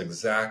almost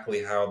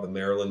exactly how the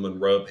Marilyn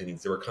Monroe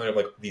paintings. They were kind of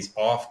like these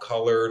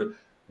off-colored,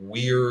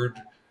 weird.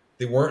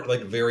 They weren't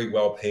like very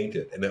well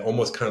painted, and it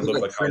almost kind of Look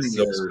looked like like how printing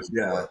errors. silkscreens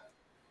Yeah. were.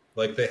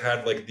 Like they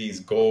had like the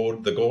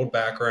gold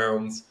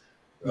backgrounds,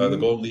 the Mm-hmm.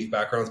 gold leaf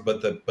backgrounds,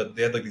 but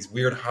they had like these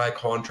weird high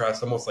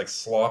contrast, almost like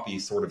sloppy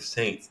sort of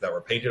saints that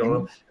were painted on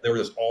them. Mm-hmm. And they were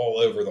just all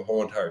over the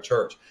whole entire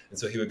church. And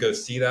so he would go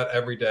see that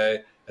every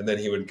day, and then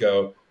he would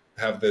go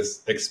have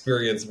this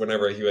experience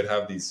whenever he would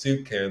have these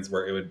soup cans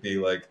where it would be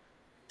like,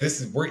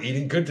 "This is we're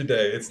eating good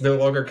today. It's no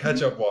longer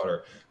ketchup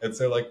water." And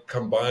so like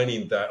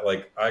combining that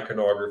like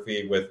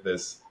iconography with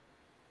this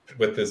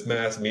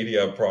mass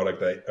media product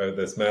that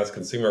this mass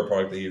consumer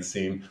product that he's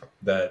seen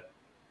that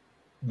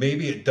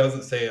maybe it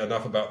doesn't say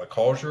enough about the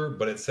culture,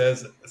 but it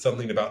says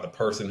something about the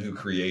person who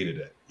created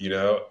it, you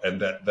know, and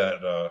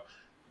that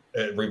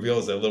it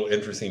reveals a little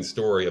interesting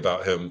story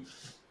about him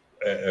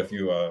if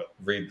you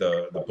read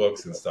the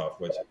books and stuff.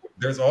 Which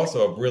there's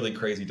also a really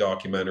crazy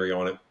documentary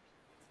on it.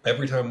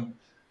 Every time,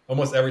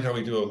 almost every time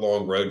we do a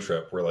long road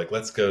trip, we're like,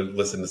 let's go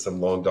listen to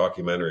some long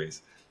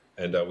documentaries.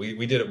 And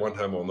we did it one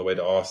time on the way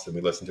to Austin.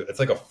 We listened to it. It's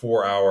like a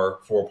 4 hour,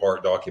 4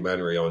 part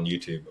documentary on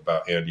YouTube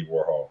about Andy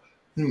Warhol.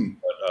 Hmm.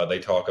 They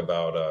talk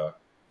about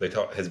they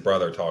talk. His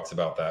brother talks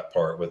about that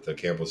part with the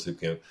Campbell soup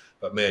can.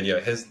 But man, yeah,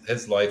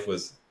 his life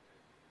was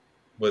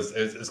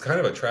it's kind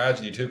of a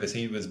tragedy too because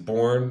he was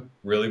born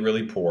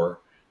really poor,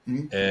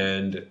 Hmm.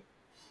 and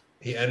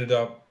he ended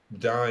up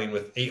dying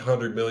with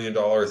 $800 million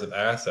of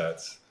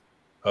assets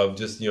of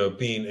just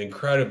being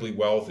incredibly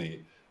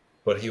wealthy,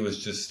 but he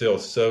was just still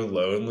so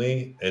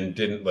lonely and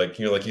didn't like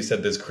like you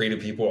said, those creative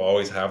people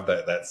always have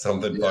that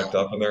something Yeah. fucked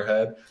up in their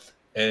head,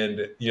 and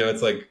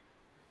it's like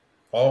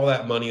all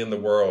that money in the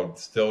world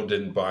still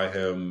didn't buy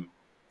him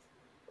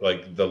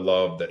like the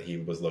love that he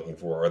was looking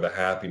for or the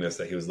happiness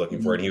that he was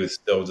looking for, Hmm. and he was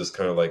still just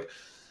kind of like,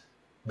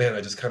 man,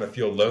 I just kind of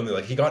feel lonely.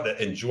 Like he got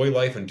to enjoy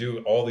life and do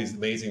all these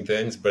amazing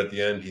things, but at the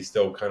end he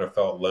still kind of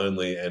felt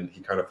lonely, and he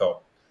kind of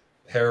felt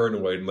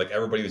paranoid, and like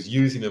everybody was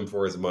using him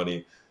for his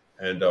money.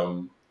 And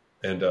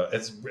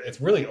it's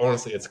really,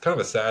 honestly, it's kind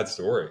of a sad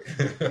story.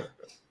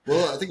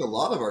 Well, I think a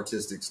lot of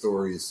artistic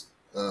stories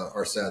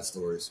are sad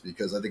stories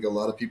because I think a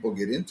lot of people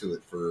get into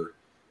it for,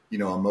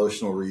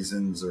 emotional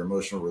reasons or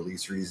emotional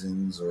release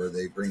reasons, or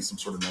they bring some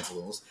sort of mental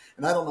illness.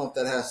 And I don't know if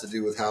that has to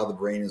do with how the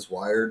brain is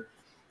wired.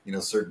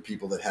 Certain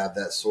people that have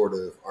that sort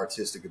of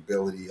artistic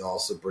ability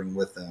also bring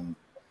with them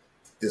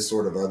this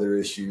sort of other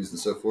issues and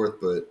so forth.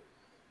 But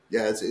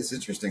yeah, it's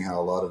interesting how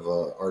a lot of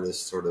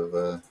artists sort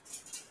of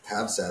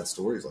have sad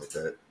stories like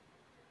that.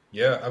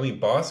 Yeah, I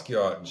mean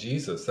Basquiat,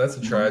 Jesus, that's a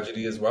Mhm.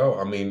 tragedy as well.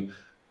 I mean,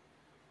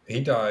 he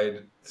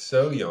died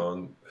so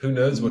young. Who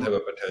knows what Mhm. type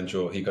of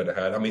potential he could have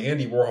had? I mean,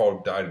 Andy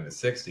Warhol died in his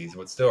 60s,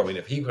 but still, I mean,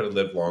 if he could have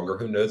lived longer,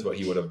 who knows what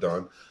he would have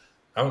done?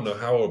 I don't know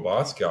how old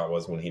Basquiat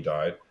was when he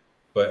died,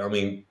 but I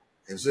mean,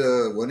 It was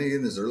wasn't he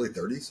in his early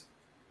 30s?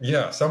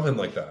 yeah, something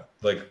like that,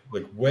 like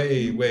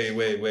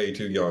way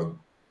too young.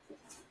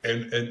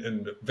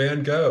 And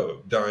Van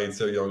Gogh dying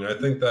so young, and I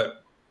think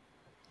that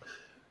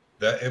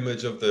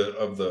image of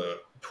the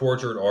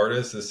tortured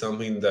artist is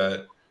something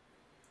that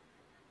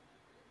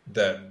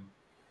that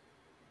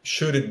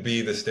shouldn't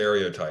be the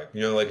stereotype.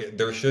 You know, like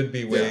there should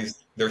be Yeah.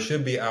 ways, there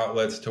should be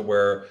outlets to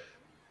where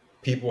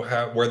people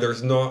have, where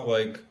there's not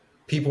like,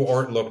 people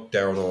aren't looked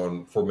down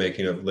on for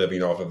making a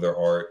living off of their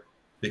art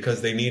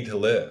because they need to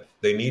live.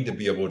 They need to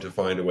be able to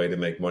find a way to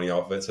make money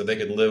off of it so they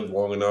could live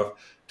long enough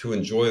to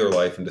enjoy their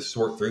life and to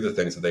sort through the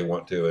things that they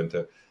want to and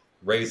to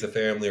raise a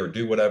family or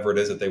do whatever it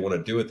is that they want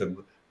to do with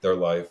their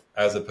life,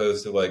 as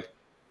opposed to like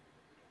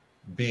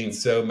being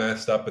so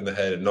messed up in the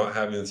head and not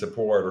having the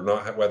support or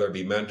not, whether it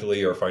be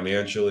mentally or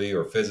financially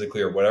or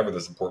physically or whatever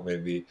the support may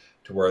be,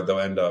 to where they'll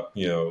end up,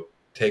 you know,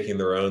 taking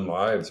their own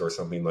lives or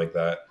something like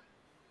that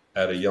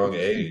at a young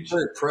It seems age.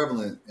 very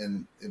prevalent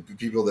in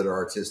people that are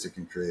artistic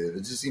and creative.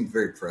 It just seems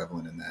very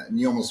prevalent in that, and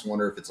you almost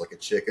wonder if it's like a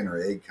chicken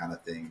or egg kind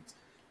of thing.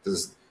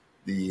 Does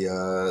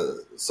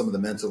the some of the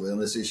mental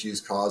illness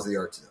issues cause the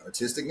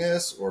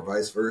artisticness, or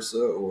vice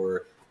versa,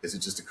 or is it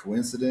just a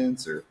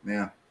coincidence? Or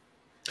yeah,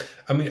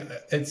 I mean,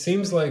 it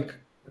seems like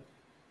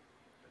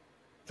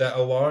that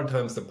a lot of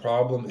times the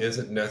problem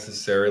isn't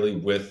necessarily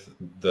with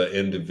the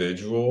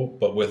individual,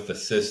 but with the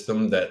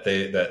system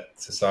that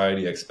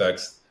society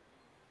expects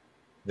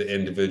the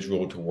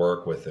individual to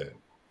work within.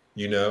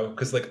 You know,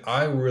 because like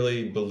I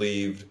really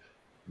believed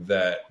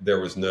that there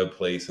was no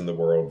place in the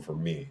world for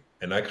me,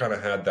 and I kind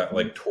of had that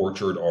like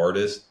tortured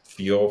artist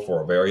feel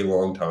for a very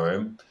long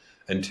time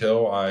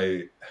until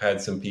I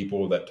had some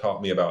people that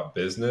taught me about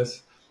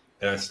business,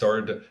 and I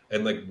started to,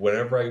 and like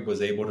whenever I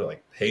was able to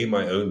like pay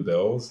my own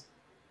bills,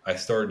 I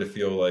started to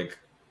feel like,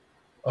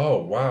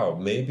 oh wow,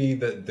 maybe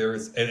that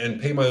there's,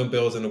 and pay my own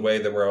bills in a way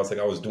that where I was like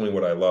I was doing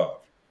what I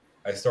loved.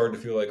 I started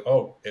to feel like,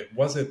 oh, it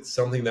wasn't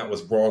something that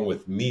was wrong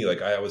with me.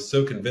 Like I was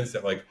so convinced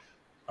that like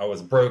I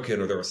was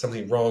broken or there was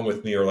something wrong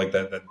with me or like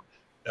that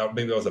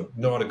maybe I was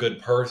not a good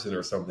person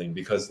or something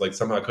because like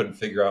somehow I couldn't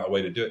figure out a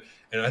way to do it.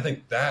 And I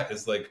think that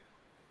is like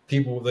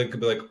people, they could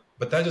be like,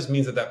 but that just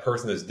means that that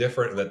person is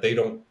different and that they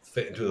don't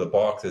fit into the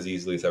box as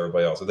easily as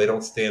everybody else, or they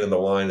don't stand in the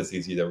line as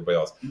easy as everybody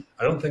else.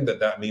 I don't think that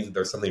that means that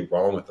there's something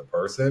wrong with the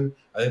person.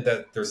 I think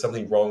that there's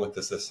something wrong with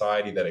the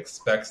society that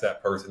expects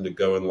that person to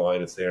go in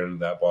line and stand in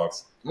that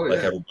box oh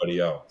like yeah, everybody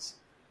else.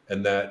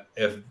 And that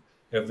if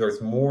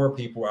there's more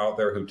people out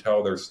there who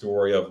tell their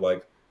story of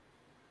like,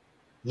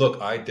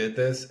 look, I did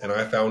this and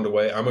I found a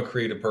way. I'm a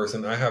creative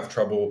person. I have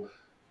trouble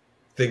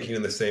thinking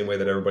in the same way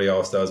that everybody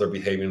else does or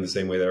behaving in the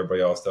same way that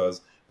everybody else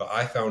does. But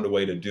I found a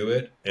way to do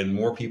it, and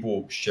more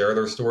people share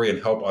their story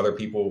and help other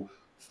people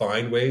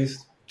find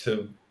ways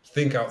to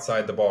think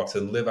outside the box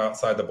and live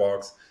outside the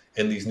box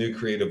in these new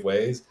creative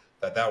ways,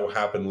 that will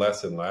happen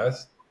less and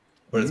less.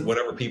 But it's hmm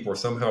whenever people are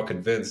somehow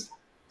convinced,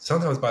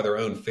 sometimes by their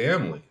own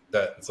family,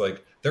 that it's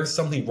like, there's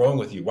something wrong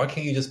with you. Why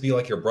can't you just be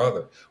like your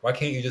brother? Why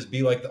can't you just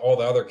be like all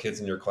the other kids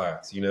in your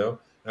class? You know?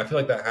 And I feel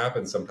like that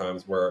happens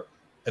sometimes where,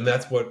 and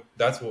that's what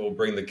will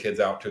bring the kids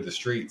out to the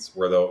streets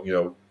where they'll, you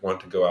know, want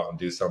to go out and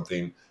do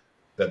something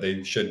that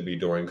they shouldn't be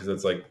doing because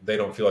it's like they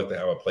don't feel like they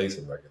have a place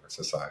in regular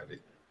society.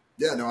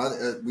 yeah.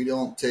 No, we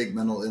don't take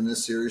mental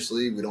illness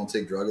seriously. We don't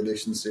take drug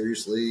addiction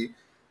seriously.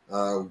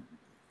 Uh,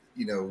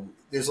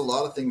 there's a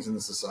lot of things in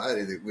the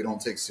society that we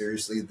don't take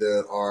seriously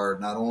that are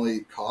not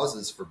only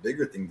causes for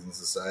bigger things in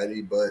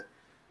society, but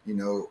you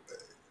know,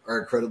 are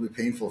incredibly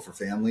painful for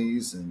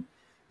families. And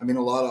I mean,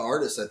 a lot of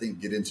artists, I think,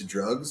 get into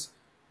drugs.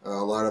 A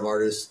lot of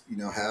artists,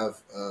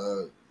 have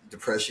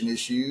depression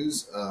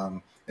issues,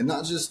 and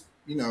not just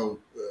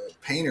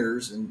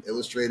painters and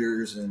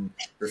illustrators and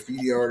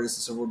graffiti artists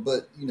and so forth,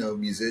 but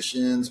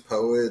musicians,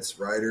 poets,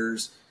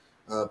 writers,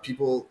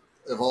 people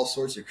of all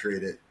sorts of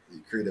creative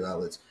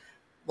outlets.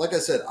 Like I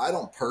said, I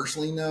don't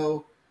personally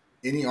know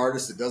any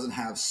artist that doesn't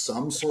have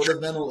some sort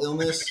of mental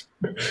illness.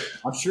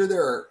 I'm sure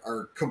there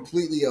are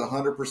completely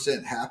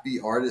 100% happy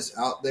artists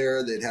out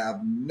there that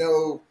have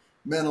no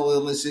mental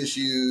illness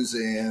issues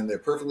and they're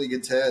perfectly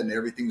content and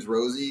everything's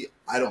rosy.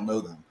 I don't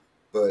know them,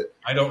 but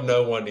I don't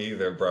know one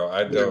either, bro.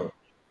 I yeah. don't.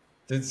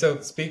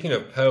 So speaking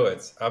of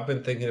poets, I've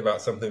been thinking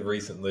about something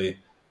recently,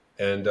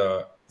 and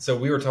so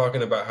we were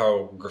talking about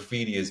how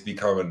graffiti is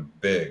becoming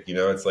big. You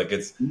know, it's like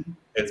it's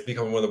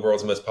become one of the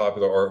world's most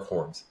popular art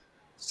forms.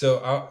 So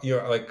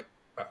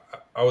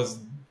I was,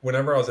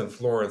 whenever I was in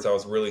Florence, I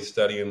was really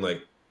studying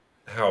like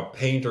how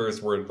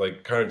painters were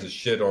like kind of just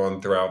shit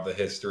on throughout the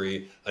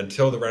history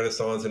until the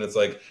Renaissance, and it's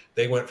like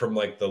they went from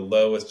like the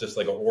lowest, just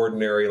like an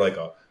ordinary like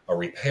a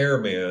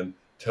repairman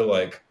to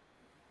like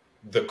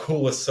the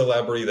coolest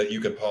celebrity that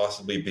you could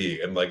possibly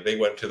be, and like they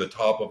went to the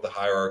top of the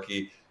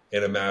hierarchy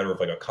in a matter of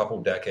like a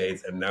couple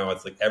decades, and now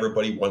it's like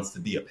everybody wants to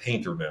be a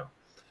painter now.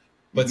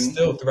 But hmm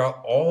still,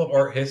 throughout all of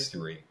art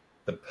history,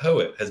 the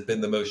poet has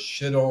been the most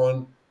shit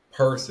on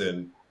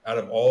person out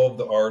of all of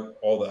the art,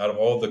 out of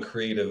all of the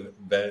creative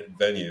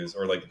venues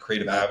or like the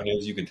creative yeah,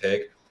 avenues you can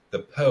take. The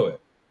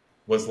poet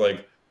was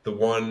like the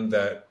one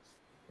that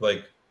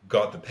like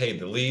got the paid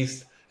the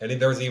least. And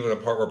there was even a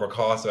part where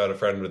Picasso had a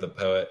friend with a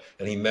poet,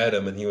 and he met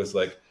him, and he was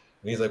like,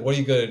 and he's like, "What are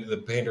you good?" The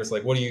painter's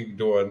like, "What are you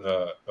doing?"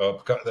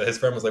 His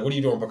friend was like, "What are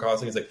you doing,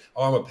 Picasso?" He's like,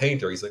 "Oh, I'm a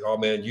painter." He's like, "Oh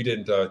man, you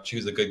didn't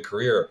choose a good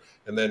career."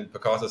 And then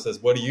Picasso says,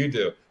 "What do you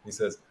do?" He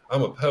says,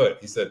 "I'm a poet."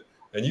 He said,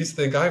 And you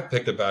think I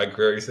picked a bad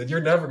career. You said,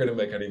 you're never going to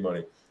make any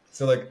money.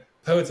 So like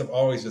poets have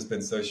always just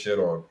been so shit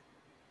on.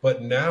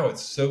 But now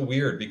it's so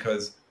weird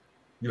because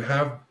you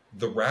have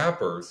the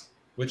rappers,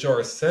 which are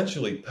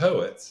essentially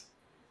poets.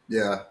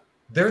 Yeah.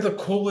 They're the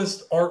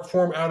coolest art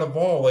form out of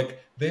all. Like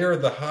they are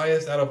the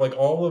highest out of like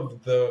all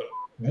of the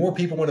more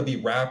people want to be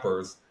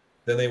rappers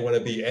than they want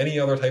to be any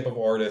other type of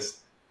artist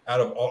out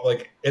of all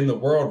like in the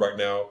world right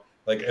now.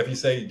 Like if you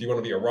say, do you want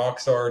to be a rock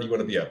star? Do you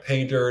want to be a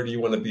painter? Do you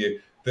want to be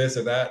this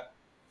or that?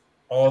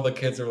 All the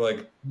kids are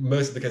like,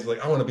 most of the kids are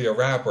like, I want to be a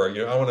rapper,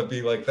 you know, I want to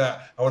be like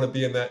that, I want to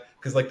be in that,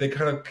 because like they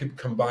kind of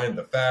combine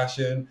the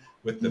fashion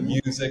with the Hmm.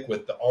 music,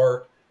 with the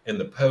art and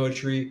the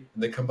poetry,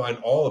 and they combine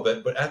all of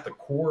it, but at the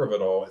core of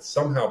it all, it's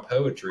somehow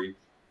poetry.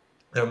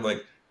 And I'm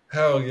like,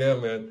 hell yeah,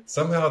 man.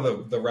 Somehow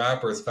the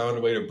rappers found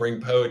a way to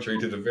bring poetry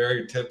to the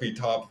very tippy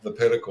top of the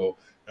pinnacle.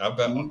 And I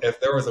bet Hmm.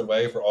 if there was a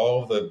way for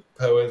all of the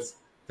poets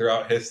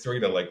throughout history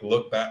to like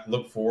look back,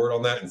 look forward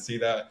on that and see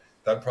that,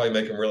 that'd probably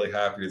make them really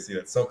happy to see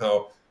that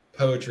somehow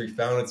poetry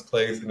found its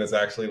place and is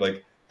actually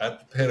like at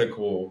the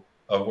pinnacle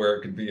of where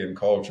it could be in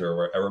culture,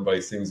 where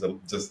everybody seems to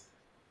just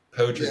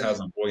poetry Yeah. has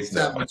a voice Just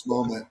now. having its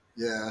moment.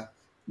 Yeah.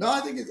 No, I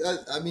think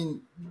I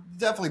mean,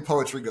 definitely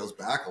poetry goes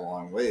back a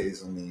long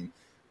ways. I mean,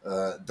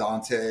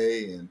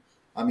 Dante, and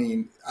I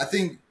mean, I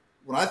think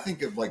when I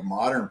think of like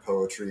modern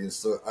poetry, and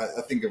so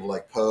I think of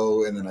like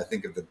Poe, and then I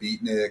think of the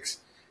Beatniks,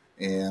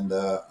 and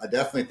I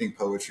definitely think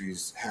poetry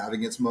is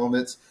having its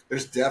moments.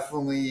 There's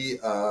definitely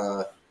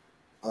a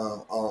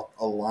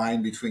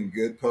line between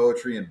good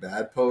poetry and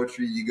bad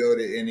poetry. You go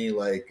to any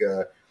like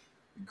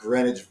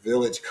Greenwich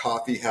Village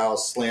coffee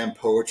house slam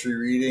poetry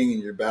reading,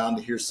 and you're bound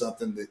to hear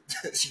something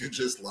that you're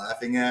just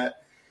laughing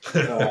at.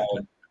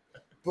 Um,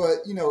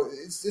 but you know,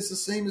 it's the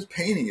same as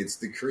painting. It's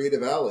the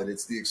creative outlet.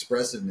 It's the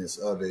expressiveness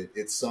of it.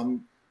 It's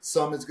some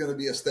is going to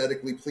be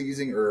aesthetically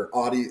pleasing or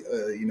audio,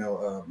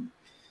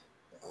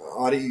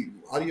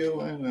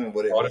 audio, I don't know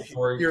what it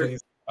Auditory, here.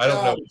 please. I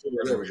don't know. Auditory,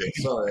 there we go.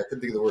 Sorry, I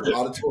couldn't think of the word.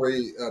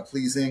 Auditory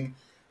pleasing.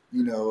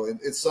 You know,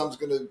 it's some's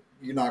gonna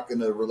you're not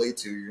gonna relate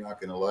to. You're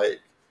not gonna like.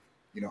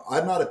 You know,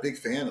 I'm not a big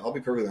fan. I'll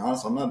be perfectly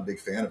honest. I'm not a big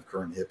fan of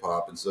current hip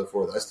hop and so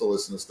forth. I still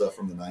listen to stuff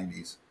from the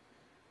 '90s.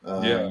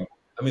 Yeah. Um,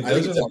 I mean, I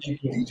think those are it's the all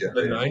people, the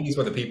degenerated. 90s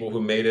were the people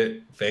who made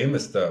it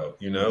famous, though,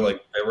 you know, Mhm.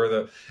 like they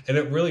were and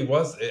it really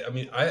was, I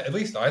mean, at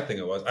least I think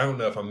it was. I don't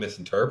know if I'm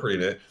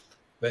misinterpreting it,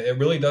 but it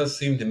really does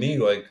seem to me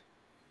like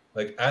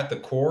at the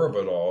core of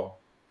it all,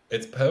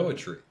 it's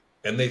poetry.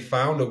 And they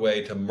found a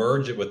way to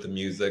merge it with the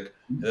music,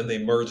 and then they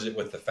merged it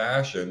with the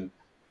fashion,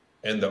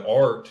 and the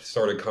art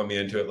started coming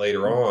into it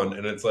later on,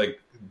 and it's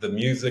like the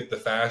music, the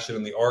fashion,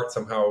 and the art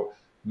somehow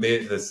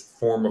made this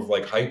form of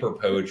like hyper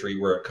poetry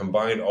where it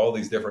combined all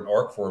these different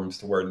art forms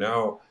to where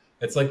now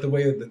it's like the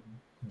way that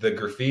the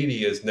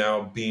graffiti is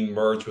now being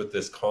merged with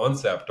this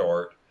concept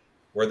art,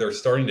 where they're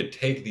starting to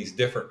take these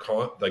different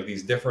like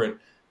these different Mhm.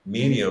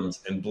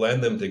 mediums and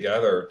blend them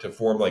together to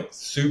form like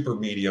super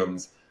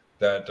mediums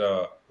that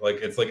like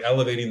it's like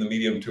elevating the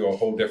medium to a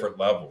whole different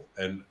level.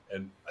 And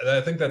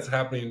I think that's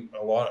happening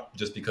a lot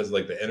just because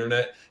like the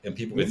internet, and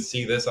people could Mhm.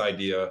 see this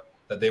idea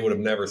that they would have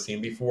never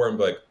seen before and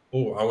be like,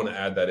 oh, I want to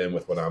add that in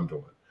with what I'm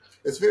doing.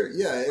 It's very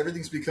yeah.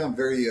 Everything's become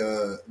very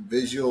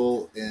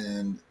visual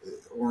and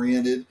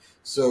oriented.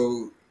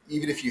 So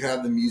even if you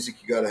have the music,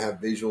 you got to have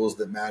visuals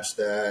that match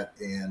that,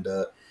 and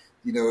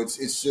you know,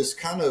 it's just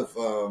kind of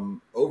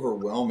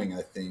overwhelming.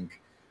 I think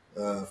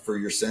for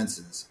your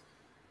senses.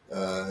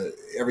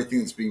 Everything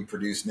that's being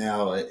produced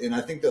now. And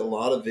I think that a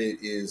lot of it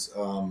is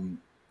a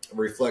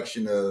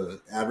reflection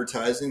of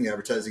advertising, the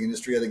advertising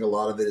industry. I think a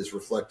lot of it is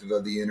reflective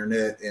of the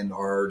internet and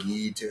our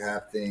need to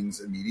have things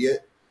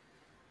immediate.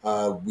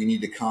 We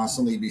need to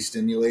constantly be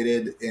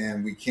stimulated,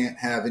 and we can't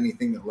have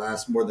anything that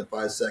lasts more than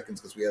 5 seconds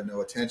because we have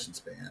no attention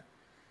span.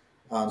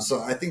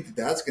 So I think that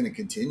that's going to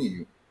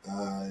continue.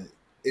 Uh,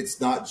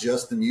 it's not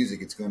just the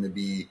music; it's going to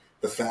be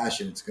the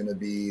fashion, it's going to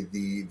be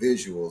the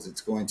visuals, it's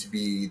going to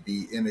be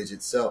the image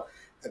itself.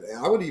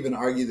 I would even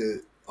argue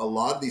that a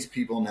lot of these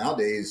people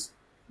nowadays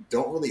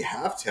don't really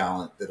have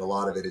talent. That a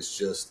lot of it is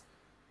just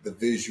the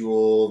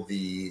visual,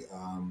 the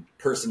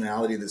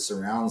personality that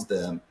surrounds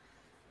them.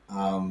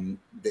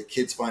 That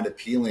kids find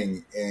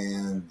appealing,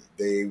 and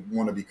they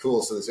want to be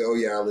cool, so they say, "Oh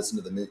yeah, I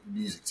listen to the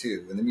music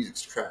too," and the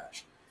music's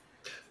trash.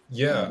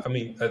 Yeah, I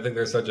mean, I think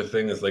there's such a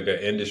thing as like an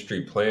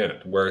industry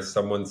plant where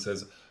someone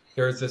says,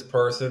 "Here's this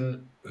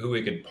person who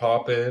we could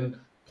pop in,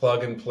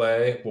 plug and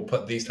play. We'll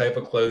put these type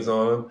of clothes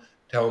on them,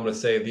 tell them to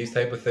say these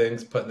type of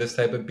things, put this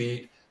type of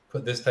beat,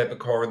 put this type of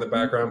car in the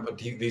background, put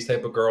these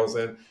type of girls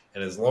in,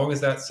 and as long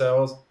as that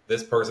sells,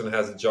 this person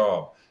has a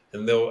job."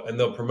 And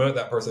they'll promote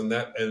that person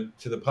that and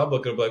to the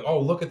public. It'll be like, "Oh,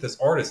 look at this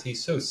artist.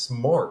 He's so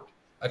smart.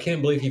 I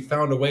can't believe he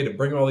found a way to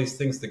bring all these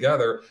things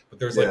together." But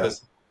there's like Yeah.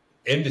 this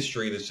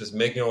industry that's just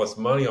making all this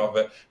money off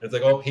it. And it's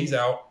like, oh, he's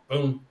out.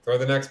 Boom, throw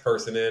the next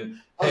person in.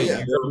 Oh Hey, yeah,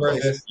 you're they're going to wear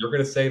replaced. this. You're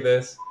going to say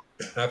this.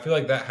 And I feel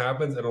like that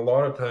happens. And a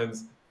lot of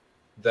times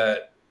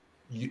that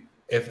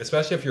if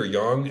especially if you're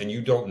young and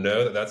you don't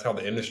know that that's how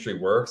the industry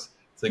works,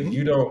 it's like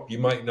Mhm. you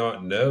might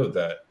not know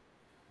that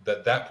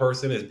that that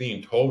person is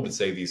being told to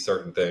say these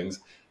certain things.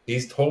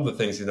 He's told the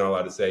things he's not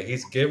allowed to say.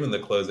 He's given the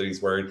clothes that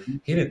he's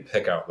wearing. He didn't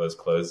pick out those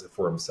clothes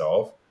for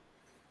himself.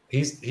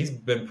 He's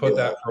been put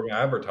Yeah. that from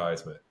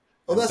advertisement.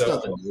 Oh, And that's so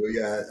nothing new.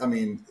 Yeah, I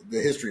mean,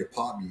 the history of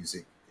pop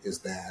music is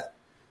that.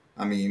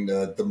 I mean,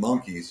 the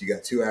Monkees. You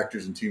got two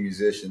actors and two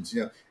musicians.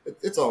 You know,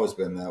 it's always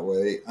been that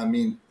way. I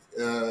mean,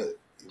 uh,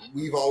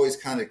 we've always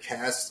kind of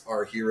cast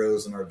our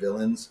heroes and our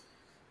villains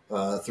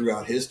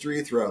throughout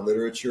history, throughout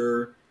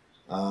literature.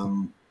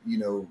 You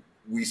know,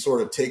 we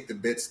sort of take the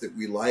bits that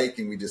we like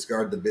and we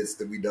discard the bits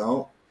that we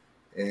don't.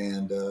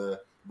 And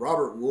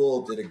Robert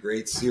Wool did a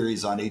great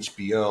series on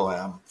HBO.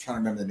 I'm trying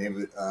to remember the name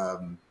of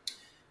it.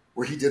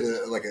 Where he did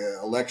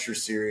a lecture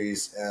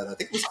series at, I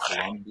think it was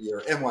Columbia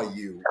or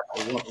NYU,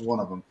 or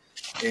one of them,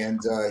 and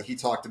he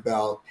talked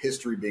about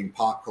history being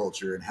pop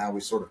culture and how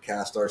we sort of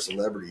cast our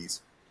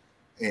celebrities,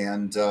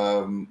 and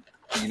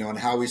you know, and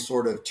how we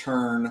sort of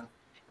turn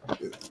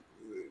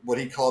what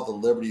he called the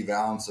Liberty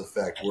Valance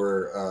effect,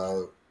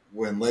 where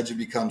when legend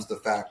becomes the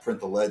fact, print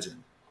the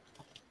legend.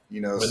 You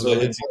know, when so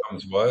legend it's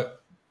becomes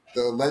what?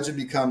 the legend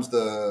becomes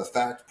the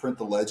fact, print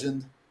the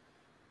legend.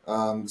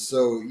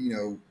 So you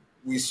know,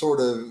 we sort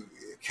of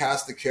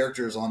cast the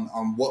characters on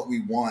what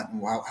we want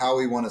and how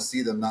we want to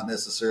see them, not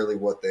necessarily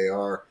what they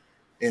are.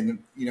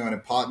 And you know, and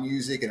in pop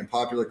music and in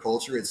popular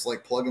culture, it's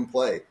like plug and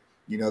play.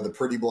 You know, the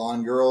pretty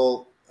blonde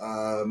girl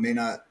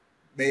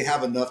may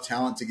have enough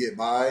talent to get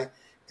by,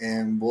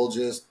 and we'll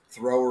just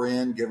throw her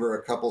in, give her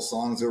a couple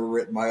songs that were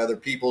written by other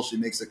people. She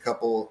makes a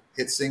couple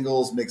hit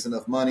singles, makes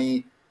enough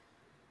money,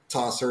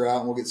 toss her out,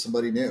 and we'll get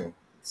somebody new.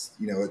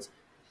 You know,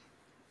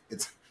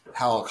 it's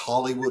how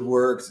Hollywood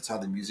works. It's how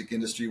the music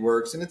industry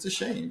works, and it's a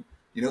shame.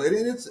 You know, and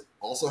it's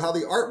also how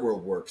the art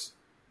world works.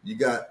 You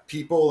got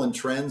people and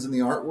trends in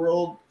the art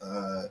world.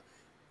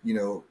 You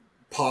know,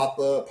 pop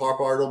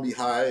art will be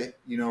high,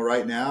 you know,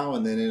 right now,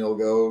 and then it'll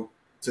go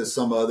to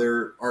some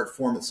other art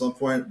form at some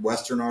point.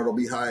 Western art will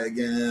be high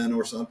again,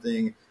 or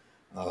something.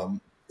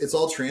 It's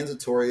all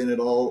transitory, and it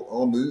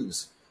all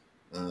moves,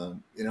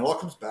 and it all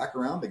comes back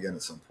around again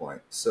at some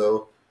point.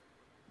 So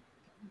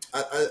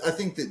I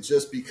think that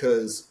just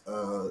because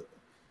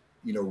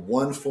you know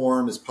one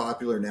form is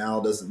popular now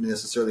doesn't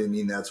necessarily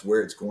mean that's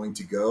where it's going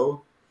to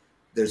go.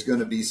 There's going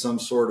to be some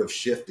sort of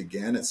shift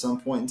again at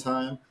some point in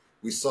time.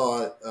 We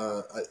saw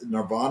it.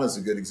 Nirvana is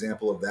a good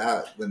example of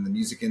that when the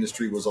music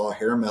industry was all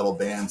hair metal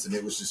bands and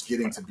it was just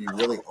getting to be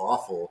really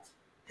awful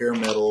hair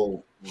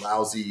metal,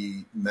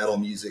 lousy metal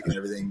music and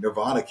everything.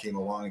 Nirvana came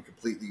along and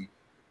completely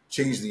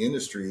changed the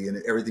industry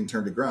and everything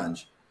turned to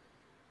grunge.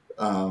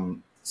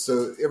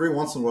 So every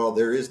once in a while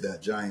there is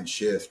that giant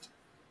shift,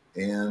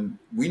 and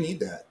we need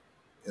that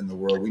in the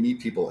world. We need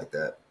people like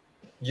that.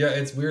 Yeah,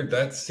 it's weird.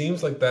 That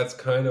seems like that's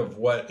kind of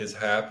what is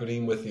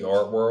happening with the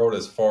art world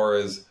as far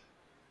as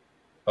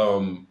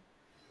um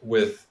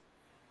with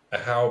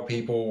how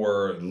people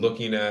were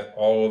looking at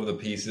all of the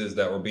pieces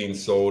that were being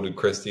sold at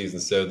Christie's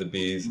and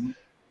Sotheby's. Mhm.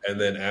 And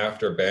then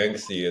after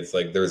Banksy, it's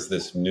like there's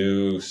this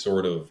new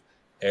sort of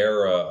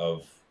era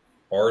of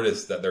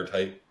artists that they're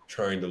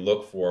trying to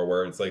look for,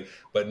 where it's like,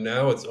 but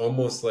now it's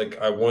almost like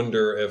I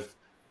wonder if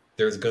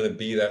there's going to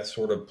be that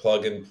sort of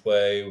plug and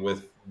play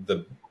with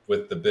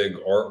the big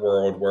art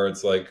world, where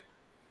it's like,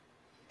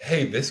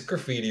 hey, this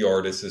graffiti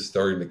artist is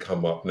starting to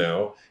come up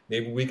now.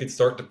 Maybe we could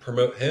start to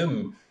promote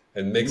him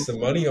and make some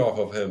money off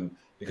of him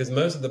because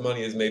most of the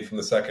money is made from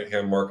the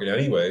secondhand market,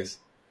 anyways.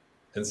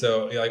 And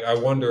so, like, I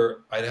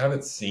wonder, I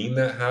haven't seen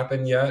that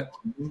happen yet,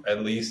 Mhm.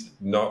 at least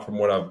not from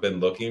what I've been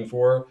looking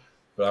for.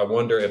 But I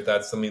wonder if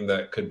that's something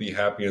that could be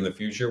happening in the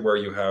future, where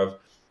you have,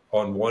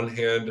 on one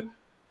hand,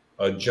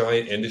 a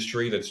giant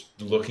industry that's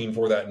looking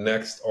for that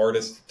next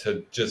artist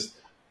to just,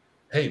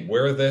 hey,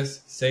 wear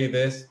this, say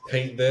this,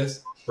 paint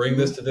this, bring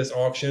this Mhm. to this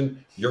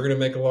auction. You're going to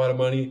make a lot of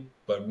money.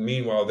 But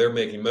meanwhile, they're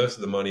making most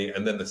of the money.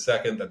 And then the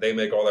second that they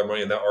make all their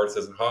money and that artist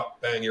isn't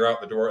hot, bang, you're out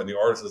the door and the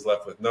artist is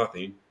left with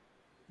nothing.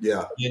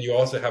 Yeah. And you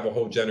also have a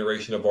whole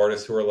generation of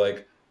artists who are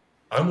like,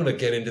 I'm going to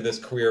get into this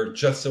career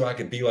just so I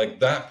could be like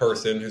that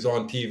person who's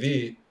on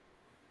TV,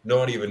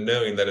 not even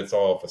knowing that it's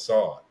all a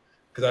facade.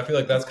 Because I feel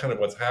like that's kind of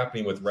what's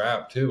happening with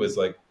rap too. Is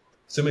like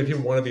so many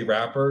people want to be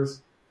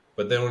rappers,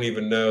 but they don't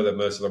even know that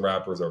most of the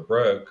rappers are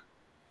broke.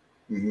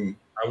 Hmm.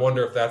 I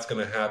wonder if that's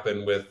going to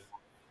happen with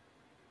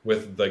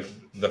like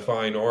the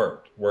fine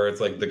art, where it's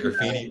like the Yeah.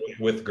 graffiti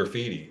with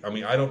graffiti. I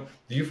mean, I don't.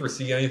 Do you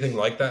foresee anything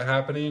like that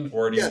happening,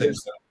 or do you Yeah. think?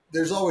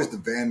 There's always the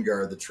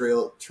vanguard, the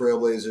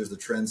trailblazers, the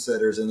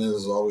trendsetters, and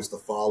there's always the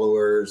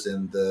followers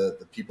and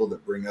the people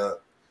that bring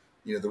up,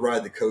 you know, the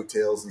ride the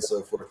coattails and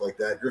so forth like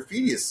that.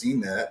 Graffiti has seen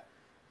that.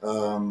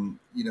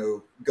 You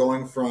know,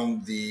 going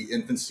from the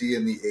infancy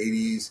in the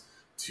 '80s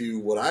to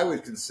what I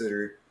would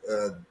consider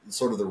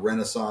sort of the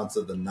renaissance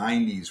of the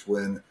 '90s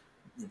when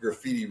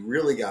graffiti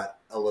really got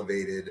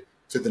elevated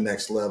to the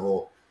next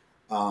level,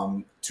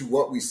 to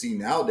what we see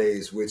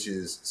nowadays, which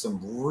is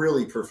some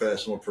really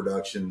professional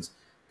productions,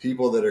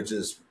 people that are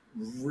just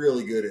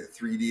really good at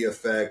 3D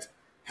effect,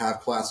 have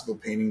classical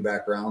painting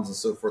backgrounds and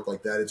so forth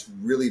like that. It's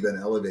really been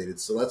elevated.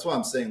 So that's why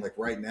I'm saying, like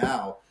right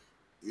now,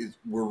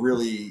 we're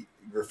really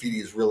graffiti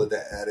is really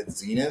at its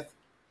zenith.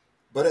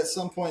 But at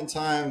some point in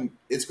time,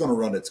 it's going to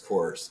run its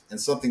course, and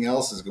something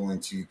else is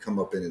going to come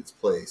up in its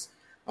place.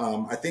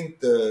 I think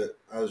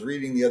I was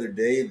reading the other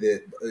day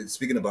that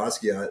speaking of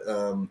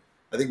Basquiat,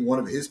 I think one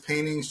of his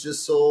paintings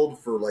just sold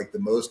for like the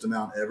most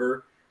amount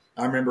ever.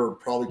 I remember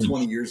probably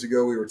 20 years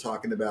ago we were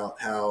talking about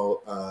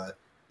how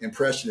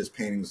impressionist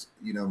paintings,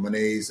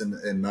 Monet's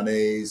and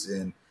Manet's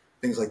and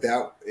things like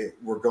that,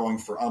 were going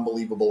for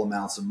unbelievable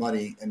amounts of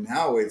money, and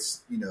now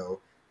it's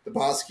the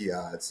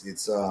Basquiat's,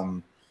 it's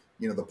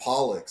the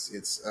Pollocks.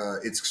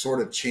 It's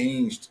sort of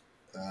changed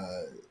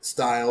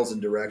styles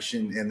and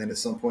direction, and then at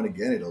some point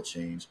again it'll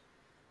change.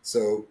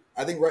 So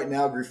I think right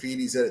now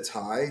graffiti's at its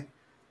high.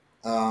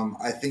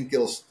 I think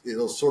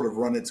it'll sort of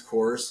run its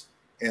course,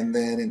 and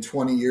then in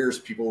 20 years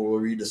people will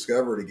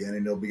rediscover it again,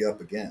 and it'll be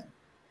up again.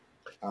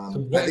 So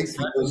I what think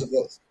for those exactly? of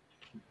us,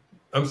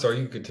 I'm sorry,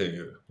 you can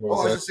continue. What oh,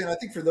 was I was that? just saying, I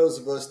think for those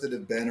of us that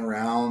have been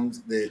around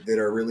that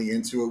are really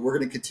into it, we're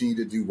going to continue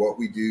to do what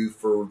we do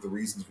for the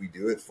reasons we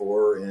do it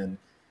for, and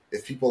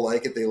if people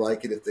like it, they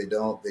like it. If they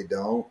don't, they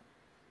don't.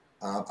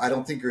 I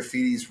don't think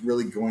graffiti is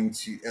really going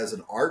to, as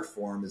an art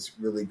form, is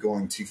really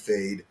going to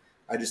fade.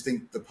 I just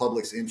think the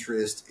public's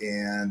interest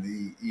and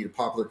the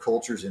popular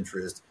culture's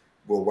interest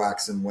will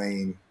wax and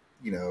wane,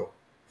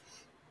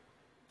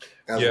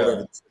 as Yeah,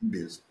 whatever the trend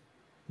is.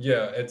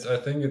 yeah. I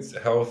think it's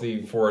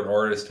healthy for an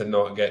artist to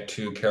not get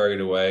too carried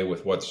away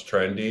with what's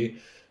trendy.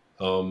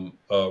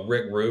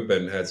 Rick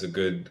Rubin has a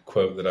good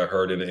quote that I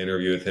heard in an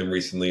interview with him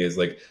recently. Is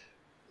like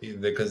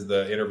because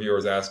the interviewer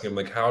was asking him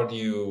like, how do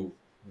you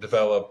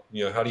develop?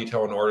 How do you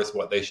tell an artist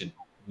what they should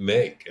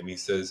make? And he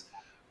says,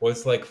 well,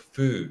 it's like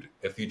food.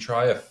 If you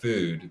try a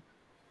food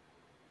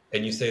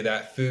and you say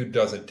that food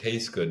doesn't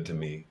taste good to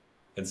me,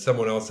 and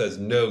someone else says,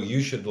 no,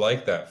 you should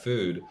like that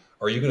food,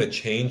 are you going to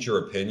change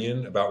your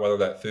opinion about whether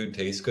that food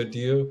tastes good to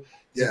you?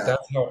 It's like Yeah,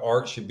 that's how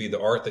art should be.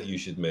 The art that you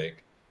should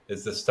make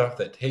is the stuff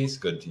that tastes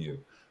good to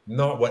you,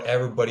 not what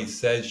everybody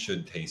says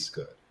should taste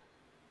good.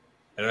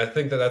 And I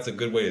think that that's a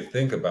good way to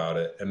think about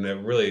it. And it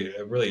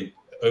really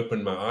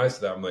opened my eyes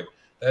to that. I'm like,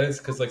 that is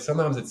because like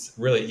sometimes it's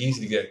really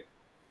easy to get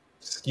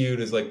skewed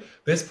as like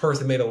this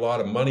person made a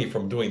lot of money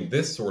from doing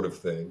this sort of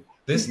thing.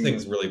 This hmm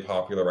thing's really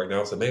popular right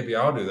now, so maybe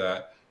I'll do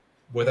that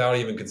without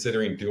even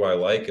considering do I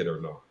like it or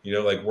not.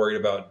 Like worried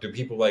about do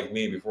people like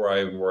me before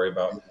I even worry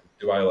about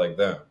do I like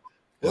them.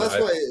 well, And that's I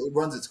why it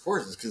runs its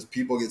courses, because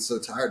people get so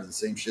tired of the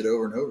same shit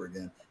over and over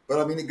again. But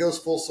I mean, it goes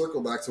full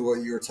circle back to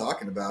what you were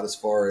talking about as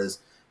far as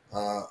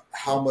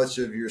how much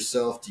of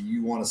yourself do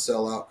you want to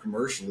sell out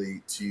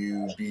commercially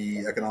to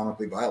be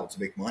economically viable, to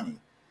make money?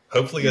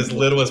 hopefully You as know,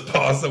 little as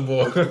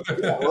possible.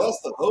 yeah, well,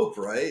 that's the hope,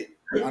 right?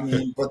 I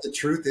mean, but the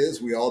truth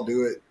is, we all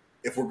do it.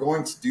 If we're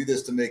going to do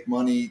this to make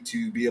money,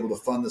 to be able to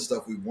fund the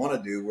stuff we want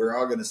to do, we're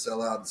all going to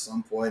sell out at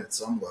some point, at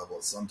some level,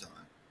 at some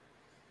time.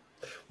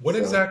 What So,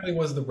 exactly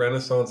was the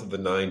Renaissance of the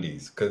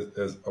 '90s?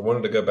 Because I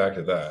wanted to go back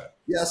to that.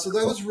 yeah, so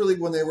that was really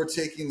when they were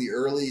taking the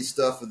early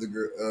stuff of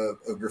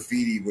of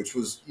graffiti, which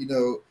was,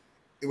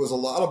 it was a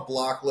lot of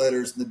block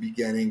letters in the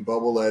beginning,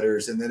 bubble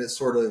letters, and then it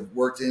sort of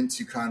worked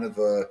into kind of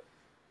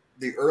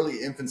the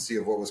early infancy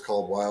of what was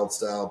called wild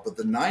style. But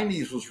the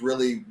 '90s was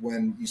really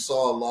when you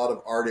saw a lot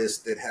of artists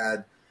that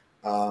had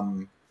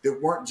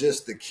that weren't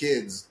just the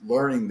kids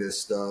learning this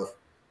stuff,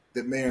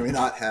 that may or may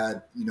not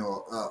had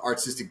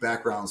artistic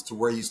backgrounds, to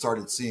where you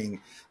started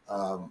seeing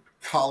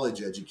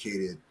college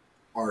educated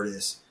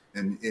artists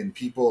and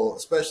people,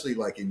 especially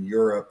like in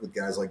Europe with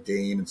guys like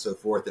Dame and so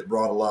forth, that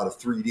brought a lot of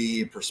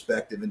 3D and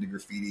perspective into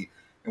graffiti,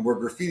 and where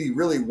graffiti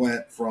really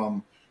went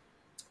from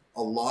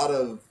a lot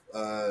of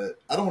I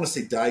don't want to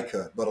say die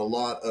cut, but a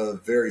lot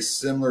of very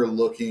similar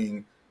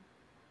looking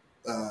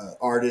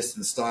artists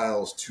and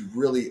styles, to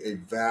really a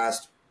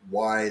vast,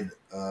 wide,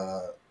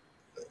 kind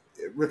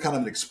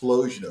of an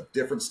explosion of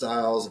different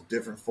styles, of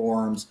different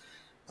forms,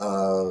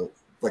 uh,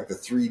 like the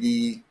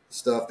 3D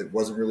stuff that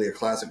wasn't really a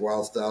classic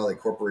wild style. They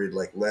incorporated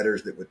like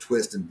letters that would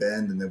twist and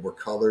bend and then were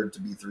colored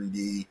to be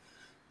 3D.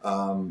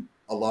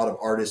 A lot of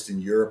artists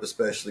in Europe,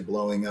 especially,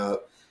 blowing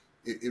up.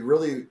 It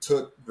really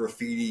took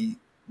graffiti,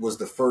 was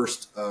the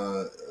first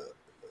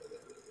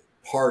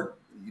part,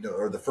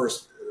 or the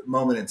first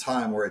moment in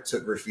time where it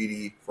took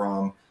graffiti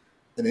from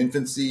an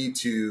infancy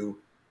to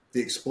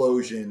the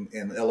explosion,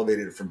 and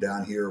elevated it from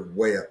down here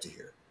way up to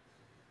here.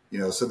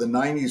 So the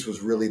 '90s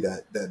was really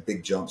that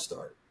big jump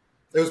start.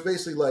 It was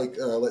basically like,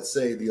 let's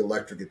say, the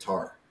electric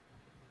guitar.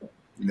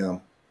 You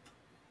know,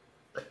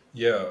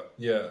 Yeah,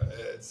 yeah.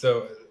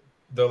 So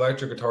the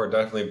electric guitar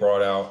definitely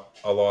brought out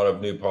a lot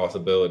of new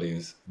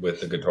possibilities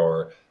with the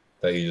guitar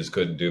that you just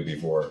couldn't do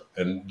before.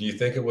 And do you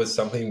think it was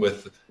something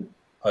with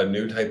a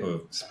new type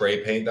of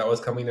spray paint that was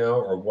coming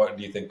out, or what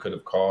do you think could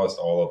have caused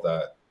all of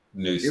that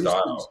new it was.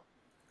 style?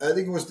 I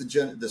think it was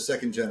the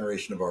second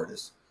generation of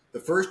artists. The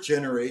first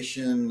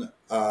generation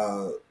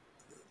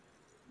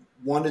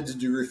wanted to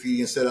do graffiti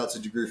and set out to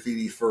do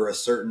graffiti for a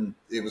certain.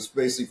 It was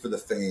basically for the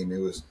fame. It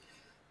was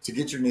to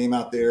get your name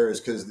out there, is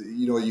because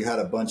you had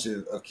a bunch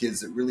of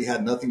kids that really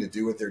had nothing to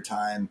do with their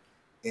time,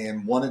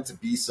 and wanted to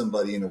be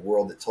somebody in a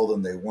world that told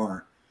them they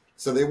weren't.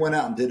 So they went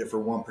out and did it for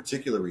one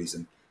particular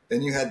reason.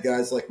 Then you had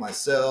guys like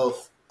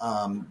myself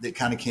that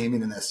kind of came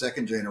in that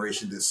second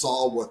generation that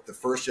saw what the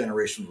first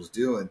generation was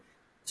doing,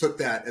 took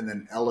that and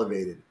then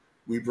elevated.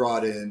 We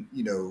brought in,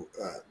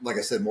 like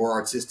I said, more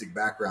artistic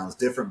backgrounds,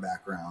 different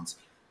backgrounds,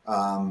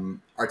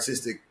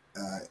 artistic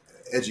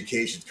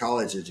education,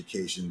 college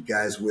education,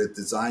 guys with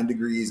design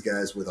degrees,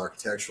 guys with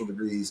architectural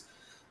degrees.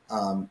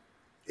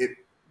 It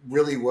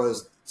really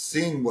was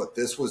seeing what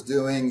this was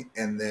doing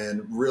and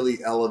then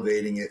really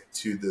elevating it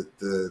to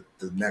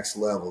the next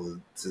level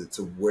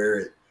to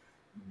where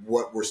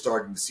what we're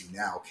starting to see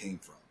now came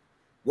from.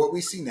 What we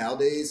see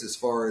nowadays, as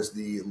far as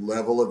the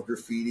level of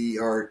graffiti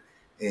art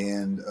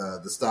and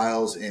the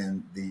styles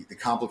and the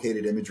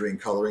complicated imagery and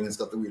coloring and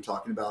stuff that we were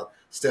talking about,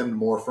 stemmed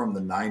more from the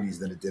 90s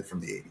than it did from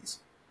the 80s.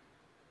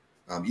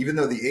 Even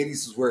though the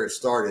 80s is where it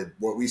started,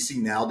 what we see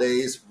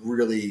nowadays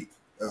really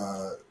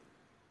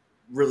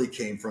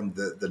came from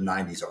the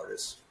 90s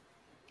artists.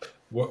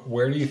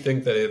 Where do you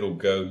think that it'll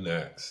go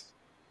next?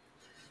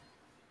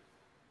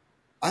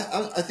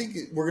 I think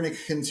we're going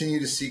to continue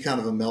to see kind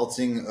of a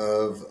melting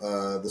of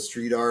the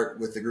street art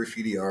with the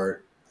graffiti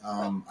art.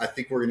 I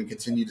think we're going to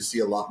continue to see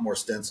a lot more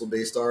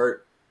stencil-based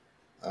art.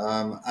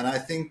 And I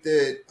think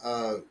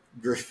that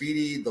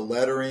graffiti, the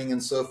lettering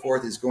and so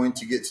forth, is going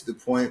to get to the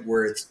point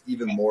where it's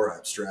even more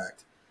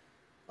abstract.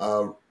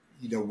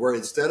 Where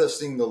instead of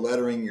seeing the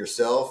lettering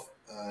yourself,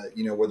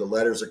 where the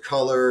letters are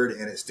colored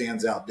and it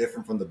stands out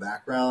different from the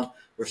background,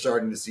 we're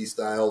starting to see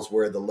styles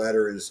where the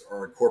letters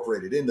are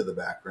incorporated into the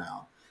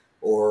background.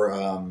 Or,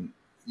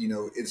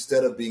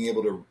 instead of being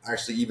able to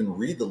actually even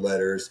read the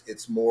letters,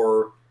 it's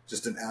more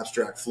just an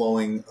abstract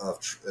flowing of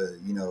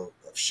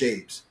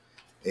shapes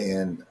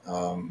and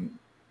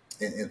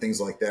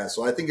things like that.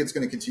 So I think it's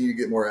going to continue to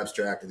get more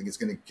abstract. I think it's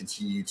going to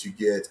continue to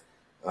get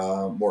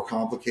more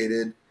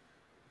complicated.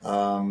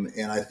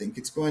 And I think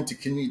it's going to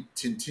continue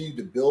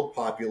to build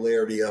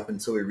popularity up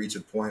until we reach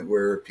a point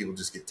where people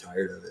just get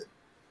tired of it.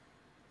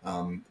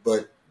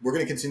 But we're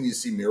going to continue to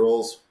see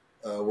murals.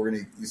 We're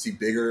going to see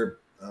bigger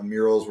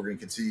murals. We're going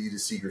to continue to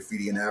see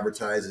graffiti in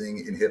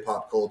advertising, in hip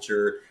hop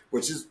culture,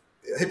 which is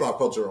hip hop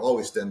culture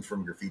always stemmed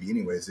from graffiti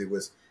anyways. It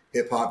was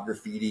hip hop,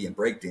 graffiti, and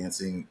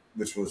breakdancing,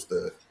 which was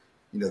the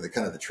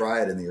kind of the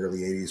triad in the early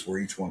 80s where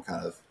each one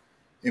kind of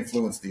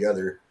influenced the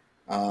other.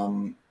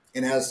 And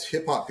as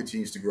hip hop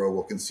continues to grow,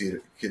 we'll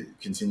continue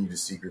to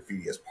see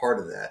graffiti as part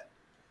of that.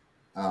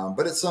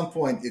 But at some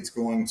point it's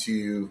going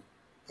to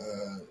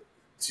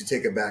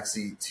take a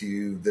backseat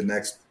to the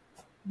next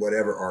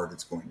whatever art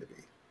it's going to be.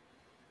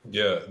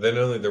 Yeah, then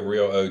only the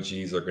real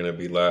OGs are going to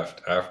be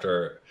left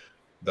after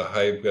the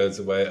hype goes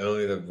away.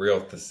 Only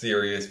the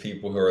serious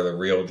people who are the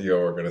real deal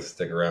are going to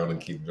stick around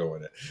and keep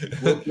doing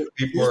Well, it.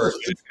 People are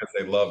because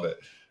they love it.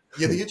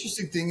 Yeah, the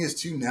interesting thing is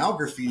too, now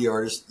graffiti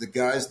artists, the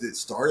guys that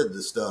started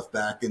this stuff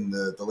back in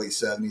the late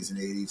 70s and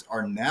 80s,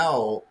 are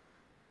now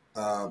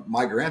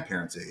my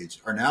grandparents' age,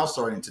 are now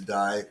starting to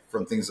die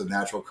from things of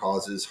natural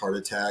causes, heart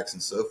attacks,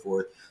 and so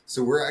forth.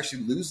 So we're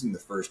actually losing the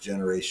first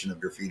generation of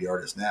graffiti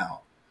artists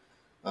now.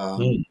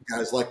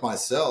 Guys like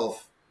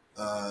myself,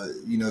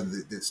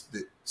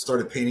 that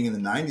started painting in the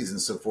 90s and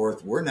so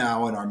forth, we're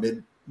now in our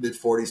mid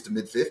 40s to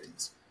mid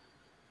 50s.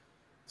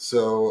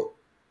 So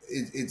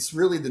it's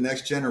really the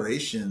next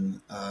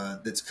generation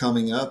that's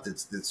coming up.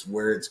 That's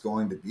where it's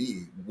going to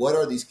be. What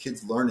are these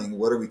kids learning?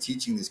 What are we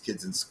teaching these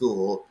kids in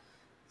school?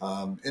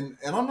 And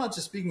I'm not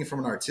just speaking from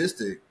an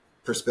artistic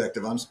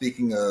perspective. I'm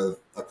speaking of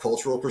a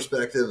cultural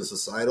perspective, a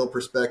societal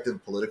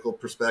perspective, political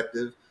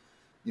perspective.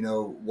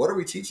 What are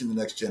we teaching the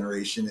next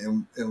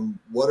generation, and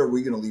what are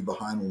we going to leave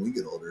behind when we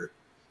get older?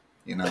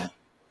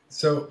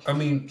 So, I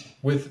mean,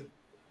 with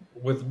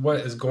what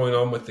is going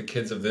on with the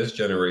kids of this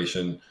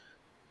generation,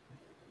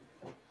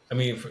 I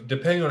mean,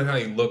 depending on how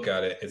you look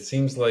at it, it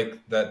seems like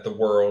that the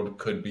world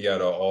could be at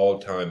an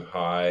all-time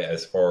high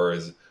as far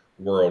as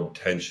world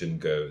tension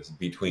goes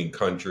between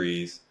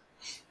countries,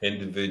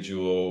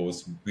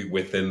 individuals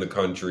within the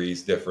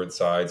countries, different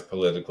sides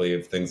politically,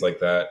 and things like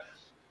that.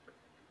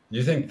 Do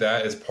you think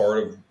that is part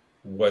of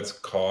what's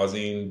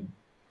causing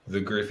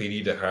the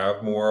graffiti to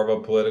have more of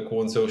a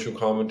political and social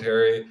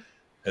commentary?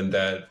 And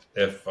that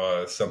if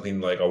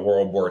something like a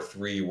World War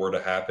III were to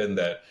happen,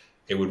 that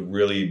it would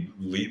really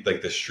lead,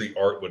 like the street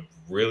art would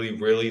really,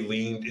 really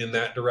lean in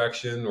that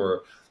direction,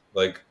 or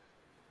like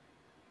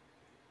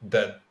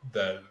that.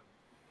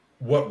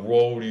 What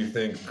role do you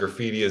think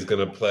graffiti is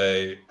going to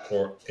play,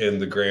 or in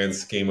the grand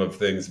scheme of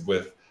things,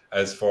 with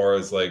as far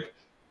as like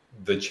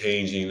the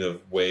changing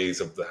of ways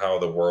of how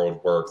the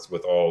world works,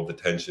 with all the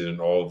tension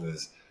and all of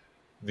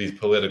these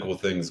political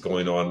things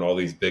going on, and all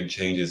these big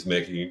changes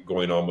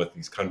going on with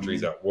these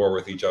countries at war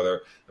with each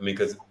other? I mean,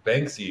 because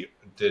Banksy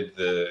did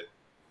the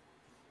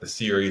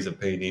series of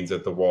paintings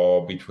at the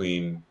wall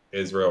between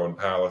Israel and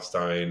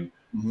Palestine,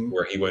 Mm-hmm.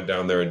 where he went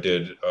down there and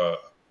did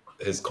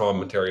his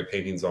commentary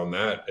paintings on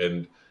that.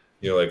 And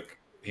like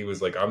he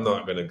was like, I'm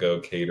not going to go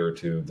cater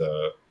to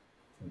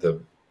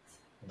the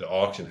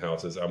auction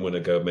houses. I'm going to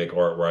go make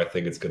art where I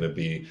think it's going to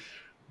be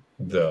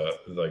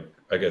like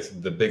I guess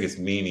the biggest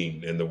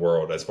meaning in the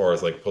world as far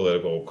as like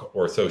political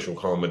or social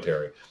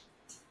commentary.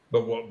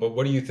 But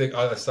what do you think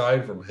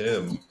aside from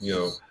him?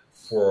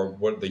 For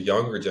what the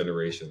younger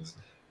generations,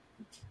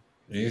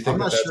 do you I'm think that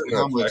not that's sure going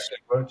how to affect much.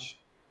 it much?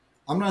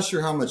 I'm not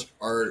sure how much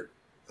art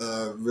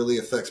really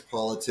affects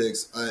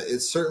politics. It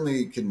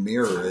certainly can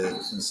mirror it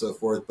and so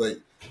forth, but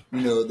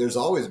there's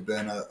always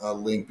been a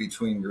link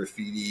between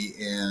graffiti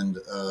and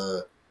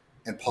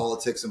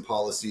politics and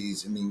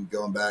policies. I mean,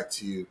 going back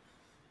to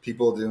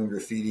people doing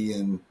graffiti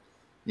and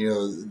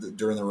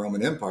during the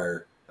Roman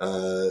Empire,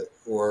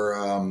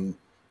 or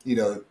you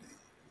know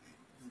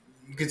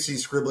you could see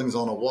scribblings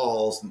on the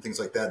walls and things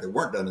like that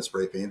weren't done in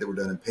spray paint; they were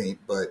done in paint.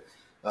 But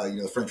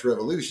the French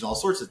Revolution, all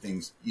sorts of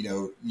things.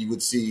 You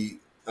would see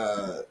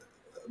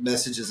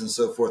messages and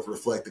so forth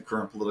reflect the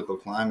current political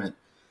climate.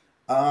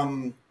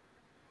 Um,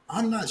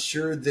 I'm not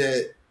sure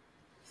that.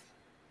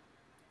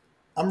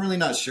 I'm really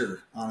not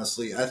sure,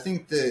 honestly. I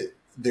think that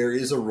there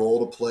is a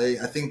role to play.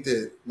 I think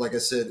that, like I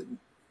said,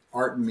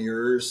 art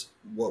mirrors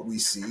what we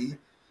see.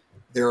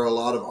 There are a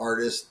lot of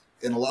artists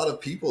and a lot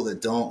of people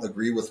that don't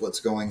agree with what's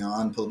going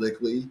on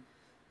politically.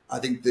 I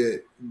think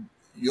that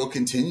you'll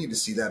continue to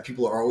see that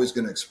people are always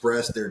going to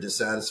express their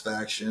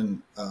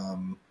dissatisfaction,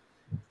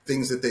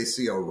 things that they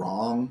see are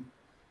wrong.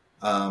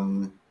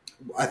 Um,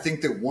 I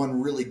think that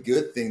one really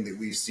good thing that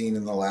we've seen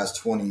in the last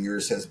 20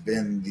 years has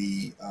been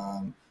the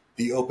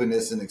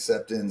openness and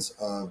acceptance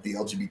of the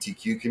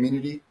LGBTQ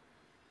community.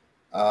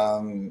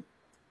 Um,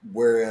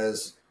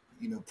 Whereas,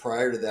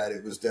 prior to that,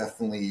 it was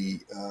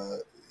definitely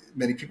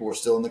many people were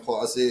still in the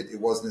closet. It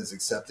wasn't as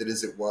accepted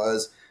as it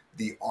was.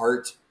 The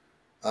art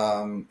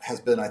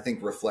has been, I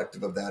think,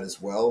 reflective of that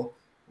as well,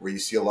 where you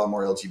see a lot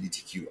more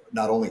LGBTQ,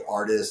 not only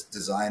artists,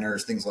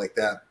 designers, things like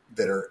that,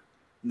 that are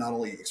not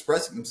only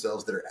expressing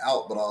themselves, that are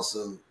out, but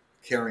also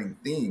carrying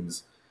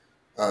themes,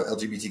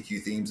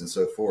 LGBTQ themes, and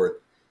so forth.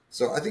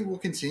 So I think we'll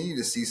continue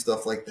to see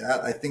stuff like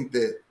that. I think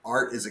that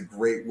art is a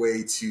great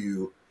way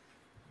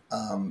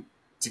um,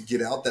 to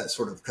get out that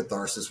sort of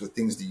catharsis with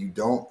things that you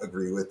don't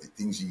agree with,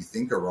 things you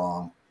think are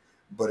wrong.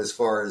 But as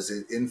far as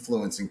it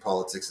influencing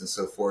politics and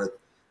so forth,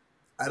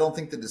 I don't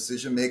think the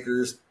decision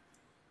makers,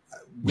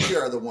 we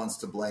are the ones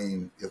to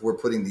blame if we're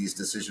putting these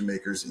decision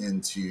makers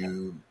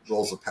into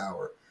roles of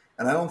power.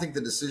 And I don't think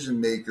the decision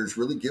makers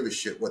really give a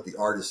shit what the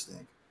artists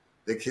think.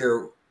 They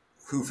care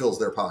who fills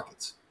their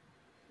pockets.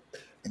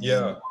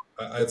 Yeah,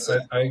 And I that's I,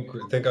 I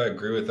think I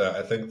agree with that.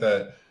 I think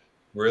that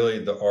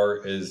really the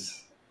art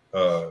is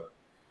uh,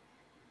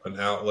 an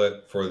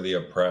outlet for the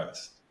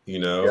oppressed,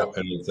 Yep.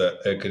 and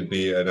it could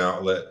be an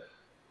outlet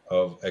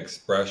of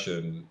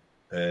expression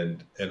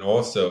and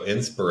also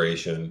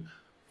inspiration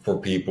for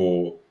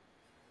people,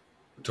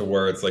 to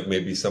where it's like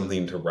maybe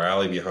something to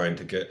rally behind,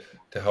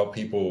 to help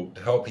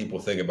people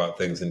think about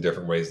things in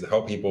different ways, to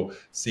help people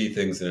see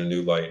things in a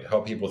new light,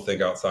 help people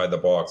think outside the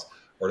box,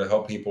 or to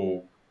help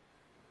people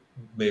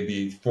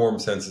maybe form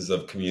senses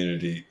of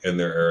community in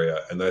their area.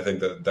 And I think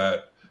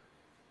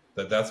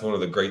that's one of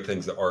the great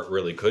things that art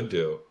really could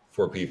do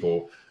for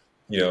people,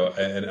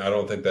 and I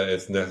don't think that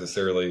it's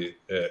necessarily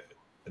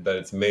that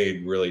it's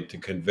made really to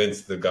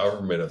convince the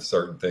government of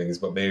certain things,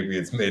 but maybe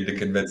it's made to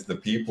convince the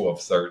people of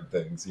certain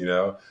things.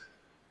 Yeah.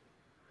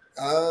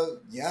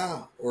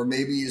 Or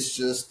maybe it's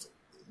just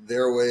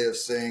their way of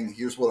saying,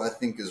 here's what I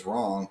think is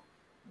wrong,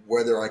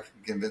 whether I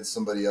can convince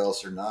somebody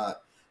else or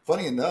not.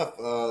 Funny enough,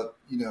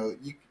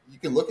 you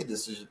can look at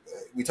decision.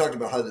 We talked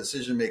about how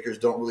decision makers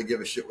don't really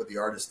give a shit what the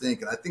artists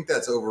think, and I think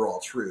that's overall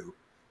true.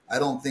 I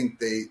don't think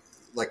they,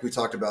 like we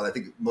talked about. I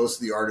think most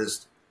of the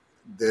artists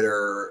that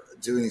are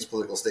doing these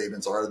political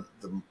statements are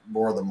the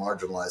more of the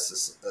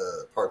marginalized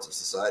parts of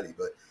society.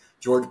 But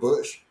George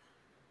Bush,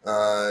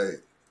 uh,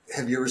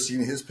 have you ever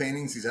seen his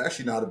paintings? He's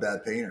actually not a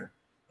bad painter,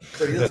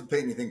 but he doesn't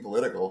paint anything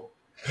political.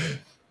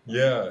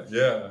 Yeah,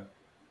 yeah,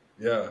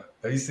 yeah.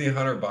 Have you seen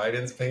Hunter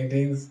Biden's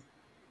paintings?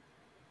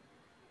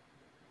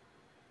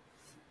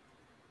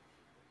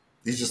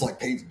 He's just like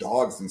paints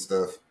dogs and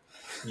stuff.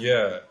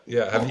 Yeah,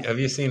 yeah. Have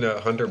you seen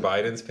Hunter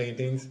Biden's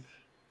paintings?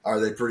 Are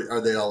they pretty?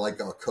 Are they all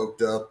like all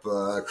coked up,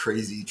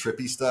 crazy,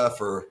 trippy stuff,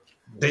 or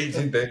They what's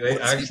he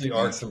actually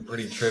are paint? some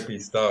pretty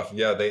trippy stuff.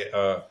 Yeah,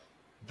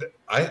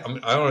 I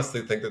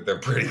honestly think that they're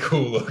pretty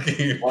cool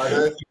looking. Are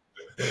they?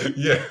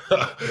 Yeah,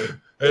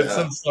 it's Yeah.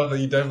 some stuff that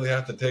you definitely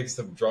have to take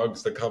some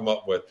drugs to come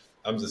up with.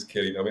 I'm just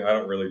kidding. I mean, I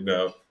don't really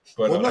know,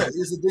 but Well, no.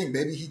 Here's the thing.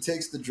 Maybe he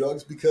takes the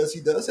drugs because he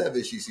does have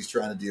issues he's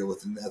trying to deal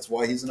with, and that's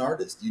why he's an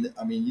artist.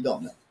 I mean, you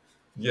don't know.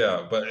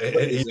 yeah, but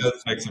But he he's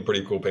does make some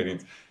pretty cool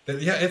paintings.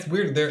 Yeah, it's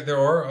weird. There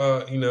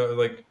are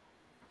like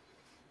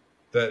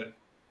that.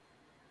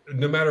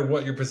 No matter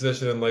what your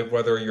position in life,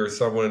 whether you're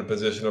someone in a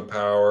position of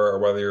power or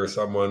whether you're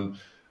someone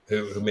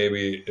who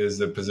maybe is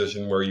a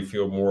position where you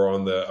feel more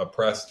on the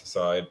oppressed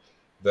side,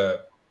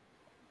 that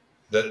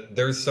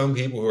there's some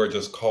people who are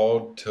just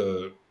called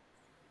to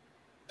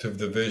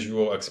the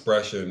visual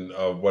expression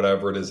of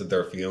whatever it is that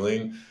they're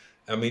feeling.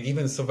 I mean,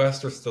 even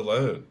Sylvester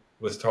Stallone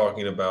was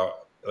talking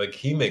about, like,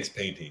 he makes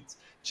paintings.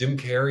 Jim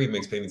Carrey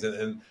makes paintings,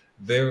 and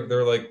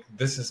they're like,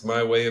 this is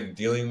my way of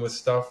dealing with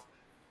stuff.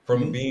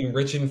 from Hmm. being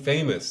rich and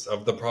famous,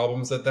 of the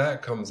problems that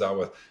that comes out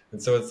with.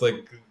 And so it's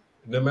like,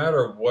 no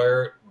matter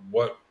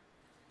what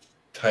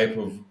type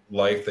of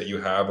life that you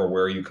have or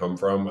where you come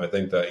from, I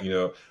think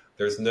that,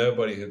 there's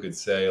nobody who could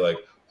say like,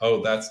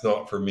 oh, that's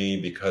not for me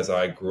because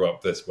I grew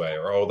up this way,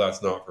 or oh,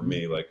 that's not for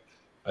me. Like,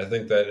 I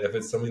think that if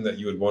it's something that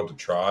you would want to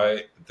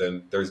try,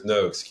 then there's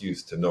no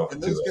excuse to And not do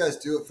those it. guys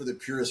do it for the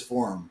purest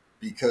form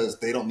because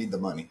they don't need the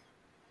money.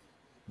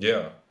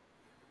 Yeah.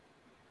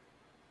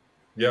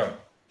 Yeah.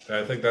 And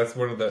I think that's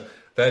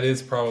that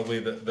is probably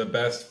the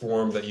best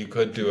form that you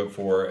could do it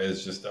for,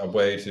 is just a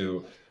way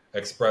to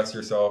express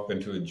yourself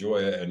and to enjoy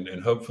it.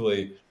 And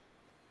hopefully,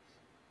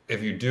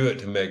 if you do it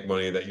to make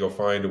money, that you'll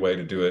find a way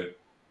to do it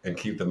and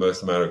keep the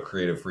most amount of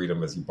creative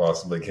freedom as you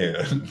possibly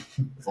can.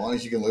 As long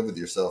as you can live with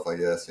yourself, I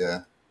guess.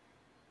 Yeah.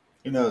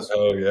 Who knows?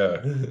 Oh, yeah.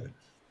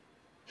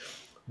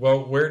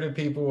 Well, where do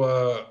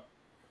people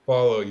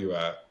follow you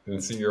at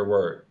and see your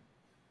work?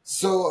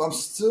 So I'm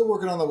still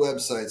working on the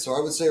website. So I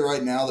would say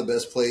right now the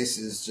best place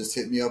is just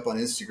hit me up on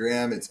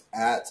Instagram. It's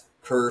at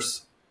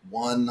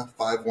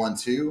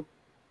curse1512,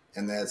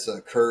 and that's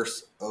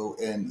curse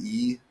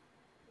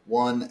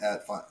one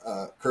at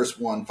curse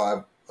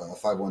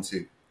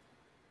 512.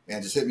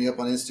 And just hit me up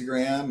on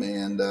Instagram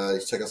and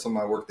check out some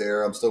of my work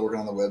there. I'm still working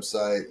on the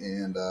website,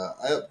 and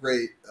I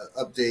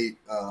update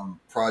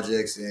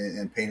projects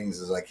and paintings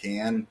as I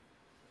can.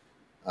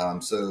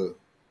 So,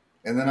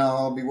 and then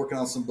I'll be working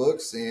on some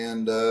books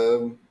and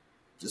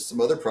just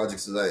some other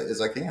projects as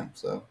I can.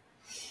 So,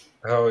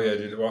 Oh yeah,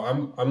 dude.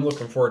 Well, I'm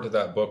looking forward to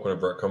that book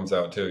whenever it comes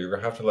out too. You're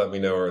gonna have to let me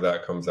know where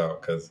that comes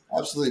out, because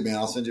absolutely, man.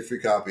 I'll send you a free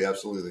copy.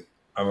 Absolutely.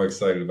 I'm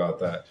excited about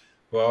that.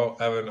 Well,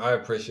 Evan, I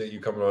appreciate you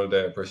coming on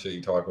today. I appreciate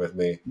you talking with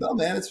me. No,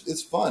 man,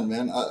 it's fun,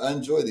 man. I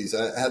enjoy these.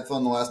 I had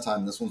fun the last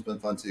time. This one's been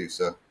fun too.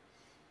 So,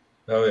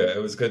 Oh yeah,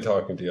 it was good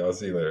talking to you. I'll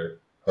see you later.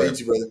 All hey, you right,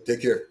 too, brother.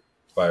 Take care.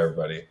 bye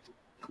everybody.